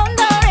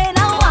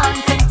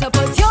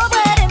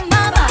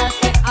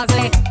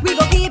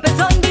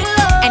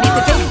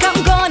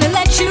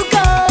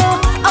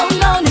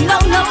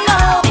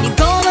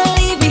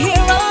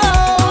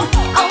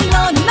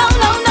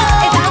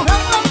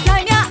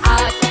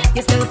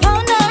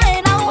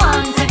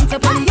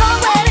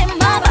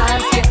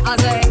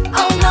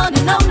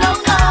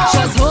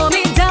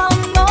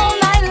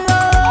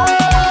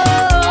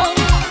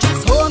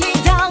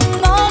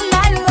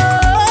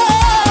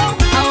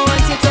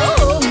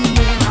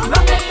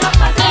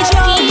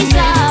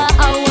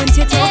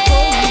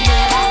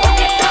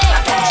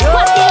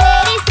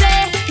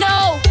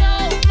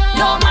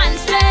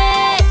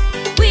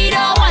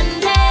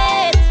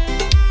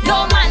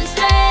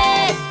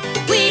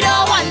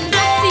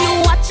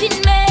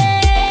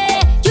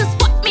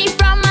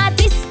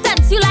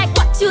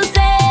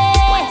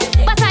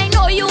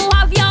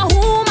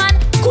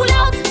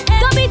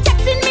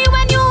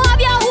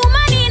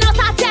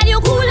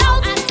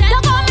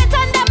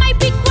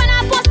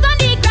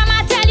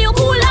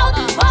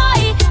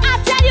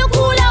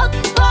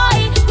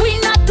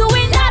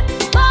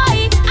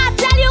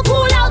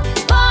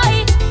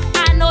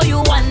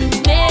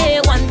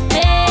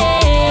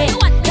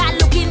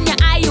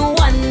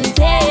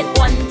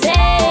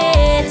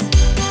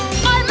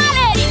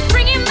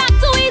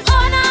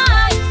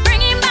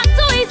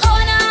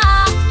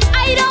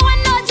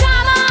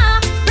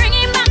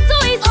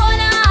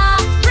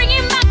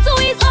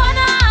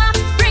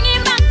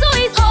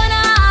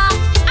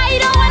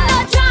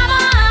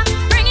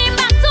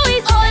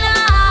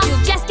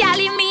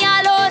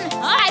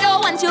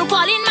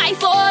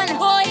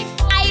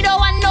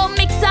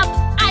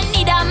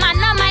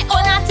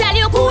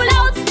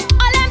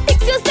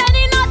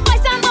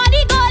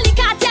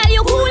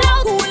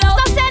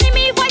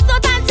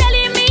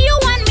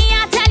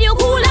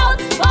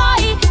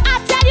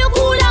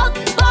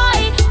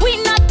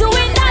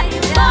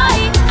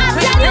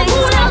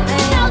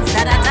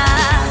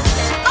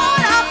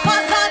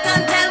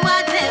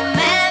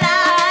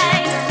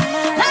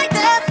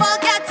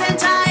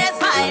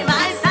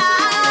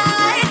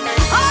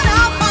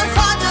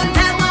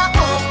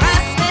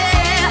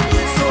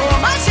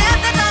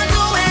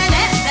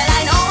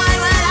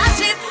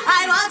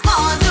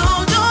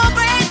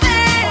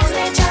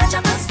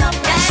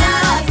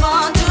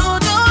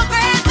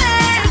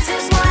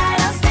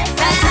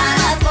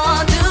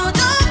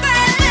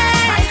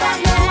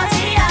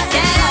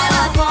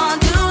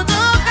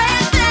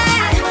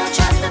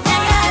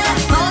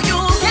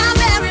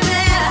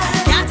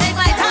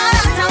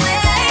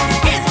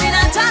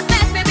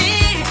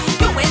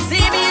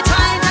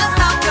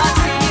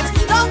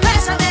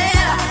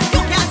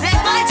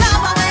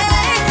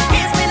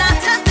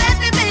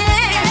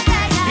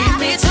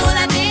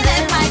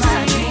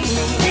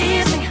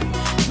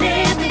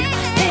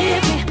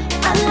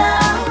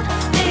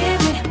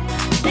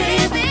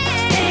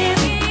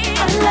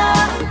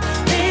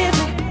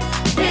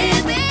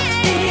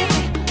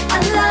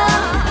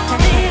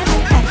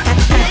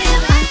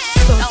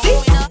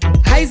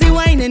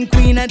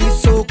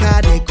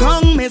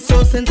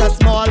 since I'm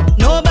small.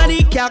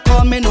 Nobody can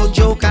call me no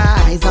joker,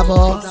 I's a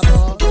boss.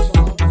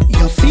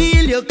 You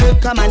feel you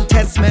could come and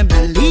test me,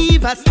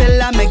 believe I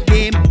still am a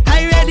game.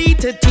 I ready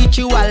to teach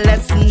you a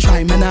lesson,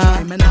 try me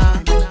now.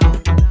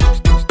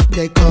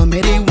 They call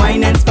me the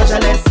wine and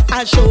specialist.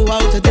 I'll show how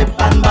to dip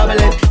and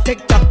bubble it.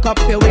 Tick tock up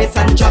your waist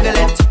and juggle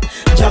it.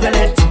 Juggle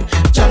it,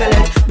 juggle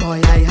it. Boy,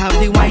 I have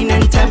the wine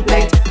and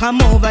template.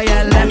 Come over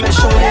here, let me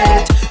show you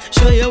it.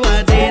 Show you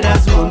what they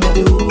just want me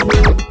do.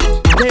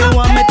 They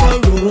want me to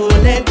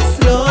roll it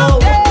slow.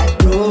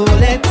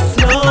 Roll it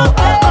slow.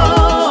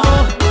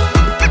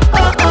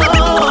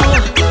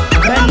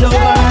 Bend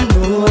over and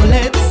roll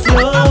it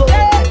slow.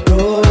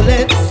 Roll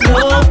it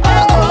slow.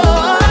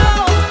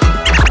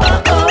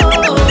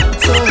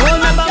 So hold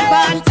my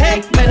bumper and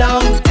take me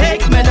down.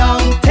 Take me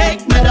down,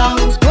 take me down.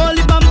 Hold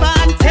the bumper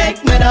and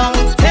take me down.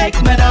 Take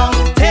me down,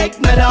 take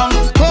me down.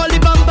 Hold the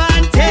bumper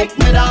and take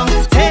me down.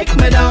 Take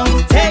me down,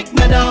 take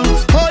me down.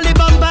 Hold the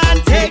bumper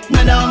and take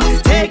me down.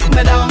 Take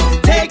me down,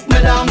 take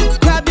me down.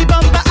 Grab the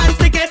bumper and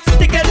stick it,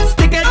 stick it,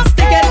 stick it,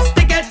 stick it,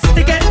 stick it,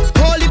 stick it.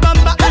 Hold the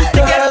bumper and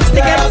stick it,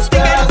 stick it,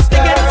 stick it,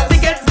 stick it,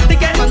 stick it,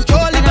 stick it.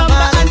 Control the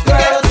bumper and stick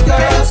it,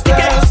 stick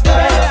it,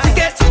 stick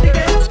it, stick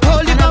it.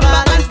 Hold the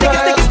bumper and stick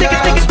it, stick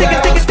it, stick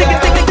it, stick it, stick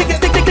it, stick it, stick it, stick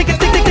it, stick it, stick it,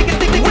 stick it,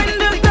 stick it. When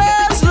the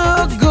girls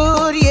look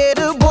good, yeah,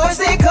 the boys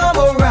they come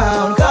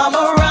around, come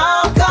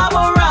around, come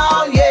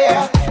around,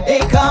 yeah, they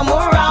come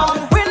around.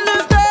 When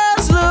the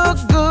girls look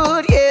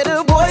good, yeah,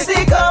 the boys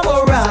they come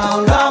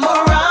around, come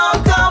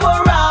around, come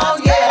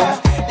around, yeah,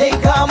 they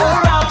come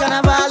around.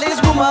 Carnival is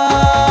woman,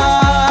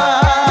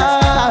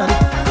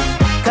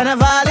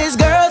 carnival is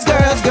girls,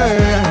 girls,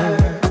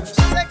 girls.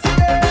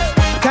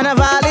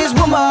 Carnival is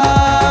woman,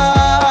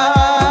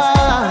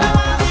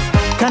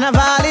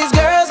 carnival is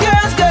girls,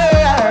 girls,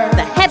 girls.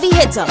 The heavy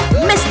hitter,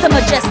 Mr.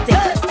 Majestic.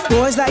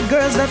 Boys like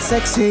girls that's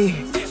sexy.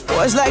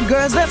 Boys like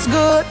girls that's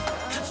good.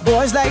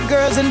 Boys like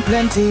girls in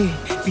plenty.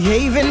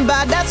 Behaving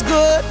bad, that's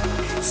good.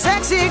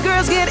 Sexy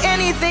girls get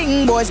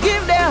anything. Boys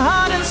give their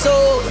heart and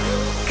soul.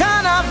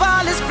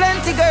 Carnival is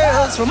plenty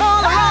girls from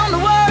all around the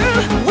world.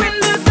 When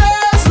the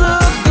girls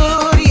look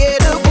good, yeah,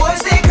 the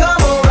boys they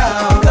come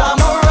around. Come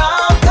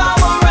around,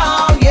 come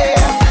around, yeah,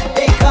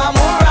 they come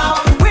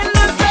around. When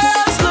the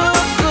girls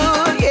look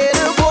good, yeah,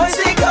 the boys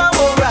they come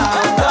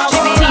around.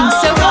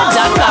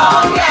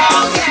 TeamSoca.com.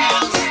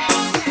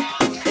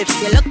 If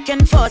you're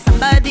looking for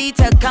somebody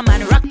to come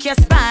and rock your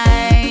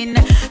spine,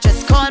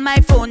 just call my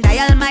phone,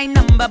 dial my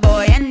number,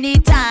 boy,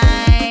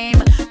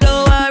 anytime.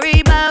 Don't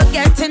worry about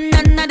getting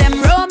none of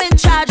them roaming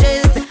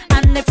charges.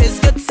 And if it's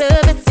good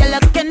service you're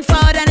looking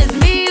for, then it's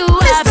me who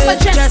have it.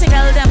 Just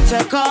tell them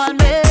to call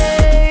me.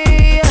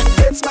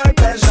 It's my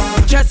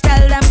pleasure. Just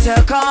tell them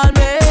to call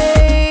me.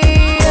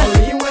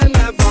 Only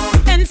whenever.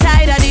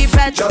 Inside of the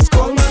fed. Just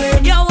call my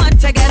name. You want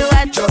to get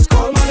wet. Just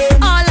call my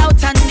name. All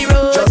out on the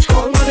road. Just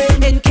call my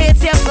name. In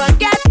case you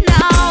forget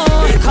now,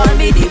 they call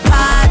me the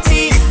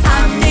party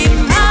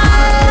animal.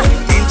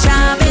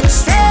 Jamming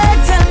straight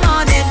till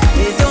morning.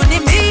 It's only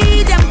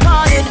me them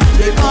calling.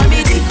 They call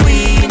me the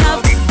queen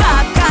of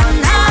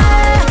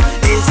Bacchanal.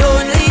 It's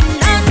only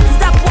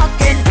non-stop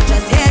walking.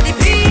 Just hear the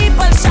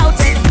people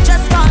shouting.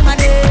 Just call my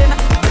name.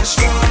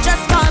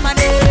 Just call my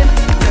name.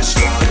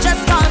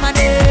 Just call my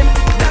name.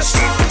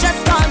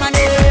 Just call my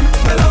name.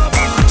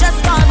 Just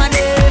call my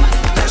name.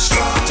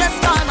 Just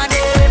call my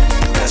name.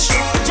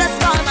 Just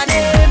call my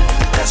name.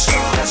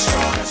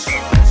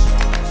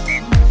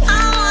 I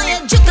want you,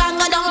 you can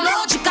go down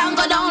low, you can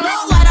go down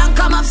low. Why don't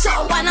come up so,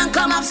 why don't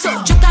come up so?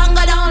 You can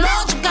go down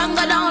low, you can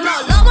go down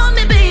low. Love on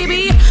me,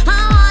 baby. I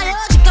want you,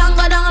 you can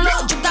go down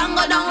low, you can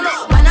go down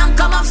low. Why don't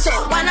come up so,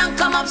 why don't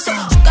come up so?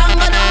 You can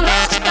go down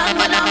low, you can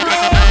go down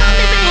low. Love on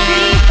me,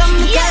 baby. Come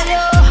to tell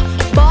you,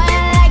 boy,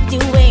 I like the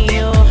way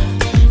you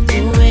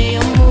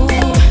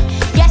move.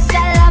 Yes, I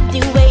love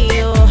the way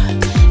you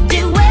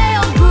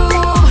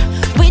groove.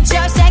 With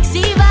your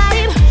sexy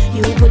vibe,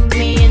 you put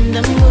me in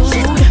the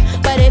mood.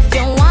 But if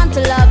you want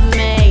to love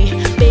me,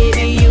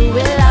 baby, you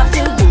will have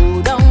to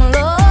go down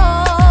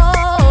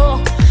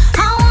low. I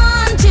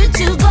want you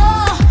to go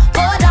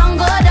down,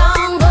 go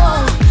down, go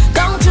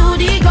down to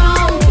the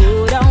ground,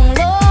 go down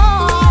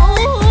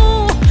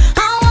low.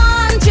 I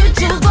want you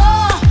to go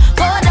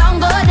down,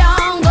 go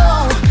down, go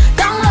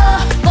down low,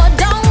 go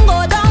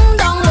down,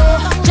 down low.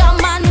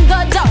 Jump and go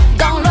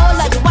down low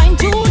like you wine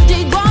to the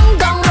ground,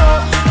 down low.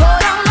 Go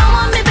down low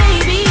on me,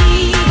 baby.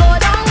 Go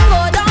down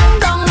low.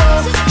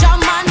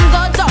 Jump and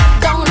go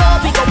down low.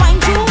 We go wine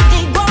to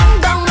the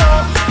ground, down low.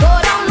 Go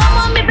down low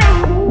on me,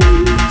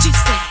 baby. She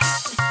said,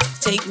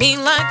 take me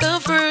like a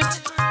fruit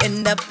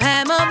in the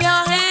palm of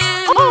your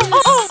hand.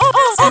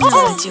 And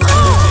know that you are.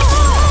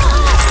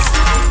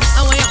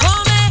 And when you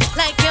hold me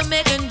like you're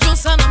making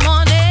juice in the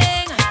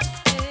morning,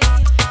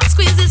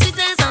 squeeze the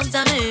sweetness out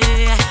of me.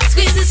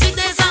 Squeeze the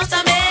sweetness out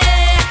of me.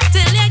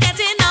 Till you get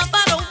enough,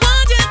 I don't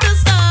want you to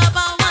stop.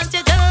 I want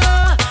you to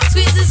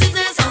squeeze the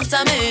sweetness out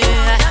of me.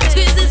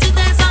 Squeeze the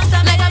sweetness out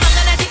of me. Like a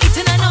mango that you're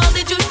eating and all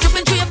the juice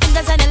dripping through your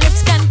fingers and your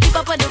lips can't keep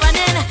up with the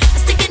running.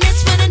 Sticking this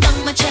running down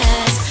my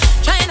chest.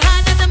 Trying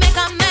hard not to make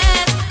a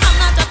mess. I'm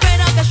not afraid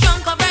of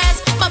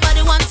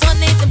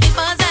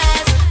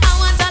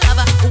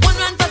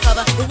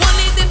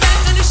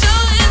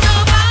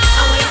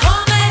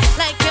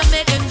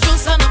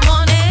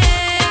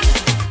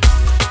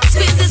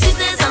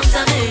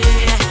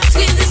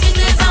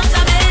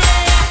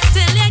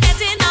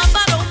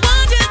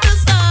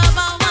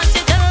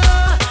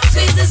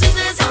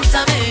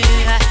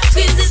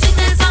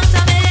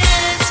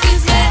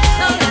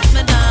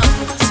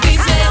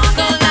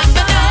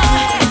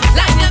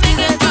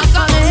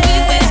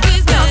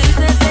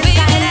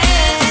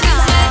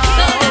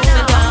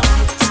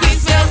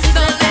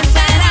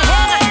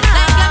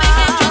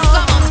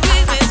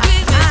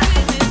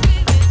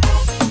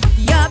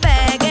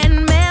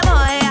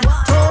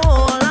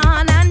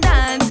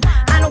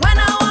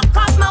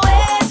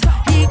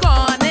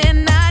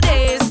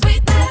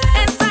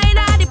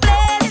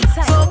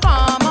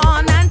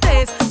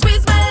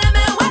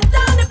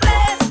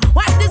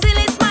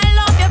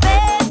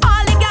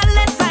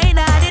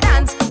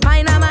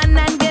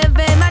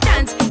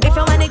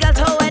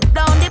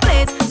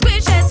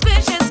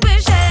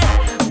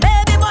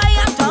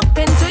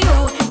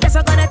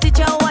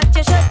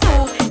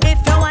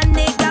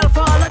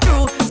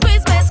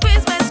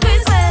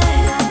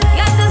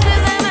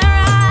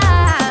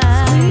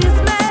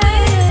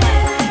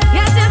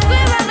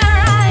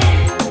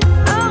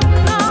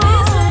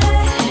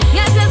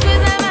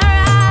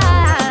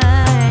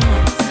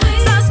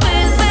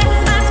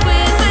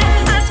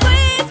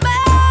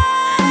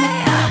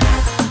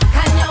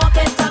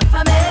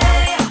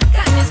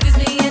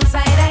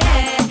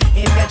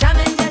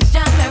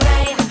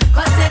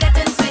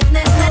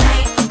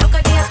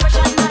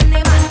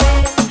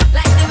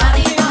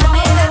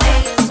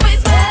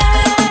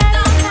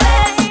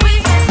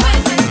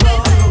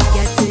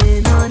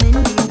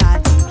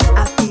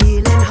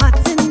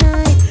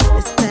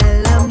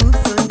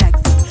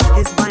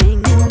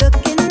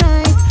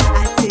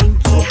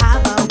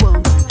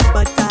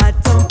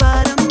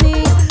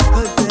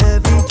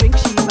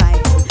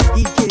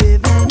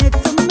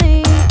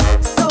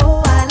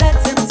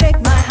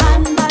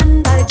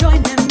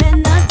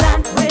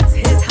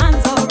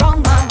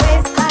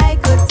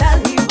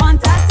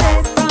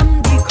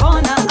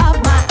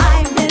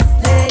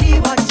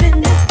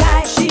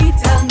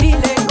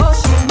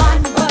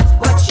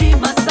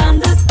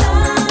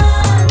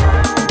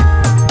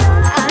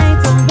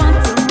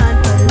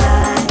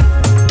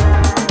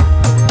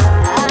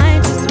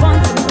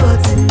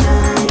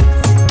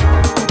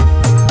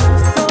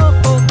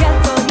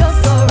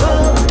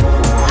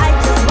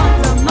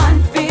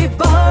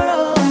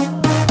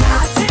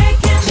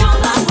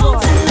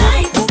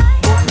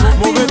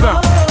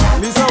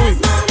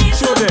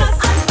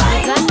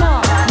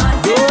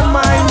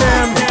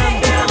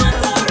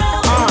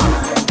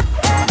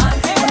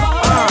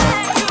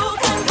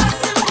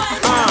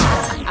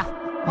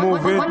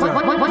Move it.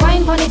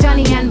 Wine pon the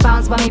Johnny and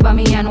bounce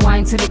bummy and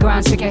wine to the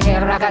ground, shake your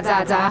head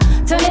ragatata.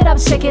 Turn it up,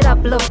 shake it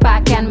up, look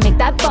back and make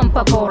that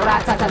bumper go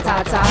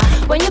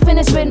ratatata. When you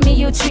finish with me,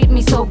 you treat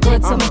me so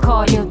good, so me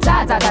call you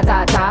da da da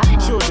da da.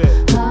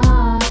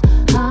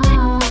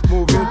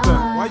 Move it.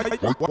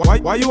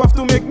 Why you have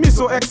to make me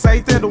so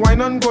excited?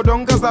 Wine and go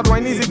down cause that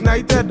wine is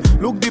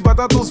ignited. Look the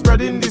butter to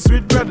spread in the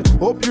sweet bread.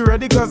 Hope you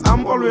ready cause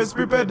I'm always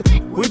prepared.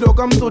 We don't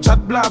come to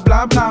chat blah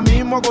blah blah.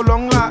 Me mo go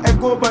long la,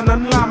 echo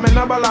banan la.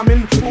 Mena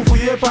balamin,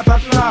 ufuye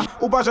patat la.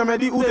 Upa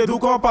jamedi ute du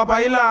ko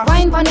papay la.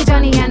 Wine pon the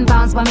Johnny and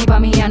bounce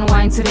bummy and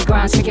wine to the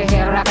ground, shake your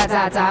hair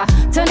ragatata.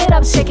 Turn it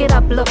up, shake it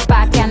up, look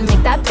back and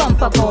make that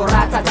bumper go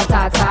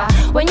ratatata.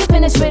 When you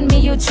finish with me,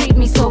 you treat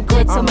me so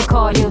good, so me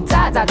call you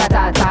da da da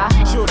da da.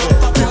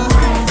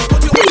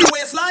 Put your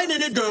waistline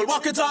in it, girl.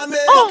 Walk it on me.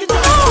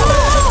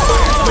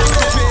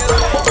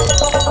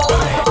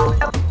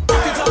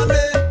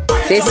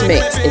 This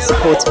mix is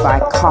supported by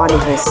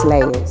Carnival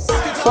Slayers.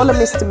 Follow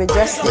Mr.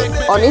 Majestic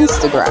on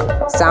Instagram,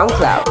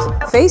 SoundCloud,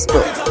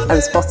 Facebook,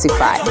 and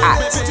Spotify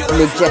at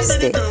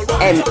Majestic,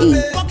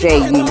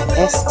 MEJUSTIK.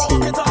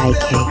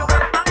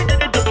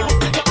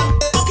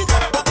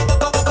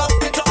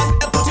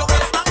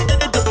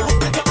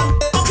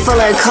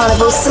 Follow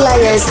Carnival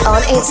Slayers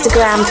on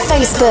Instagram,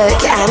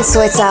 Facebook, and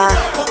Twitter.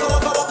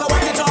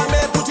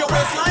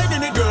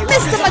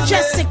 Mr.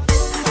 Majestic.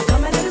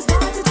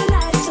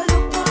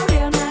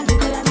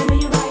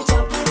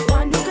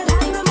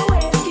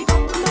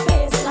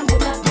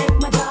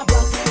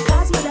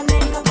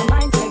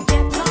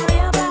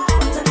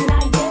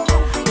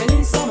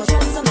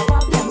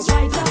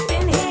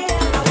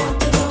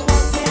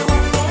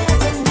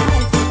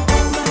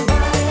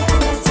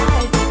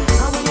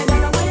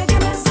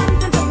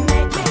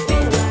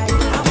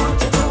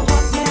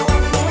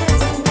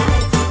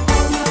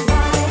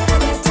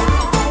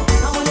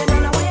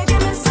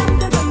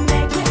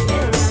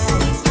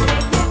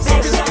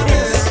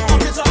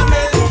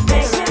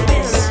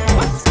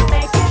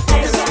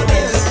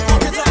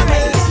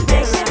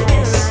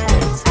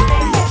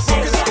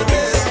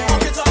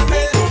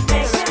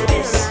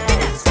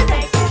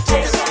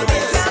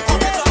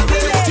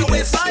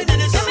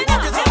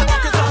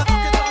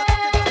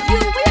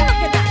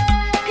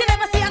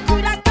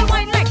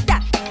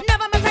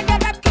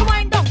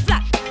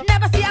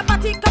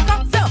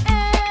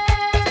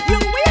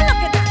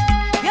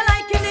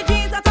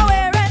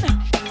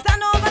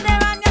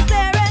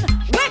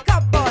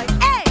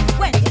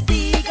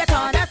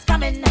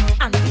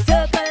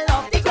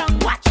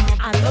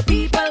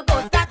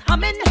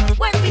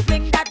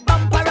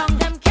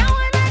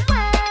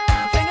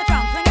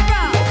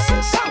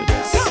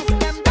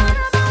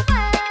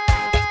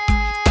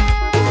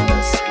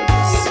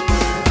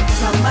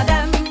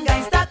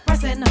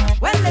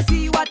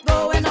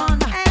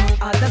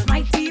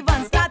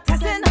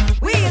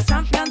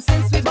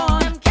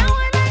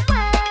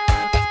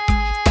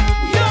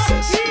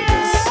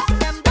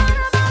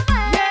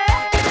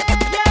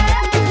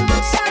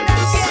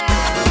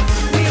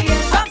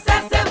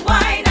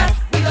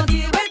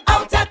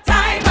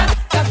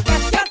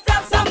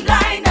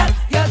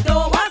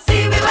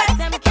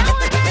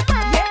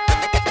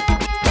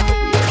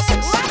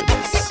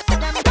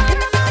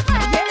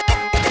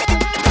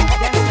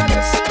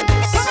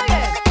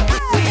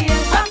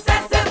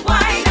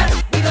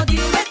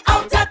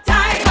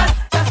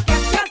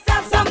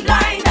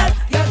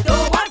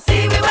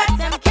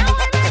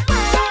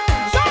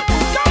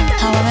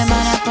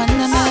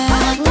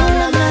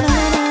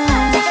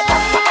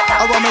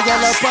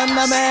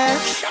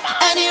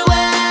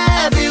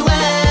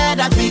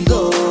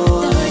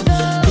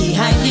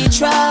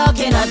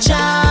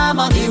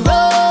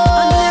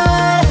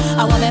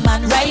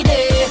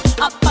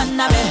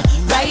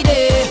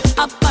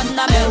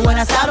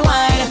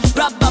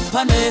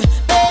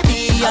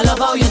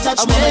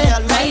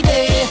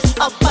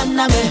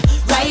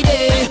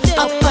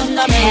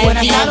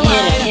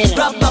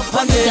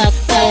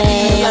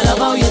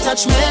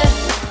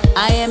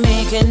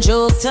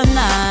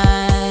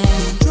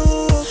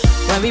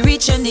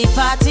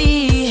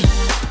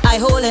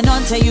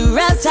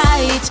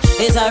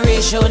 Is a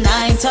ratio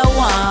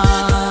 9-1.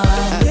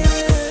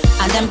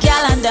 And them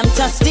gal and them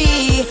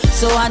thirsty,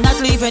 so I'm not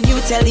leaving you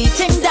till the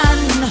thing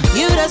done.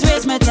 You just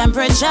raise my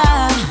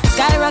temperature,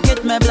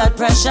 skyrocket my blood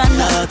pressure.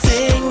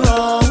 Nothing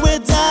wrong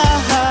with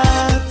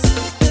that.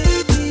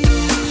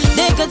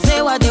 They could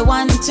say what they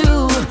want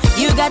to.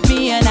 You got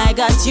me and I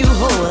got you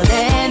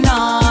holding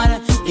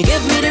on. You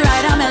give me the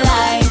ride of my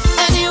life.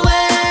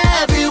 Anywhere,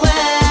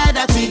 everywhere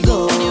that we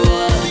go.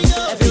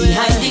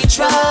 Behind the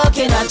truck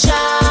in a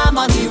jam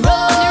on the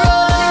road.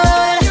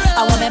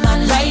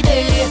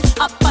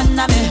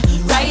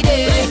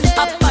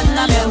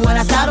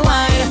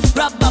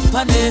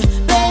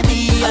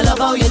 Baby, I love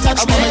how you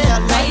touch me.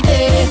 Right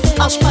there,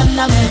 up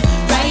on me.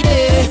 Right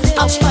there,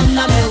 up on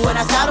me. When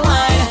I start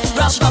wine,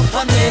 rub up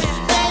on me.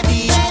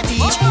 Baby,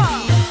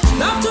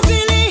 love to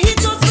feel it hit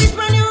so sweet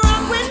when you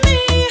rock with me.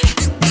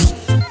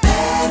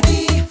 Baby,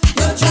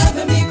 you're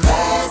driving me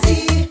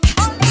crazy.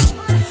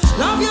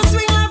 Love your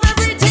swing, love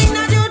everything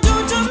that you do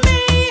to me.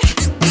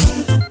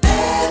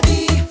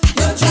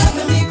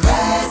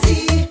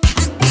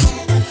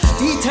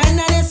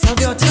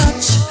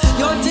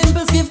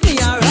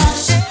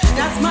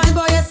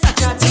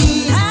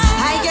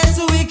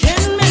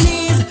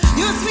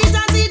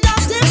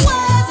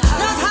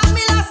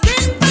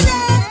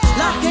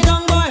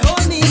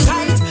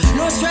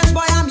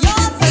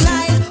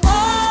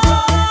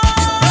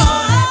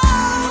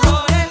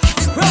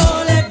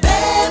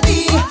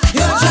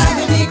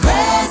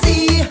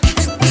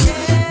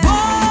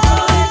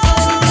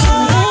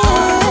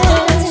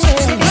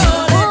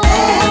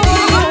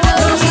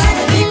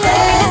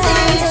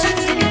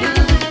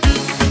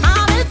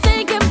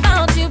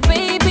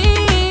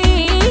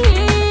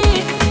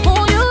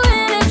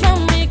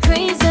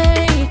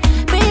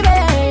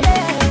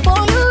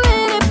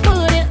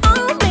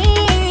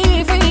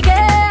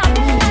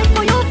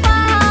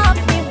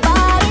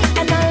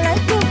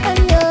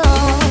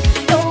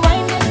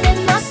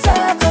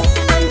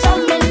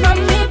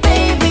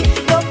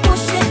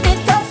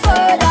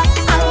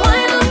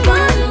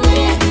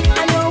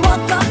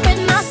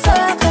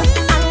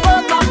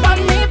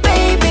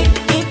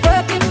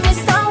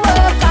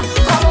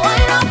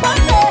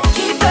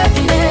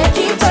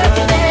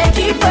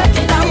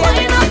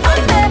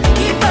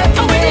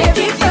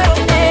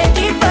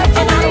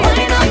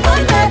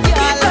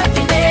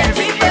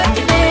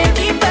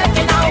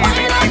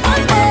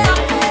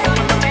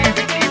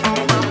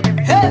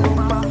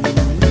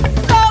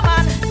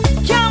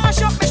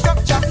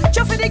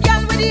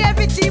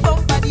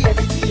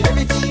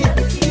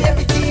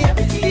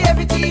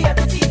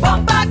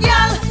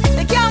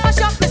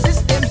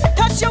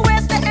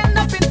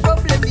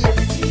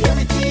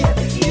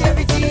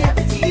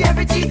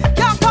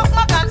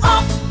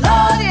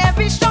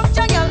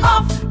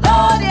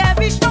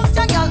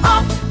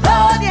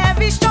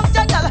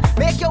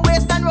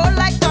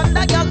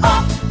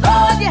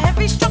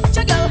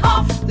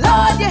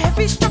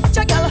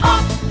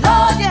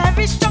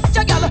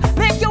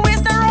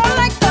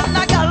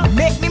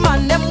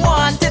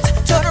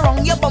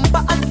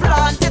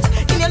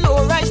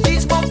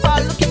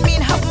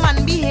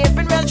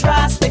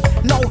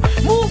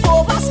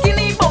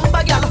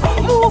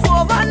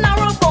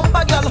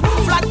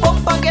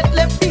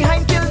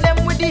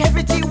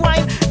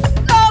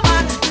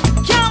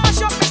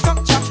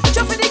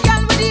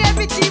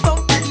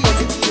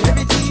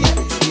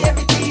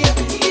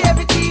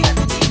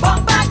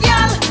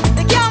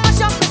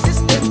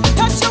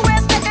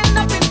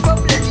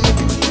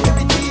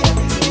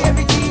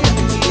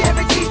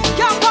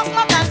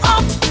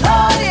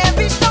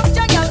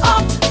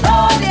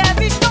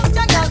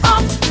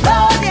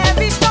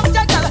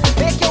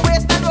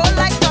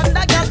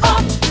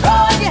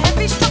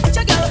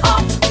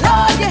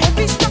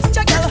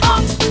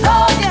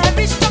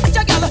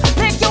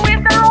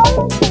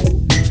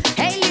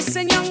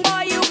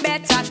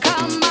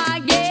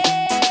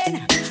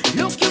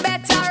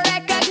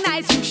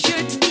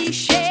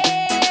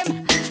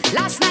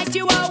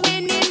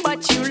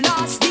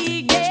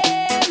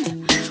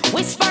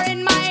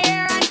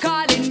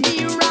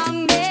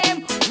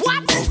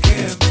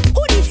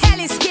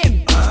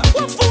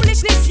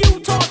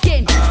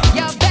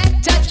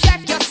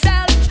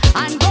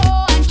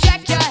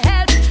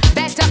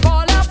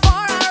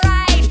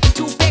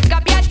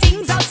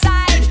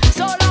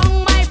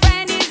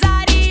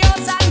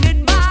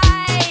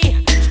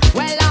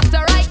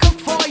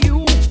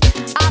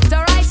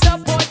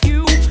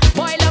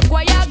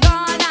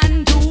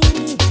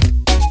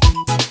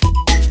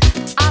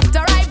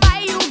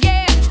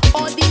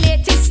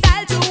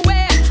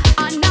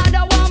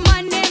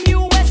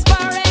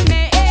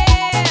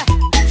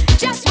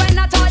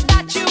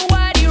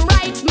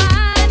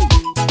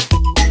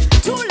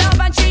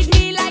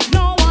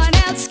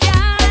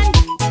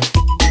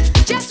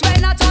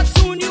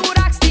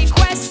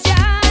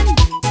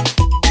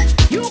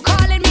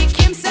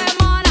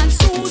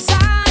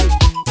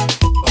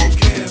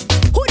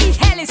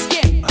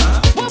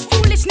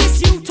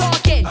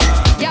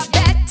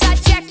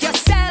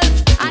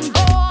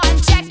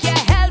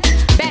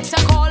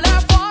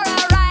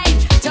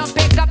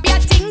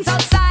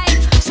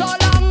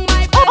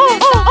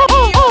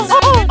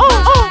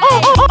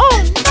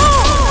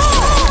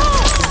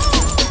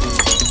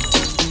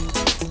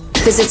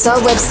 visit our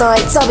website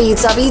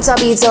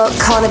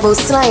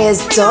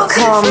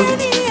www.carnivalslayers.com.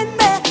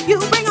 You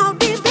bring out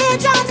the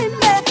vision in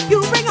me.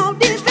 You bring out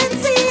the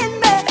Vinci in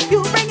me.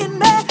 You bring in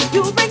me.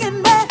 You bring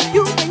in me.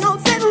 You bring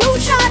out St.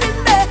 Lucia in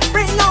me.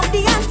 Bring out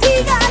the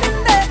Antigua in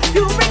me.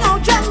 You bring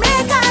out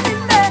Jamaica in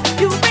me.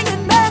 You bring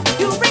in me.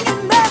 You bring in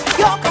me.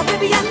 You're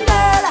Caribbean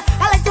girl.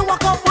 I like to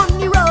walk up on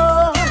the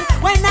road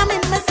when I'm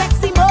in my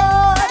sexy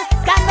mode.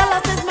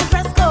 Scandalous is my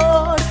dress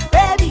code,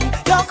 baby.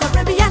 You're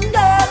Caribbean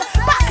girl.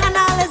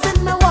 Bacchanal is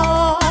in my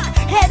walk.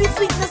 Heady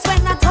sweetness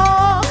when I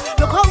talk.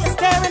 Look how you're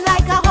staring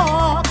like a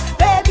hawk,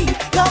 baby.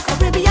 You're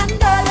Caribbean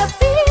girl. You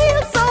feel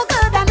so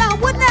good, and I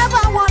would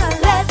never wanna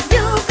let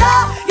you go.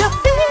 You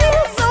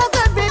feel so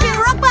good, baby.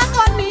 Rock back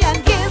on me and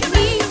give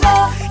me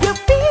more. You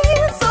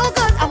feel so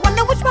good. I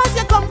wonder which part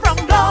you come from.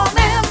 Blow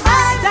me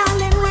mind,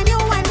 darling. When you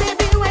wine,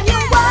 baby, when you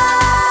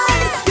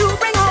wine, you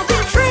bring out the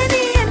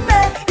Trini in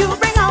me. You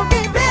bring out the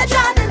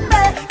Bijan in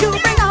me. You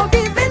bring out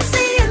the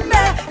Vinci in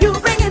me. You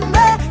bring in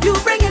me. You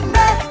bring in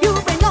me. You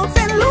bring out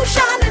St.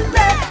 Lucian in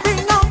me.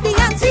 Bring out the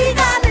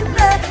Antigua in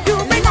me. You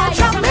bring out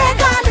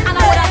Jamaica in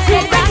me.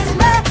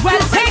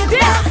 Well, take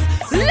this.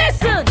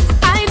 Listen,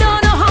 I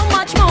don't know how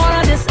much more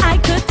of this I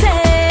could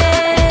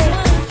take.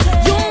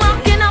 You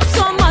mocking up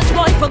so much,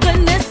 boy, for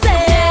goodness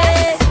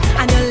sake.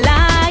 And you're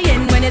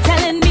lying when you're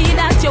telling me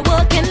that you're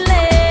working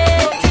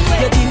late.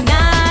 You're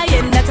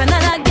denying that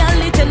another girl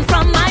eating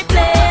from my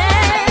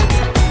plate.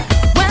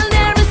 Well,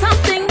 there is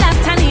something that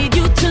I need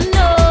you to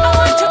know. I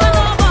want you to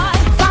know, boy.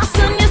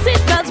 Fasten your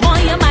seatbelts, boy,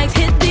 you might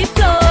hit the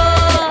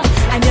floor.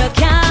 And you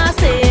can't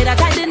say that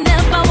I didn't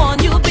ever warn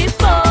you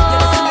before.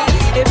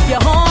 If you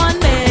horn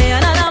me,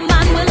 another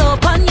man will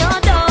open your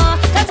door.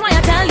 That's why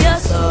I tell you,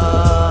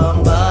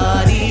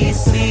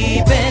 somebody's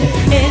sleeping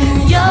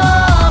in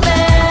your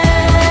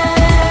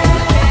bed.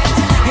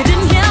 You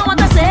didn't hear what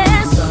I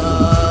said?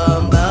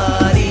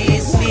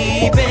 Somebody's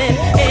sleeping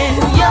in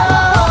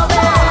your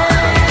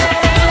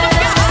bed.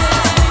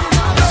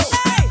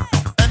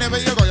 Anywhere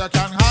you go, you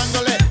can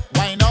handle it.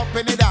 Wind up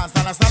in the dance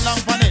and I stand down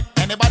on it.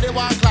 Anybody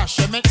want clash,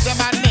 you make them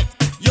admit.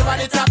 You are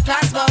the top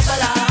class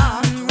bubbler.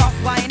 Rough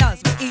winers,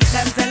 we eat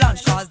them till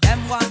lunch. Cause them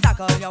one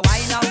tackle, you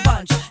wine and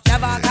punch.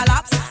 Never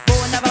collapse,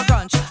 bone never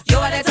crunch. You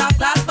are the top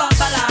class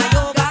bubbler.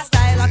 You got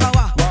style like a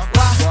wah,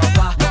 wah,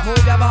 wah.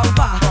 Move your bumper,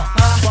 wah,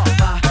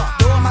 wah.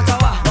 Don't matter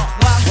wah,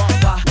 wah,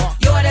 wah.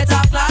 You are the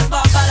top class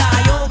bubbler.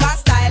 You got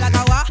style like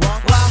a wah,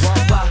 wah,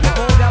 wah.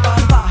 Move your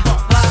bumper,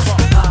 wah, wah.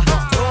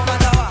 Don't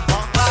matter wah,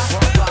 wah,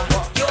 wah.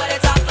 You are the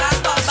top class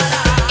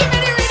bubbler. Give me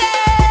the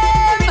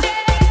rhythm,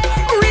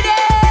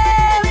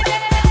 rhythm.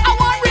 I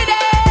want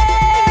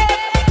rhythm.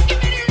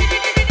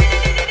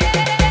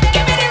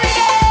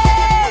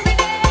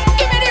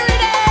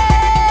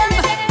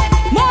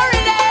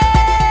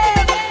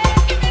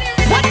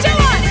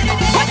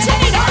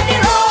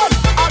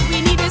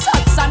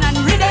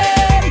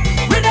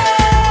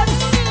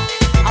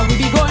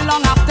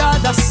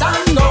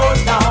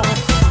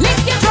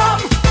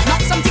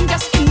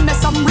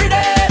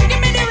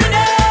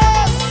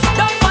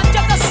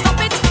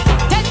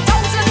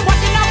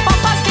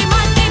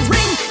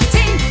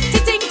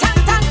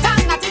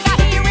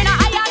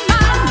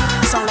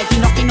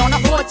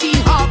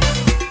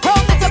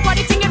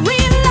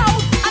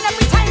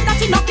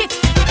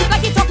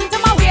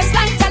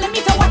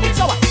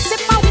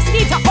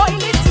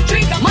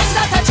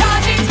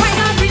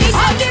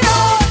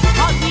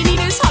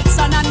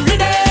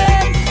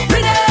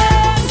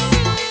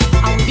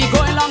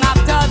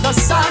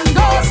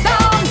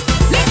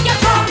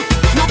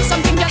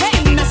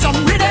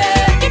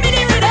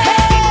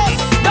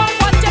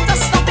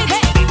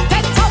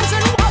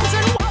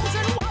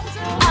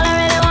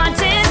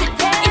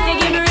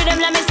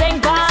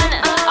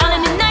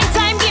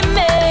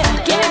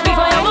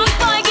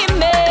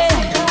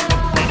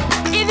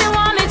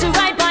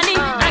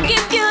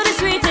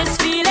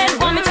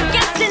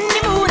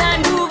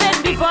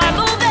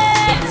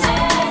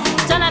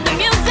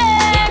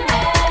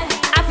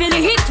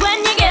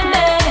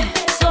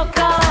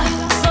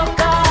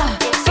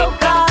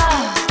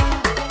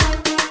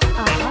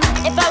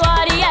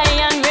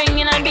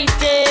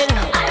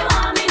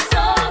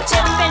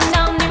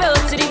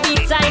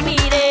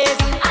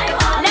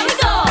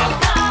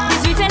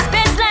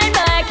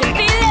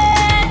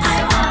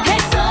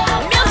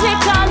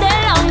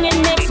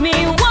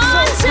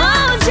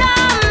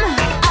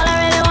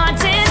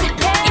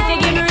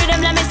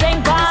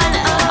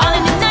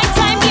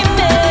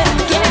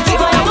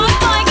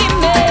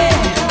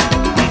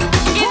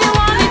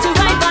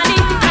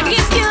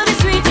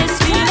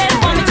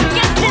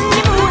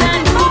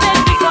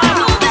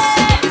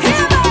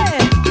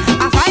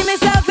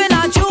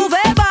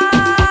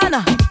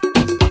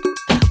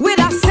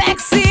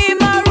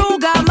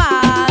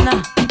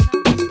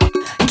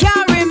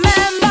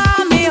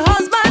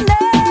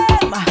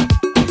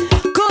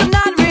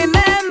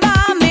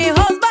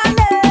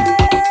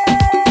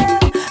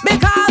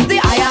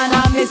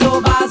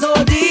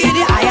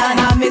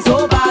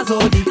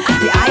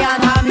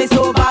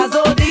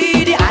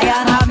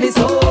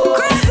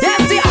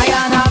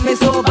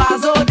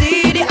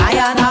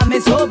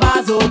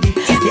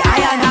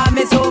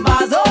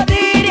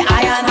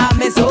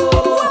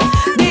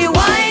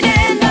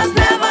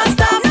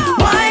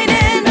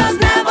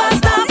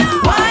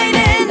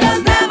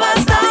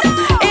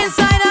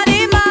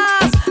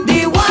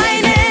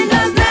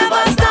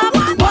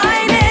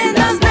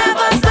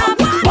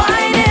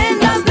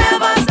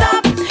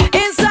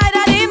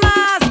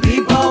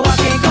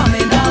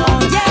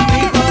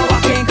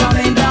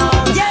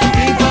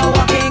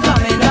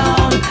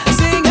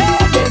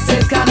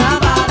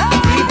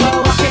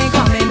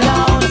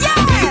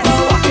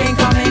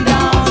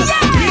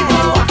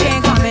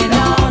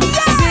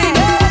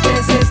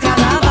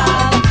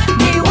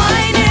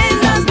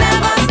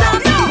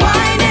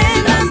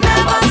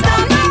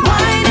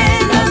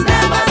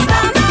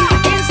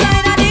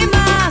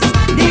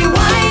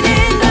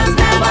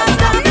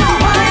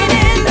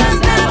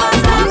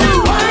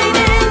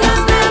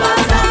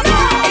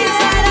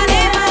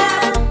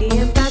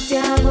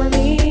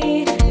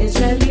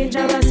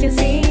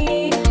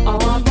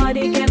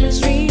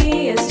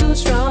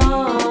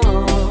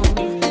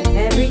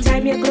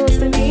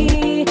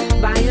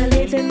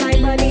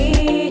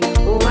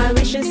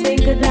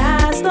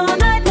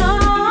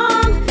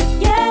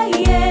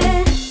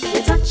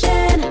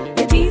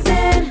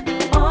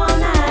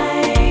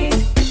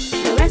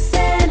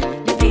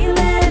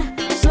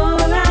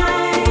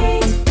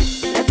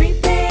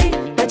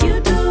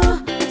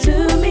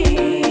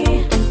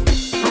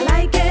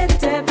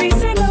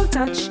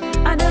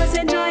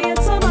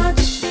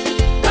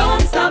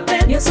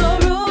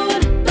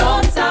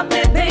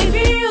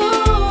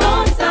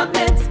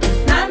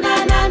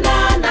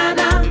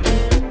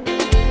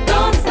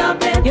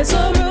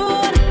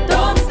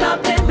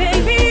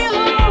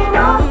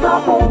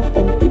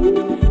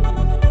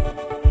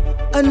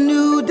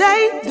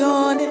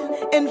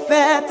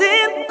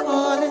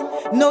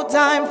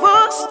 time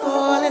for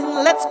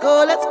stalling. Let's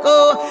go, let's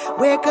go.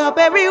 Wake up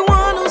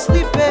everyone who's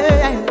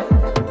sleeping.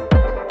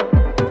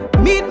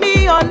 Meet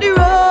me on the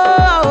road.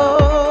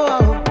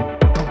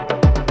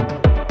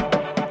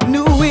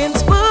 New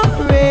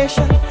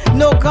inspiration,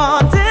 no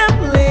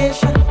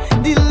contemplation,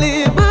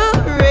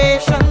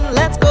 deliberation.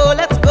 Let's go,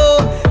 let's go.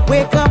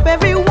 Wake up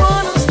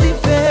everyone who's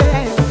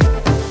sleeping.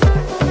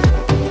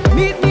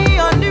 Meet me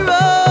on the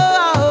road.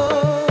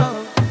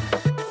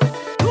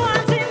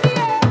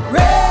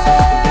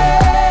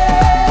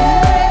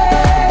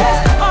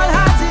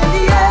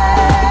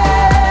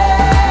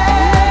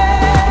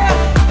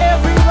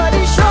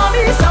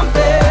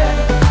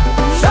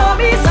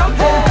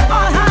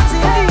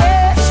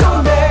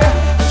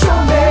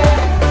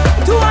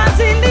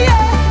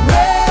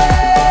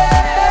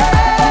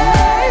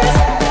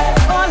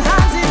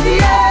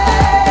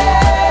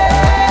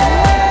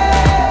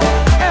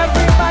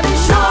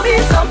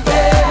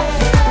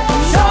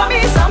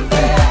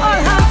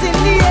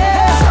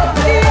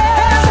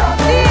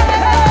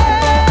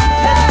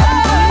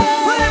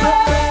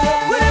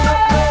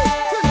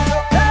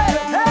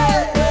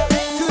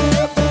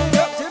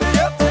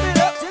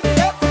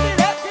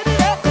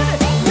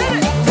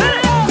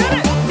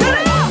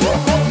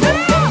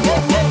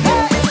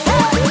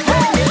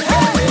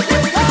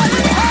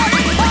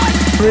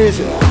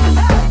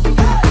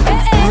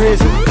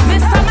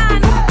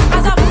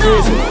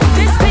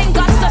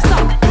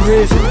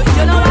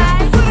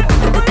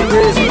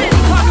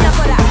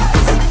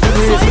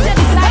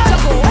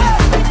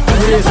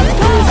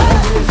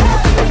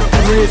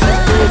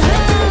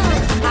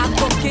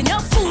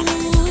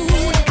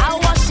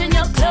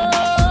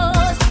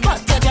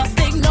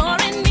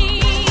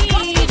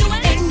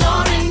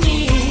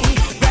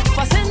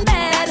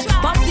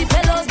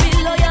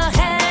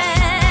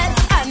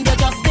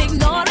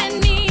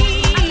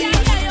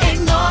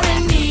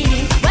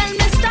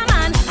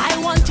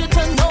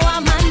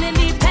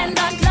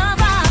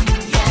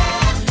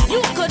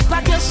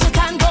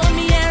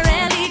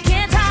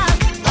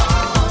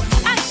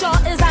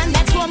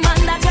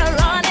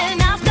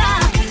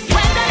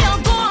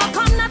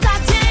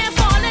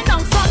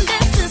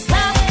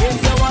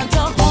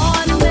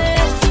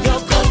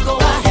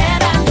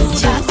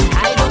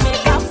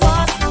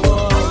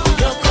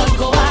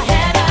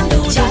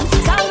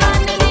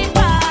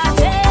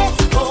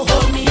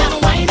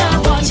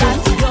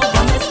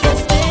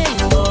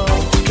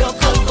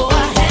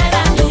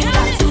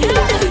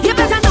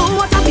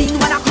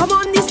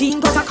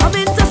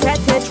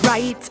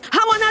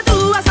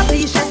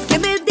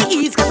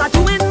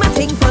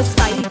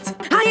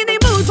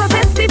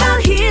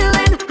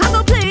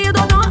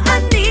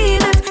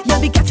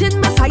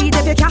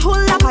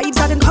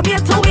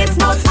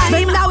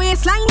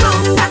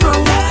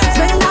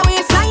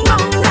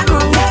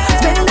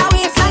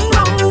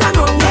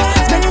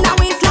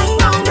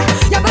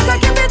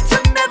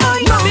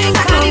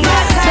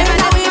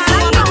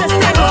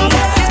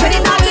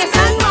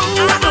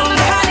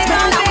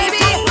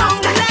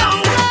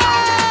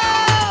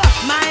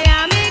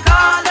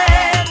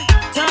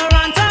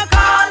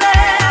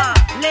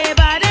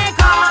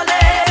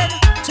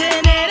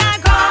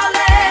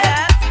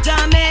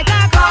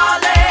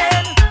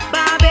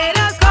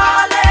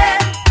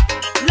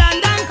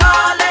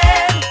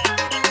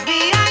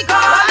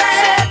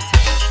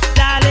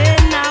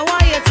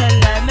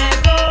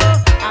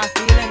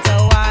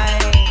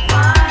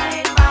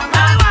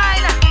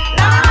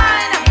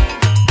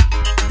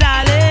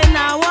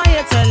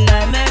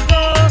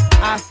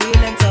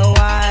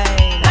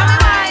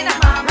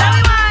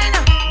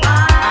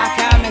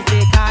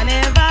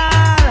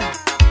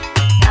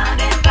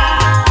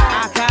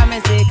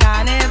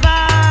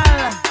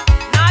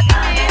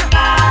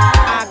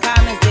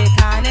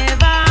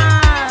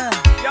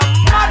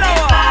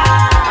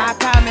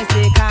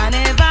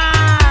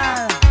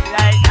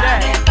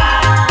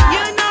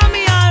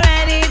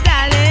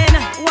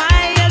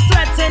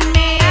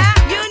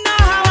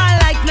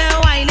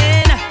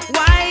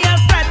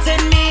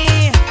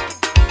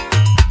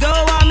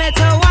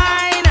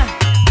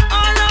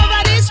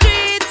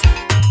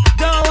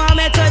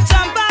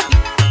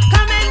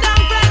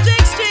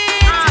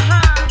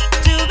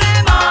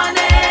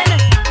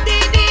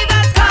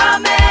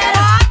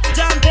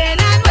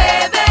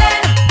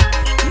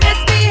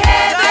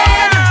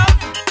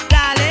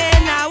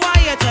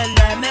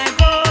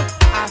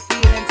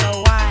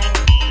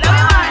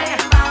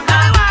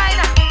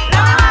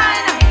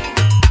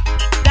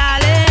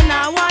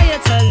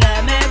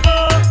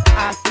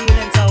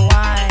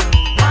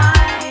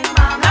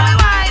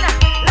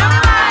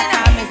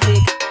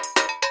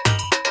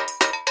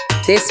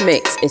 This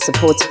mix is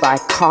supported by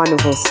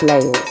Carnival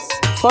Slayers.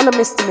 Follow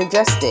Mr.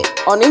 Majestic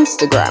on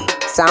Instagram,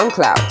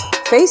 SoundCloud,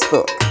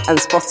 Facebook, and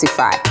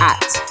Spotify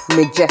at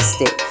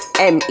Majestic,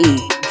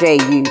 Mejustik.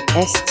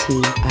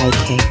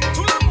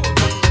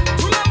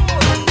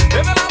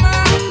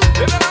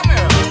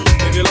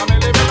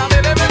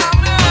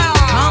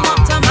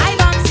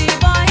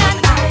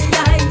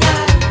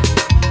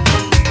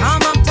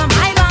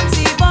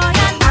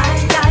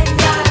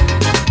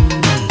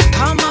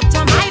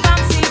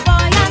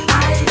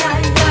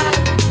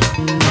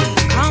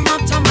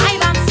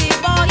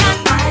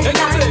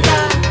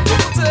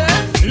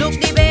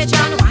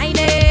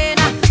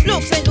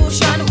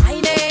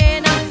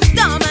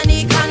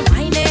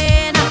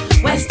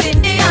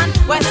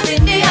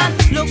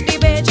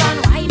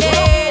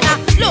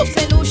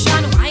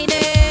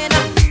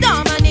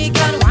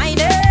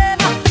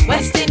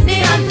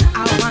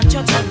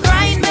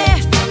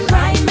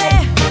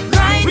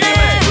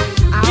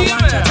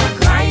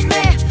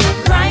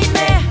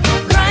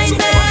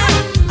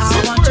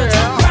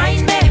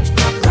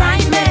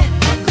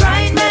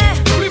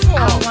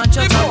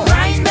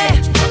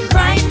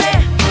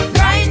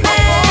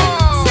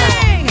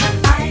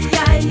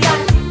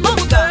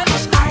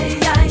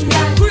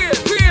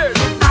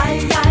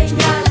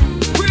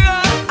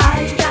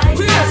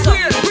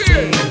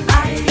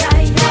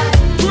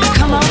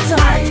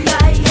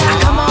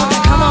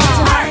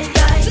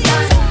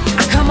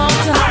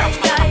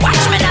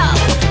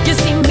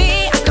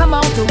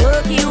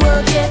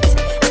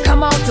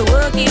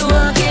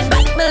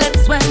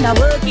 when I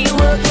work it,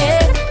 work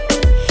it.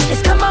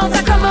 It's come out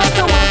to walk,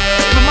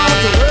 come out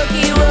to work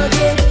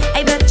it.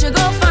 I bet you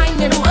go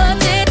find it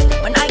worth it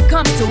when I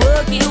come to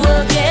work it,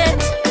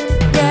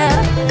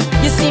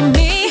 yeah. You see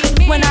me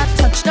when I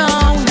touch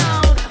down,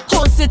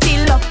 whole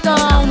city locked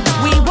down.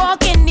 We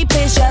walk in the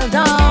place shell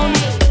down.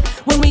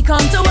 When we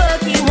come to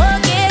work it,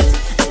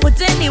 I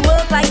put in the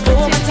work like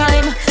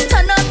overtime.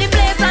 Turn up the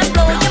place and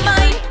blow your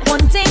mind.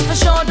 One thing for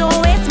sure, don't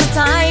waste my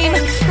time.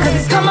 Cause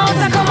it's come out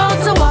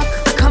to walk.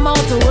 I come out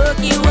to work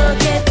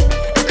it.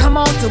 I come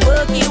out to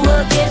work it.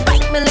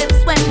 Bite my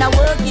lips when I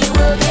work it.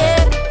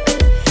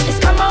 It's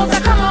come out to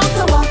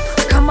walk.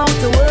 I come out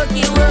to work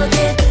it.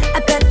 I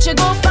bet you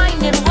go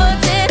find it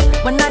worth it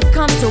when I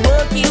come to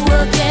work it.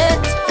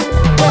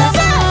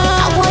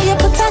 I want you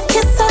put a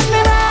kiss on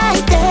me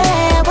right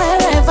there,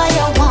 wherever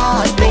you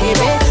want,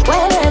 baby.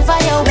 Wherever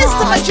you want,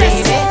 Mr.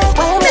 Majestic.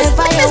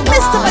 Wherever you want.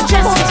 Mr.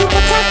 Majestic. Want you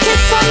put a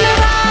kiss on me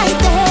right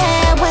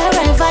there,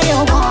 wherever you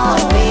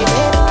want,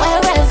 baby.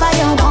 Wherever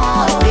you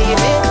want,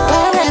 baby.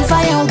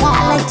 Wherever you want.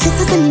 I like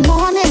kisses in the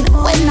morning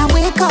when I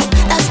wake up.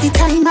 That's the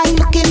time I'm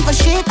looking for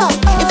shake up.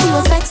 If we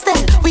was vexed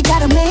then we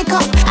gotta make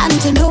up, and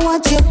you know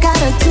what you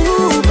gotta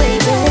do,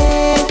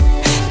 baby.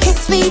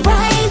 Kiss me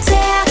right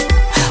there.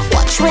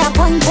 Watch where I'm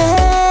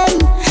pointing.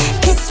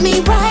 Kiss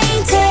me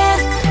right there,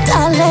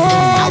 darling.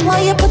 I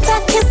want you put a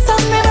kiss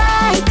on me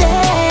right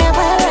there,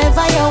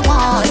 wherever you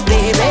want,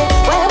 baby.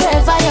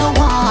 Wherever you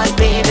want,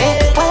 baby.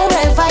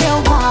 Wherever you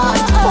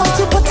want. Want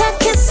you put a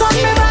kiss on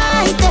me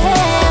right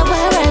there,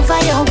 wherever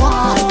you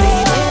want,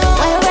 baby.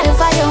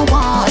 Wherever you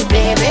want,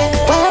 baby.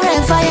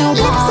 Wherever you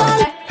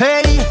want.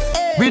 Hey,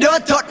 we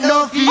don't talk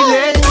no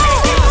feelings.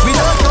 We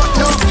don't talk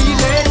no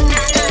feelings.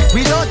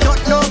 We don't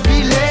talk no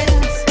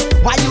feelings.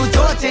 Why you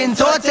totin'?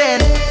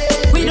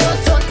 We don't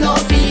talk no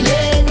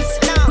feelings.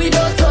 We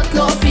don't talk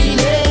no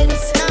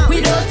feelings.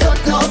 We don't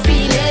talk no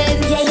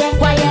feelings. Yeah.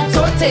 Why you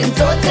totin'?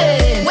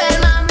 Well,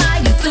 mama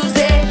used to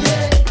say,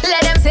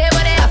 let them say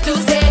what they have to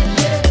say.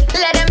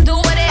 Let them do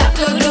what they have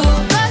to do.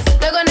 'Cause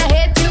they're gonna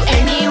hate you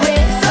anyway.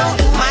 So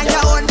mind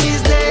your own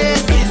business.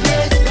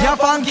 Your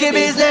funky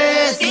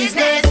business.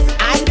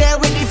 I'm there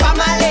with the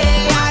family,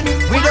 and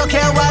we don't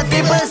care what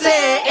people say.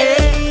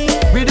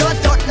 We don't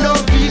talk no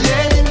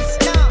feelings.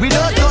 We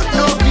don't talk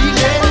no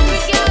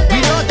feelings. We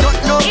don't talk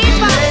no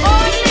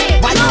feelings.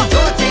 Why you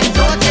totin'?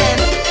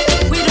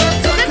 we don't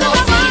talk no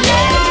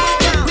feelings.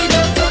 We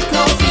don't talk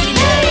no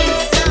feelings.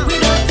 We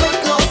don't talk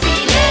no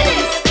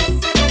feelings.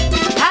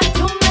 Had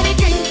too many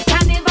drinks,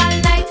 carnival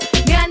night.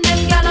 Me and them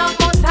gyal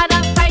almost had a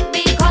fight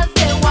because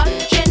they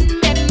watching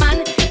me, man.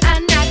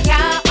 And I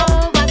can't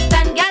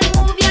overstand. Gyal,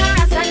 move your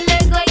ass and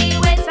let go your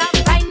waist and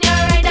find your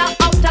rider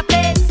out of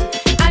place.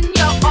 And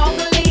you're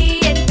ugly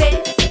in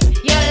face.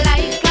 You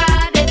like a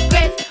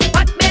disgrace.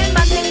 But me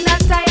man think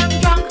that I am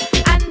drunk,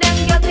 and them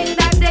gyal think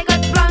that they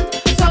got blunt.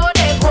 So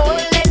they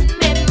holding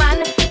me, man,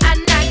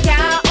 and I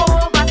can't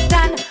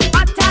overstand.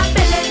 But I'm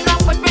filling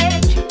up with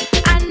rage,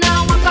 and I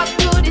walk up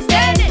to the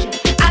stage.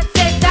 I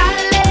say,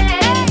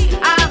 darling,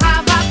 I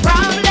have a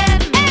problem.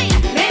 Me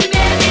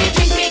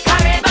drink me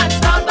Caribbean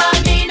stout, but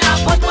me not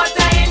put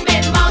water in me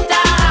mouth. I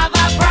have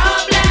a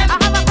problem.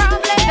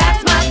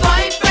 That's my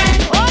boyfriend.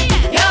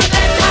 You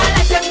better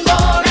let him go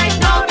right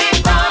now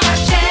before you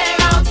share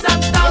out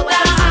some stout.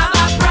 I have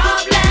a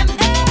problem.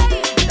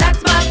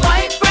 That's my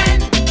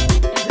boyfriend.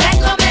 Let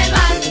go me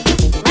man.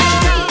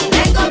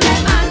 Let go me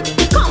man.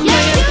 Come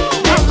bring it.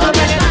 Let go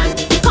me man.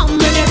 Come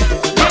bring it.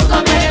 Let go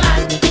me man.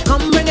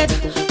 Come bring it.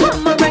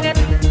 Come bring it.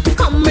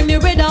 Come bring the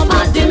rhythm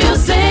of the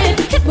music.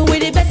 Hit me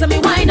with the best and me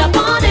wind up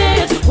on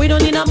it. We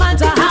don't need a man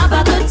to have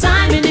a good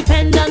time.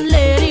 Independent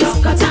ladies.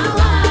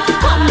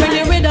 Come bring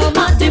the rhythm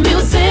of the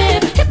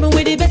music. Hit me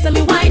with the best and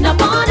me wind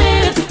up on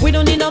it. We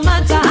don't need no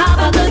man to have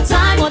a good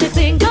time. All the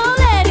single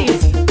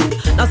ladies.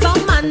 Now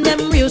some man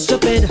them real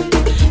stupid.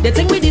 They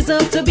think we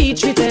deserve to be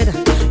treated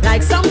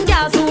like some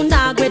gals who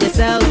nag with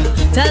themselves.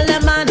 Tell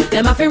them man,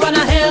 them have to run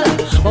a hill.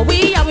 But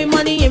we have we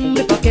money in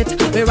we pocket.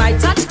 We right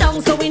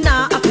touchdown so we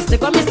not have to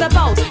stick with Mr.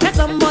 Boss. Get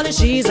some money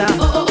she's a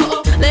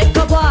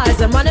little boys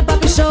them running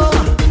puppy show.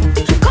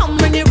 Come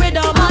bring the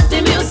rhythm of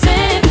the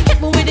music. Hit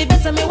me with the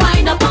best and me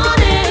wind up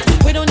on it.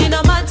 We don't need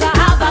no man to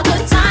have a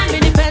good time.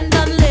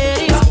 Independent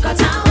ladies.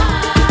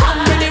 Come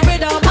bring the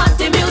rhythm of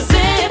the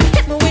music.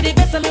 Hit me with the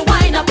best and me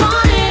wind up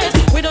on it.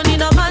 We don't need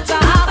no man to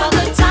have a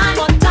good time.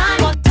 One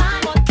time.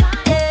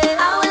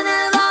 I will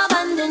never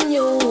abandon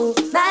you.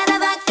 Matter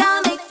of fact,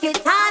 I'll make it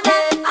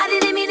harder. I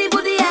didn't mean to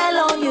put the L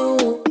on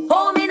you.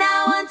 Hold me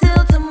now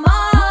until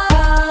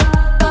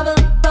tomorrow.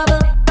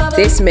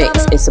 This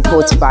mix is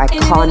supported by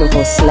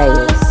Carnival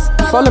Slayers.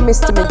 Follow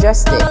Mr.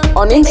 Majestic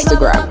on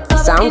Instagram,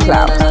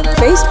 SoundCloud,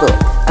 Facebook,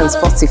 and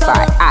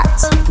Spotify at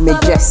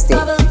Majestic,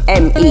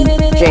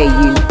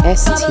 MEJUSTIK.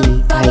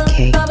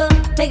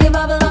 Make it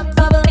bubble up,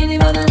 bubble in the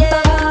middle,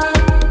 yeah.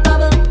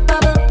 Bubble,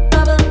 bubble,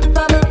 bubble,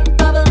 bubble,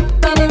 bubble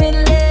in the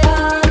middle,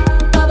 yeah.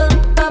 Bubble,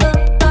 bubble,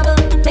 bubble,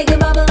 make it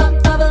bubble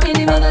up, bubble in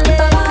the middle,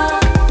 yeah.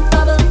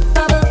 Bubble,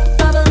 bubble,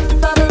 bubble,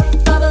 bubble,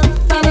 bubble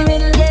in the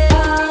middle,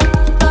 yeah.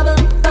 Bubble,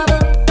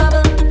 bubble,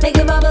 bubble, make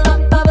it bubble up,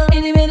 bubble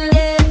in the middle.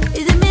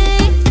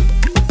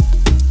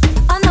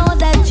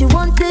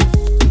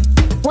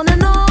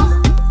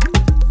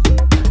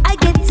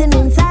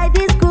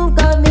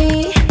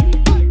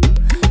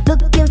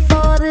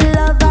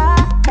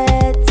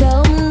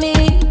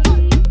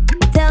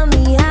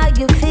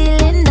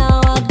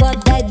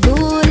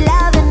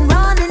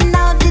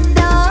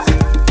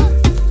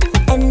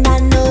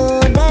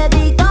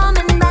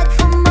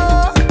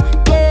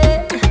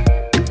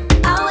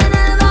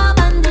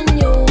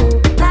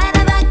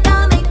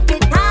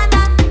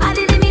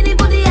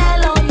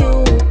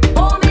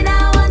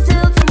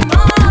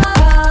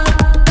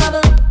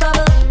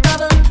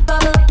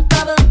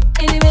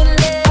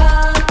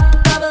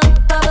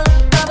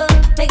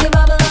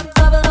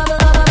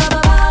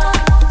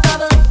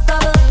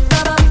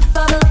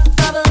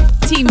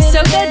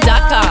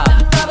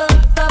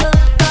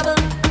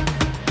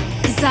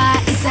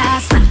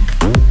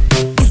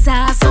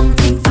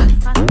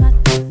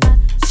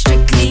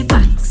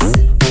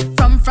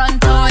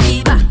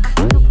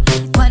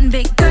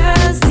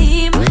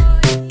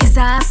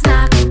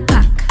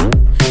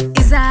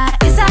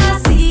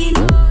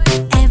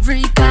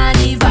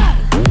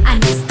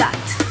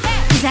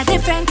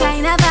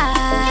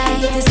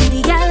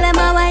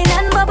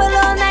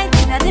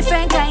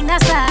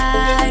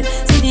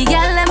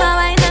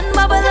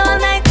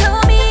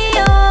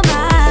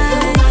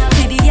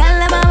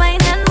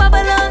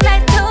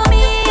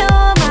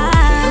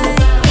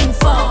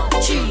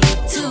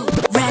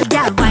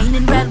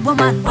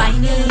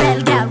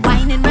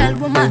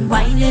 woman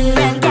whining,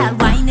 real gal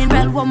whining,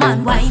 real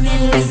woman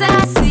whining. Is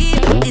that a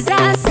scene? Is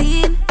that a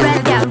scene?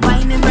 Real gal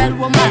whining, real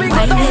woman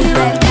whining,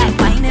 real gal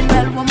whining,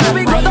 real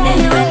woman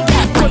whining, real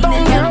gal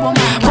whining, real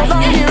woman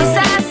whining. Is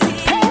that a scene?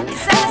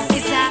 Is that a scene?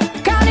 Is that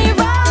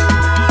carnival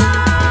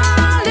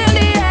in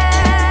the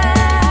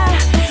air?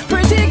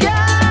 Pretty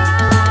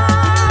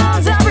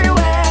girls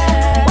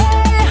everywhere.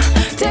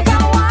 Take a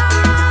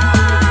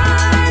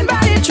wine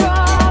by the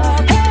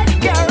truck. Hey,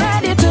 get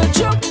ready to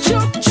juke,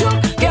 juke,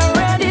 juke. Get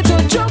ready to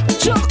juke,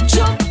 juke,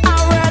 juke.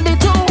 I'm ready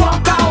to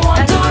walk. I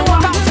want to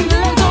walk. I'm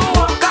feeling to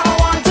walk. I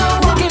want to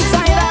walk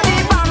inside of the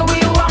van. We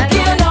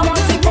walking up.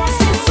 The bus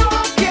is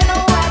soaking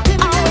wet.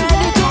 I'm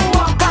ready to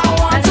walk. I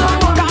want to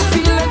walk. I'm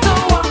feeling to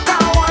walk. I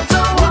want to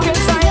walk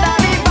inside of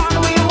the van.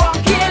 We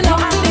walking up.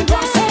 And the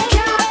bus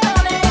can't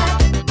done it yet.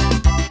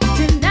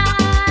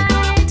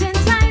 Tonight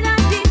inside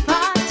of the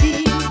party.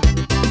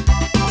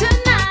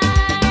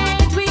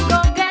 Tonight we go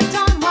get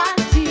on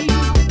watty.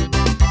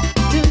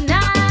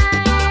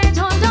 Tonight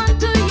hold on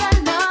to your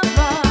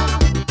lover.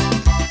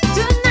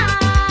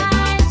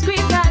 Tonight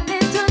squeeze a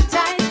little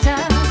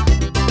tighter.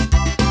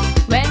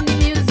 When the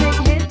music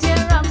hits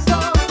your rock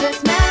soul, this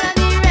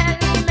melody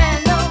really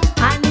mellow.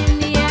 And in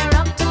the air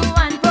up to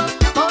and fro,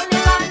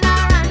 holding on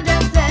and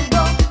just let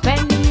go.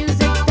 When the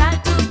music start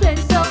to play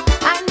so,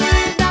 and the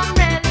rhythm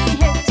really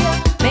hit you,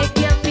 make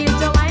you feel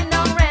to wind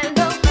on real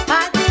low.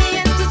 Party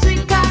into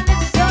sweet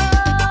calypso.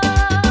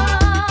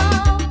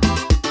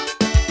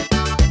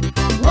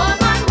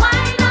 Woman,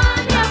 wine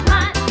on your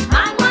man,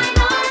 man, wine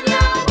on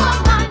your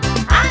woman,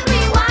 and we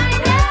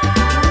wine it.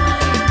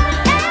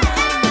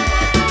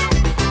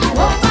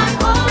 Woman,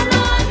 hold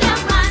on your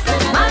man,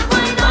 man,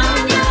 wine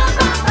on your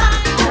papa,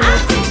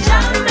 and we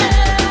jump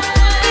it.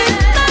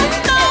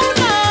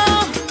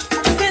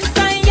 Since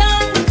I'm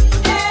young,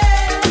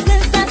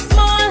 since I'm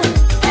small,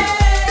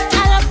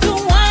 I love to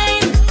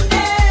wine,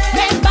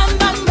 make bam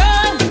bam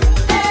roll.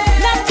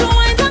 Love to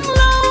wine down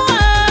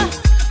lower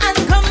and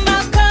come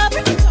back up.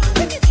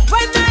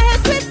 When I hear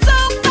sweet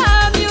soca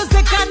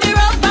music and the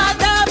rubber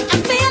dub, I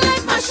feel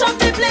like mash up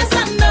the place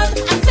and done.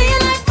 I feel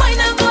like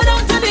wine and go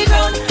down to the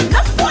ground.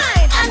 Enough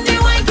wine and the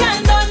wine can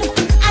done.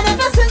 And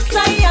ever since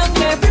I'm young,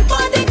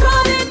 everybody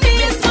calling me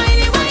Miss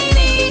Whiny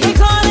Whiny. They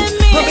calling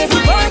me Miss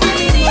Whiny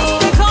Whiny.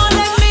 They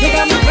calling me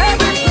Miss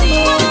Whiny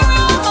Whiny.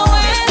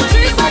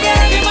 Streets are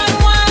getting man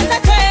want to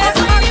taste.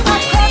 Whiny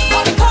Whiny.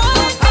 They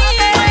calling me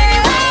Whiny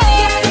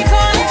Whiny. They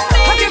calling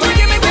me.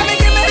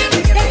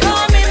 They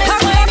call me Miss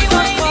Whiny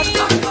Whiny.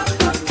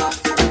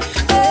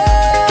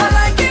 I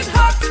like it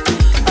hot.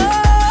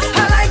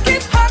 I like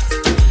it hot,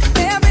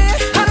 baby.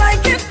 I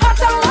like it hot.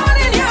 I want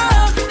it,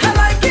 yeah. I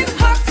like it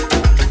hot.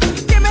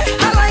 Give me.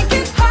 I like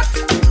it hot.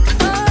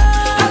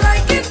 I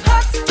like it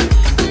hot.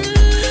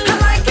 I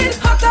like it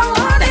hot. I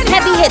want it,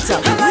 Heavy yeah. hitter,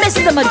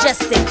 Mr.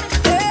 Majestic.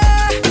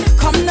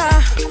 Come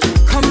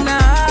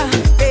now,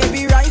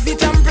 baby, rise the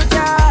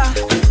temperature.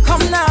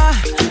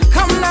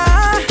 Come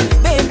now,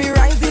 baby,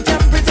 rise the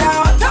temperature.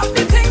 Hot up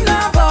the thing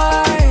now,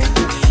 boy.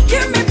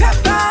 Give me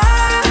pepper.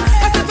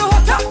 I said to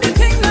hot up the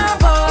thing now,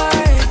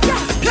 boy.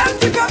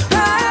 Plenty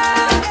pepper.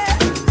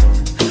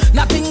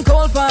 Nothing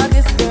cold for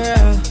this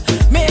girl.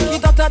 Make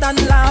it hotter than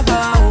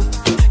lava.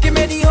 Give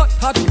me the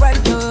hot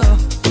weather.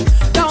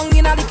 Down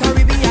in the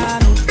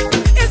Caribbean.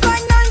 It's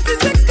like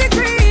 96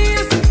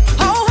 degrees.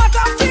 How hot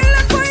I'm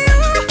feeling for you.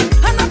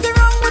 And nothing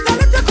wrong with a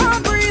little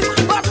cold breeze.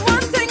 But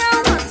one thing I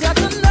want you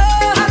to know.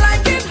 I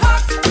like it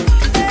hot.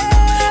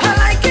 I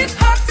like it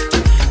hot.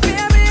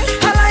 Baby,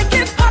 I like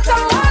it hot. I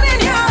want it,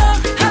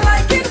 yeah. I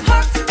like it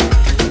hot.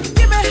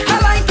 Give me, I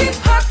like it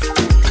hot.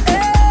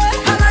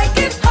 I like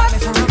it hot.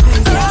 I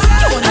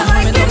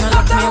like it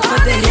hot. I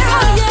want it, yeah.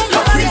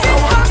 I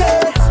want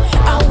it.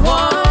 I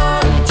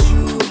want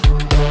you.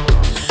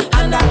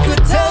 And I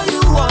could tell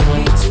you want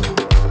me to.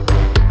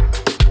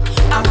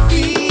 I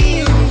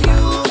feel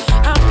you.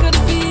 I could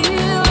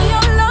feel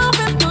your love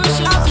and push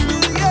you.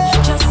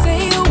 Just say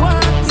you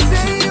want me.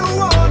 Say you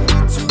want me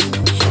to.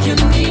 You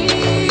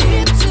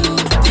need to.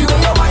 The way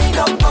you wind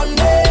up on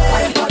me.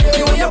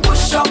 The way you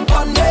push up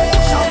on me.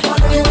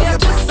 The way you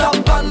twist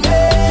up on me.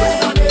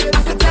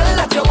 I could tell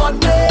that you want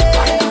me.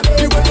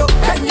 The way you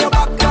bend your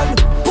back and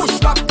push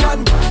back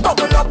and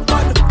bubble up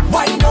and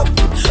wind up.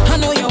 I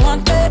know you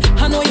want it.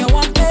 I know you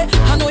want it.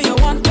 I know you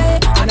want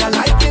it. And I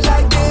like it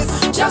like this,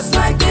 just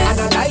like this. And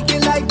I like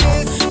it like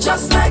this,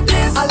 just like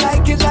this. I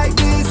like it like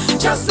this,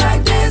 just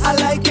like this. I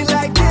like it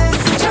like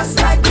this, just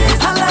like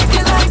this. I like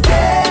it like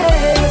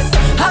this.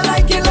 I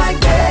like it like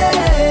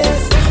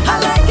this. I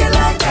like it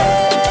like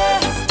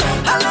this.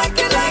 I like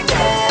it like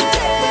this.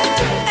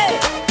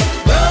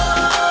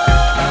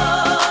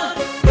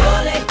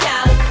 Roll it,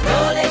 gal,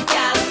 roll it,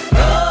 gal,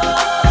 roll.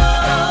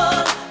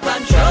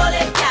 Control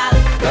it, gal,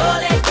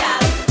 roll it,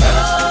 gal,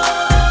 roll.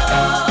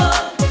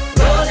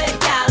 Roll it,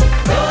 gal,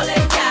 roll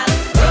it, gal,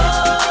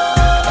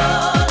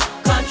 roll.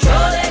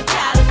 Control it,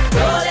 gal,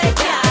 roll it,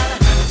 gal.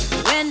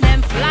 When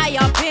them fly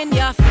up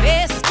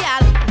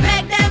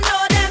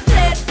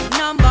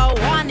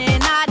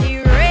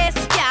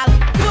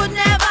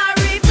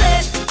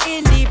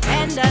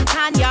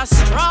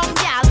strong,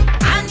 gal.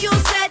 And you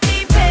set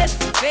the pace,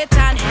 fit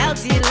and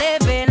healthy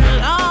living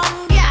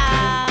long,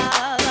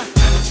 gal.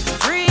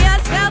 Free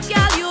yourself,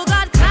 gal. You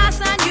got class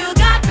and you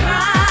got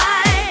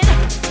pride.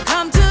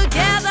 Come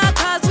together,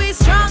 cause we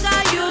stronger,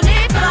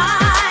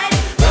 unified.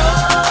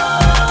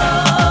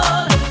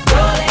 Roll,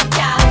 roll it,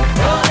 gal.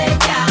 Roll it,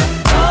 gal.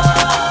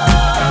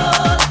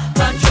 Roll,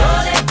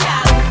 control it,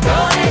 gal.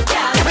 Roll it,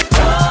 gal.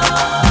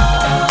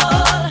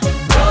 Roll,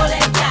 roll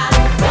it, gal.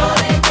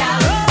 Roll it,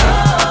 gal.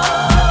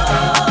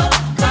 Roll,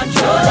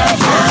 control it,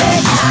 gal.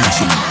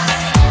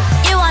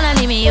 You wanna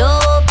leave me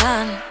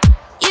open.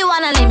 You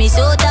wanna leave me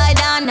so tied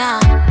down now.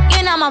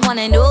 You know my one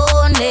and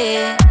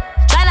only.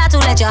 Try not to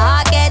let your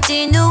heart get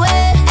in the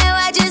way. And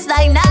we're just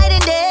like night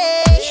and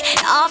day.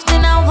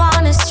 Often I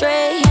wanna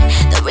stray.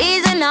 The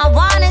reason I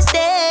wanna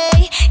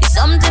stay is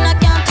something I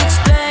can't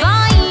explain.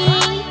 Boy,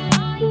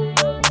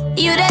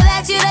 you the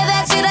vex, you the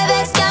vex, you the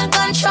vex, can't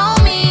control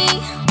me.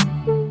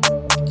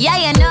 Yeah,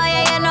 you know,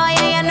 yeah, you know,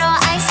 yeah, you know.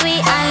 I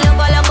sweet and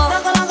loco, loco,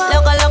 loco,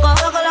 loco,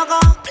 loco, loco.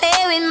 Play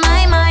with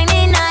my mind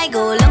and I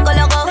go loco,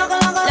 loco, loco,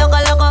 loco,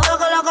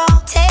 loco, loco.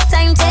 Take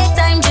time,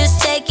 just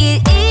take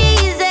it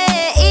easy,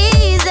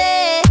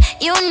 easy.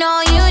 You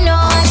know,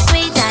 I'm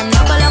sweet and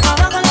loco, loco,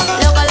 loco, loco,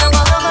 loco,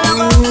 loco,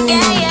 loco.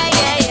 Yeah, yeah,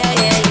 yeah, yeah,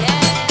 yeah,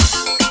 yeah.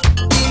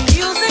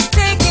 Music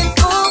taking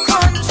full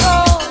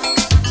control.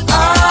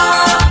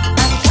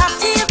 And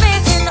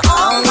captivating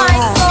all my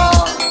soul.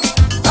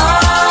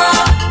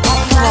 All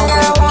night I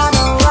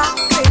wanna rock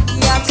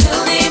with ya till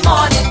the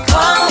morning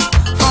come.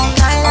 All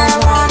night I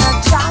wanna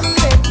jam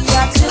with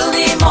ya till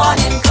the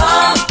morning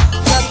come.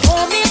 Just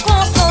hold me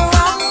close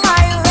around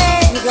my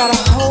waist. You gotta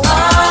hold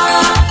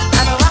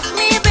and rock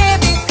me,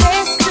 baby,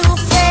 face to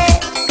face.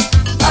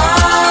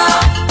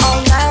 All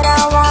night I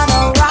wanna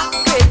rock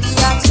with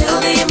ya till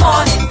the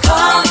morning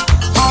come.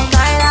 All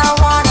night I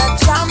wanna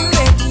jam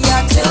with ya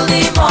till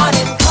the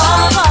morning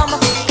come.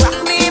 Rock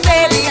me,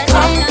 baby,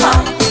 come.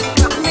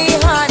 Rock me,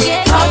 honey,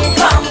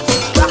 come.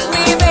 Rock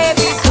me,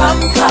 baby, come.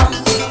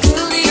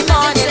 Till the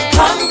morning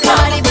come.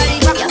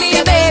 Rock me,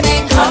 baby,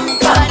 come.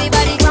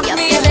 Rock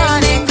me,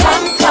 honey,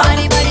 come.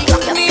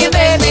 Rock me,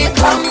 baby,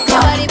 come.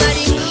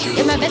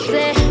 You're my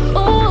bestie.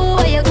 Ooh,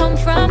 where you come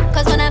from?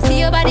 Cause when I see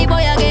your body, boy,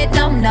 I get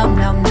numb.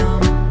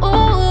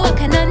 Ooh, a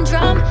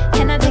conundrum.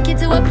 Can I take you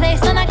to a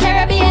place on a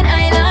Caribbean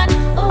island?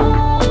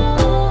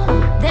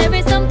 Ooh, there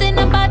is something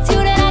about you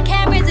that I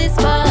can't resist,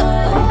 but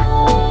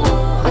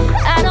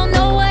I don't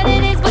know what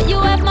it is, but you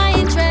have my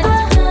interest.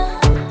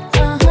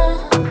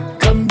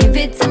 Come give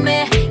it to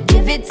me,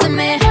 give it to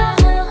me.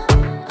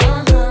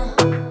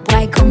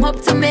 Why come up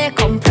to me,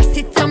 come press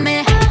it to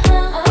me.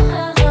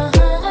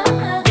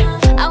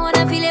 I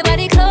wanna feel your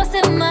body close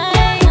to mine.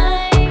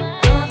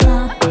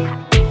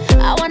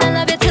 I wanna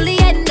love you till the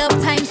end of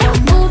time. So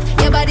move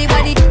your body,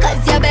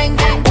 cause you bang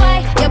bang.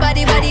 Why your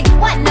body,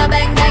 wanna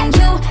bang bang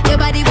you. Your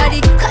body,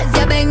 cause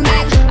you bang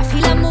bang. I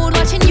feel a mood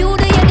watching you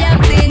do your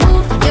damn thing.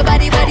 Move your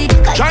body,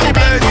 cause you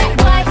bang bang.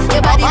 Why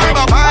your body,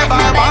 wanna bang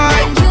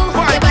bang you.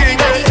 Your body,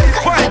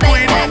 cause you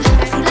bang bang. I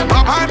feel a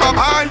mood.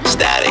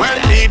 When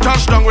me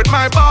touch down with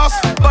my boss,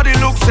 body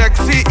look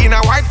sexy in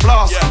a white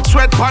floss.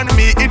 Sweat on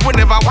me, it will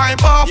never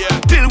wipe off.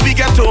 Till we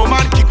get home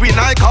and kick we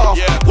Nike off.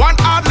 One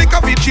hard lick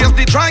of it, chase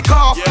the dry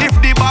cough. If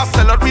the boss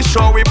sell out, we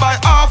show we buy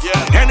off.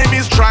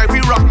 Enemies try, we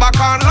rock back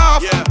and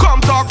laugh.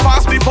 Come talk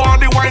fast before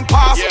the wine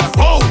pass.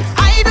 Oh,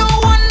 I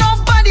don't want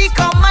nobody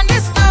come and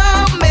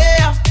disturb me.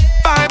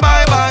 bye,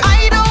 bye, bye.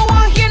 I don't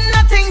want hear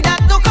nothing that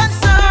don't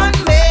concern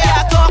me.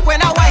 I talk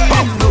when I whine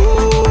and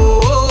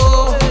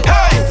low.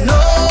 Hey, No, I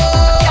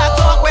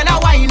talk when I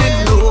whine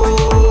and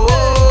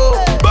low.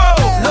 boom.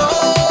 No,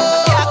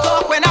 I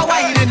talk when I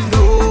whine and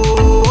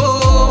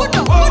low.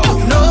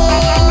 No,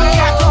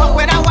 I talk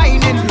when I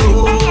whine and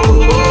low.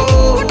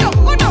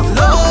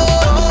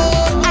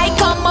 I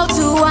come out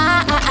to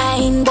wine.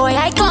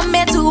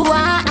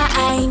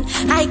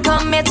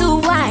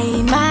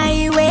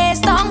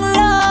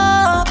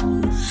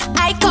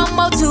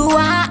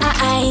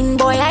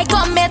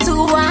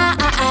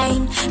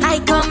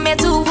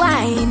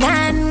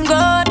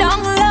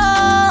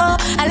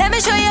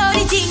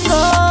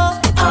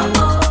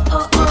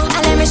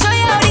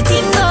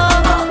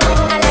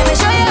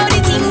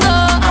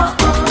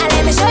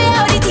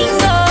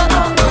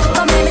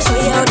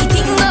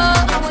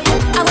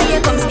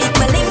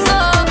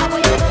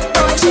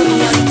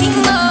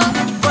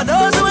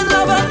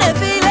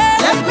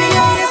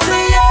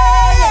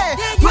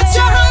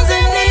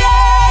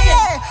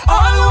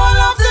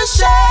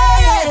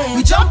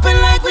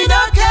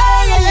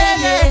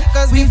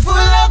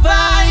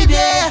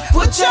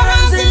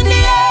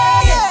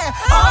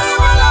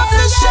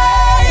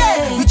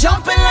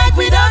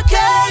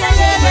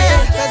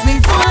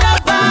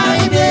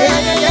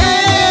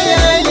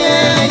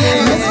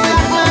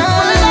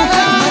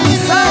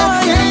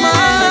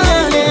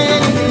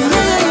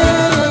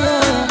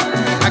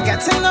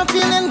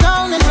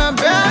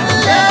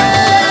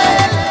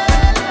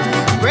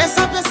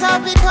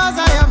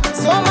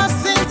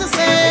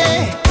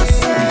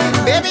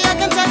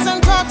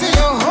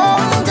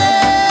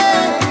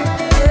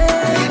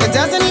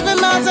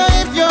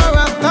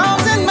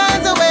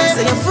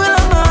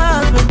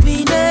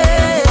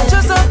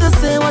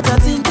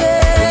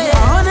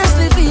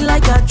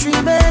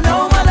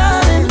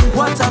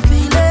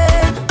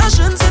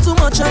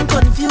 much and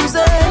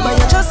confusing, but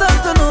you just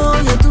have to know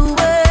you do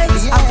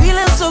it. I'm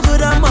feeling so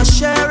good, I must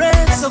share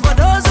it. So for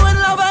those who in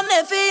love and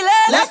they feel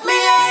it, let me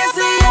hear you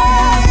say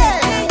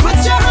yeah. Put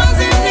your hands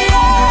in the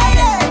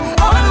air.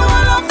 All who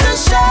love to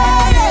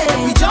share.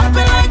 We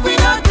jumping like we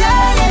don't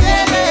care.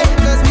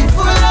 Cause we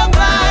full of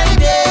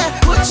vibe.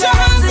 Put your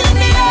hands in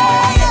the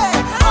air.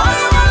 All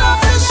who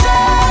love to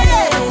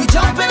share. We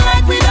jumping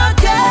like we don't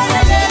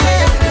care.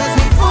 Cause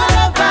we full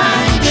of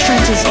vibe.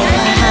 Strength is all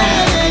I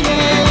have.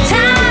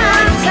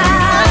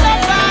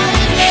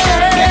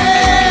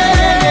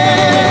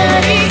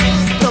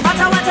 No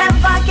matter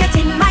whatever get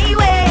in my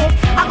way,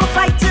 I will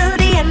fight till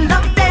the end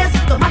of this.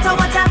 No matter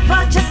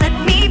whatever, just let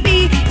me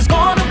be. He's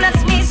gonna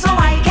bless me so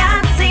I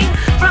can sing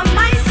from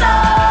my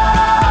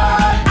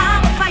soul.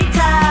 I'm a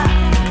fighter.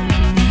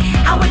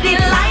 And with the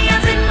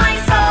lions in my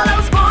soul, I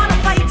was born a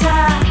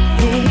fighter.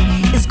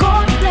 He's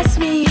gonna bless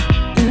me.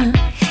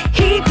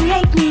 He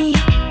created me.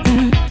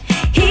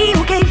 He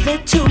who gave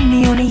it to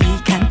me, only he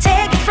can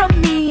take it from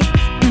me.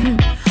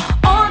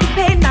 All the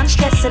pain and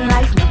stress in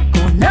life not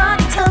gonna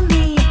tell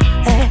me.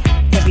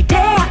 Every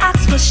day I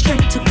ask for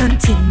strength to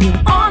continue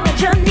on the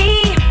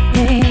journey.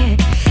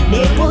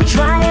 They will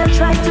try and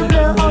try to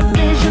blur out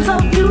visions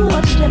of you,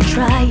 watch them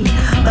try.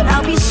 But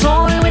I'll be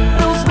soaring with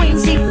those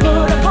wings he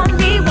put upon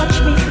me,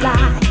 watch me fly.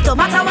 No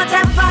matter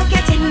whatever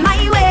get in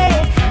my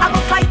way, I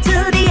will fight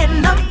till the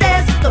end of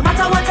this. No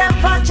matter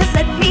whatever, just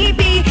let me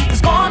be.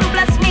 He's gonna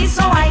bless me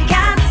so I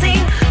can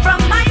sing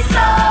from my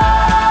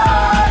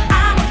soul.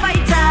 I'm a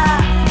fighter.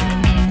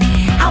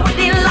 And with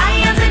the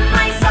lions in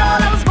my soul,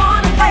 I was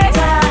born a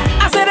fighter.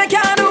 I said I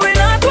can't do it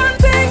not one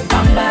thing.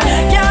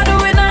 Can't do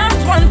it not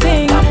one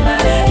thing.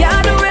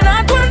 Can't do it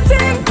not one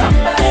thing. Can't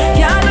do it not one thing.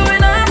 Can't do it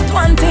not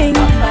one thing.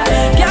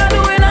 Can't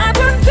do it not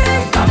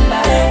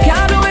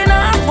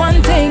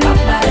one thing.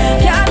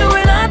 Can't do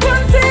it not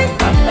one thing.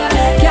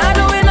 Can't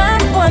do it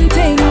not one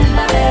thing.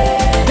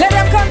 Let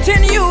them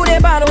continue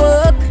their bad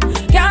work.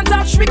 Can't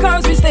touch me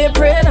cause we stay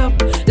prayed up.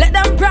 Let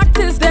them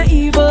practice their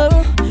evil.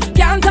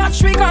 Can't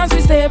touch me cause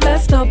we stay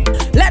blessed up.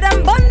 Let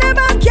them burn their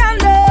back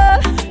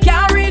candle.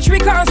 Can't reach me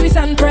cause we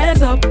send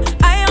prayers up.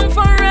 I am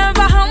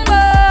forever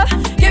humble.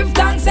 Give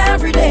thanks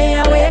every day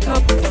I wake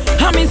up.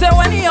 And me say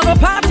when you go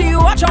party,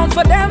 watch out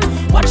for them.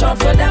 Watch out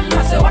for them,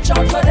 I say watch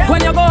out for them.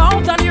 When you go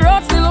out on the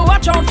road, still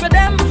watch out for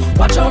them.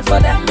 Watch out for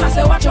them, I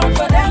say watch out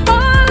for them.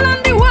 All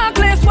on the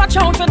workplace, watch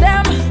out for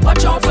them.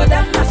 Watch out for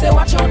them, I say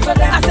watch out for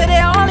them. I say they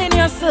all in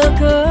your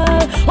circle.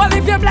 Well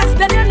if you're blessed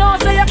then you know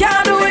say you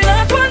can't do it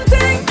not one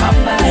thing.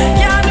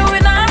 Can't do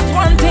it not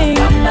one thing.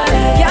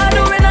 Can't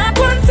do it not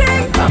one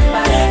thing.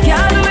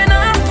 Can't do it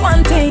not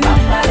one thing.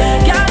 Can't do it not one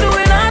thing. Can't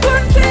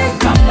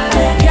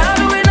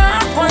do it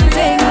not one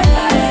thing.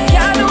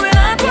 Can't do it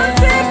not one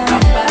thing.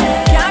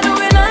 Can't do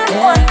it not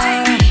one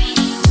thing.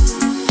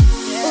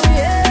 Oh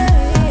yeah,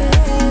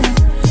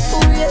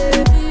 oh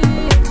yeah.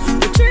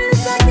 The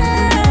trees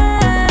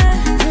again.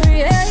 Oh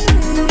yeah.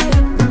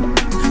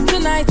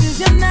 Tonight is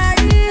your night.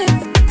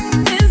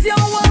 Is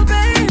your world,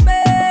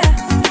 baby.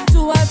 Do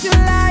what you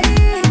like.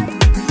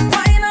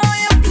 Why now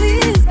you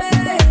please,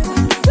 baby?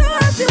 Do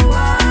what you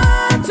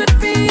want with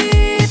me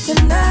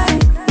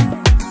tonight.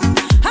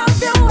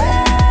 Have your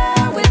way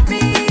with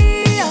me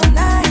all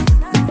night.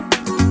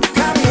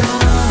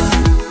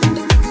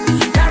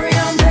 Carry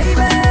on,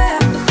 baby.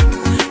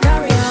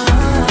 Carry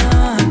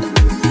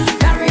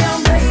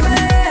on, baby.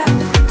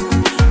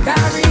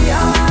 Carry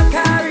on,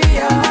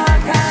 carry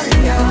on,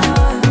 carry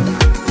on.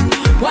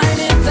 Wind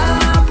it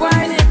up,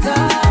 wind it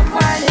up,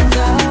 wind it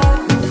up.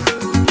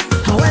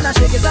 And when I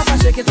shake it up, I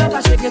shake it up,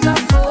 I shake it up.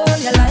 Oh,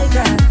 you like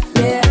that,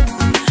 yeah.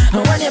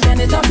 And when you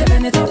bend it up, you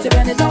bend it up, you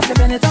bend it up, you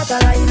bend it up, I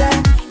like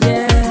that,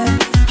 yeah.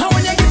 And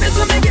when you give it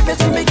to me, give it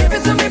to me, give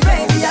it to me,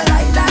 baby, I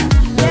like that,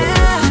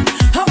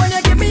 yeah. And when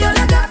you give me all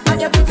of that,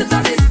 and you put it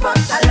on the spot,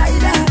 I like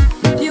that.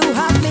 You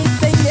have me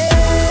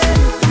singing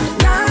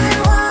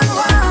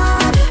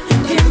 911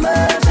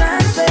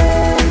 emergency.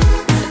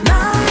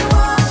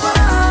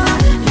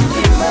 911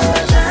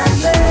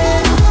 emergency.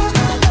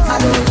 I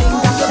don't think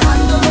that you can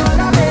do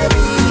all of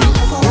baby.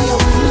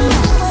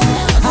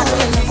 I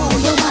don't think you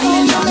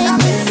can do all of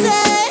baby.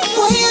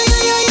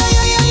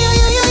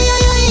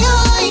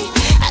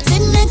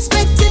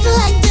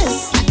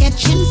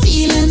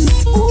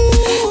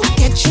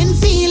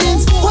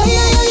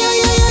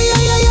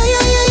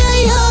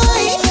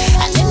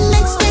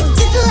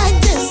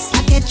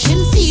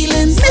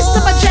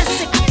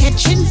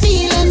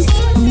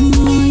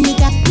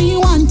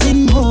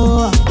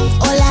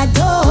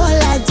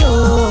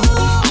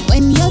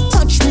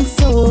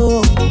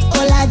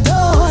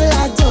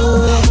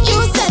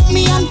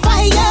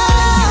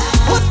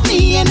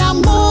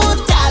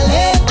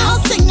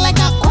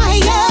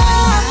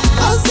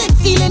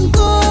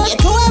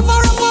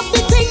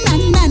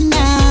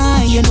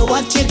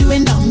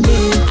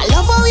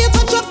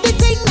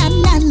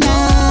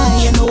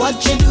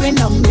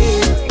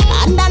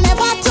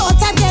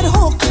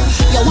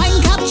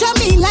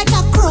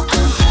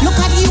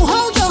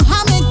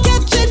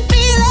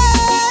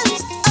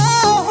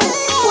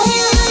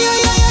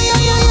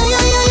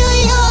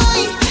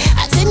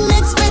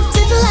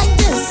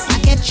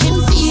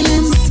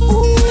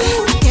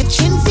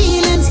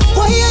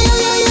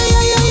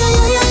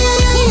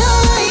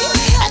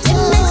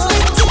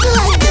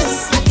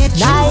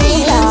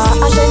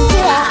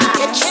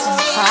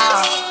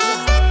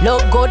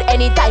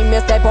 time you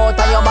step out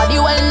and your body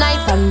well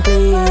nice and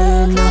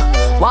clean.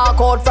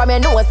 Walk out from your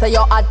nose so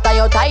you're hot and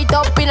you're tight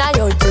up in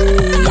your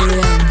jeans.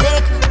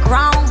 Thick,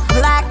 grown,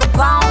 black,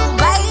 bone,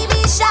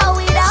 baby, show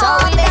it all. Show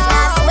it all.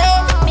 I swear,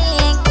 me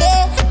and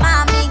kid,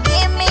 mommy,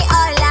 give me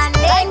all I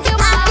need. Thank you, I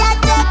can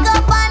take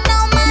up on no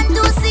man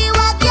to see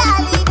what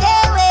y'all is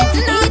there with.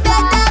 He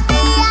better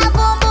be a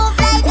boom boom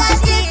fly 'cause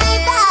she see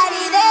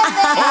daddy there.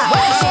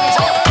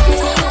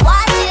 See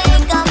what you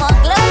come on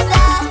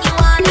closer. You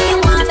wanna.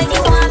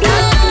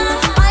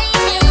 Find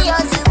me,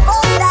 you're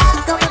supposed to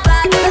come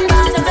back.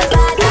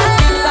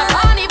 It's a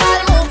carnival,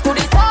 move to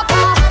the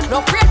soca. No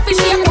afraid to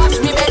shake, watch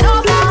me bend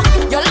over.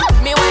 You love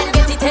me when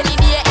get it any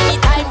day,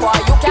 anytime, boy.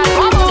 You can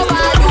come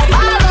over, you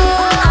follow.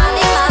 I'm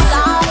in my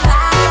zone,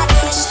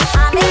 badish.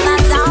 I'm in my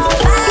zone,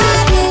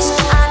 badish.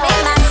 I'm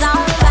in my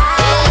zone,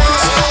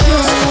 badish.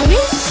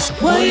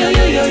 Why yo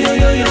yo yo yo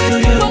yo yo yo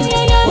yo?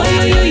 Why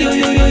yo yo yo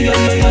yo yo yo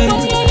yo yo?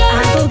 I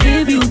go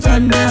give you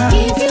thunder.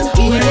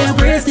 When your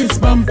breast is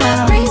bumper. Why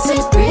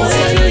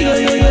yo yo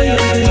yo yo yo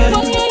yo yo?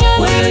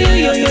 Why yo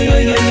yo yo yo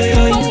yo yo yo?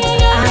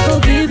 I go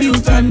give you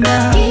thunder.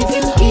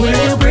 When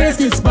your breast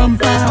is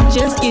bumper.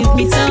 Just give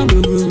me some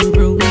room, room, room,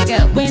 room.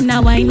 When I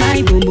whine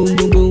my boom, boom,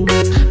 boom, boom,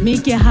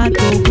 make your heart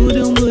go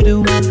boom, boom,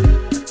 boom, boom.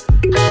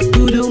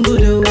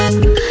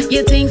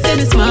 You think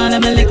it's small,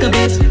 I'm a little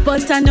bit,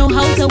 but I know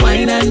how to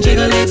whine and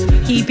jiggle it.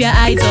 Keep your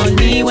eyes on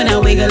me when I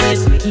wiggle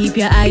it. Keep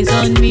your eyes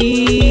on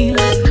me.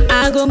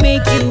 I go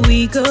make you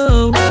weak,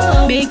 oh,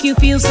 make you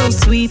feel so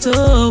sweet,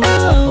 oh,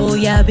 oh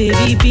yeah,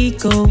 baby,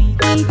 Pico,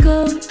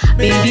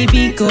 baby,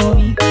 Pico.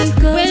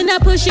 When I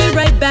push it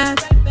right back,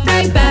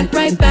 right back,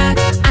 right back.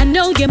 I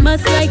know you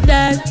must like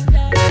that.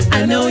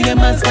 I know you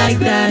must like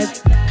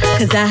that.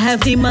 'Cause I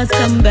have the must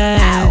come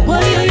back. Why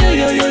yo yo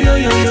yo yo yo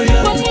yo yo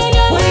yo?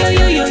 Why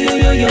yo yo yo yo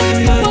yo yo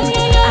yo?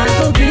 I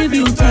go give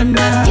you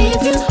thunder.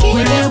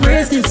 When your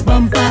breast is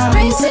bumper.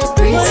 Why yo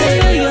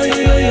yo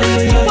yo yo yo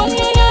yo?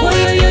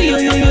 Why yo yo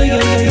yo yo yo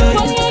yo?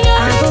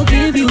 I go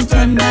give you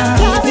thunder.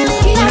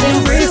 When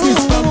your breast is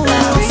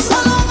bumper. So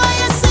long as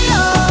you see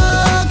her,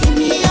 give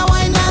me a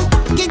wine up,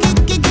 give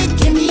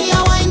me a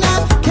wine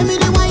up, give me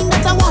the wine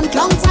that I want,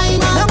 long time,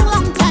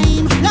 long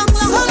time, long.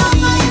 So long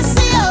as you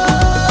see her,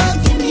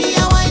 give me a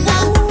wine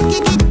up,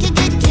 give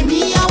me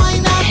a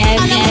wine up.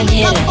 Heavy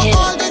hitter,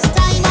 All this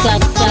time,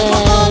 Soca.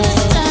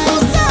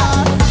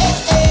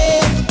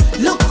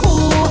 Look who,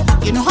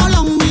 you know how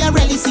long we are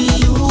really see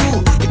you.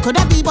 It could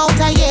have been about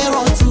a year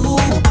or two.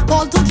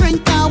 Call to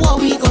drink now, what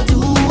we go do?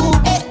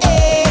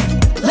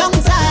 Long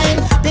time,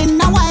 been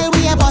a while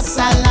we have bust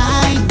a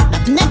line.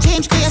 Nothing that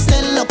changed, 'cause you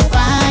still look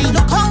fine.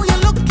 Look how you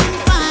looking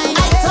fine.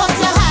 I thought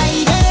you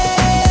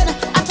hiding,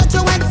 I thought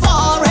you went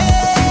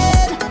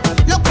foreign.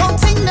 Look how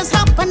things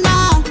happen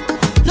now.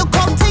 Look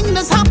how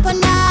things happen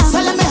now. So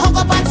let me hug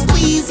up and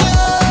squeeze you.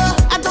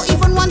 I don't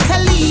even want to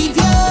leave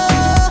you.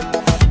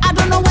 I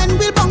don't know when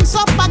we'll bounce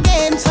up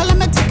again. So let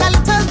me take a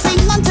little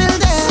thing until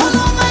then. So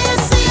long as you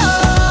see her,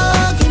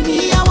 give me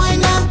a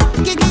wine up,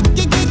 give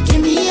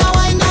me a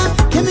wine up,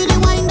 give me the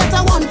wine that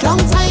I want,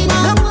 long time,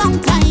 long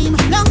time,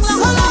 long. So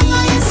long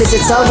as you see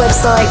Visit our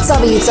website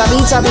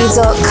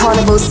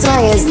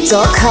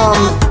www.carnivalslayers.com.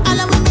 and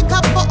let me make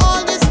up for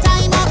all this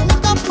time,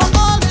 make up for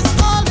all this.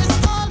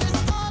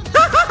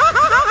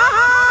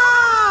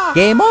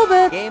 Game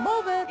over.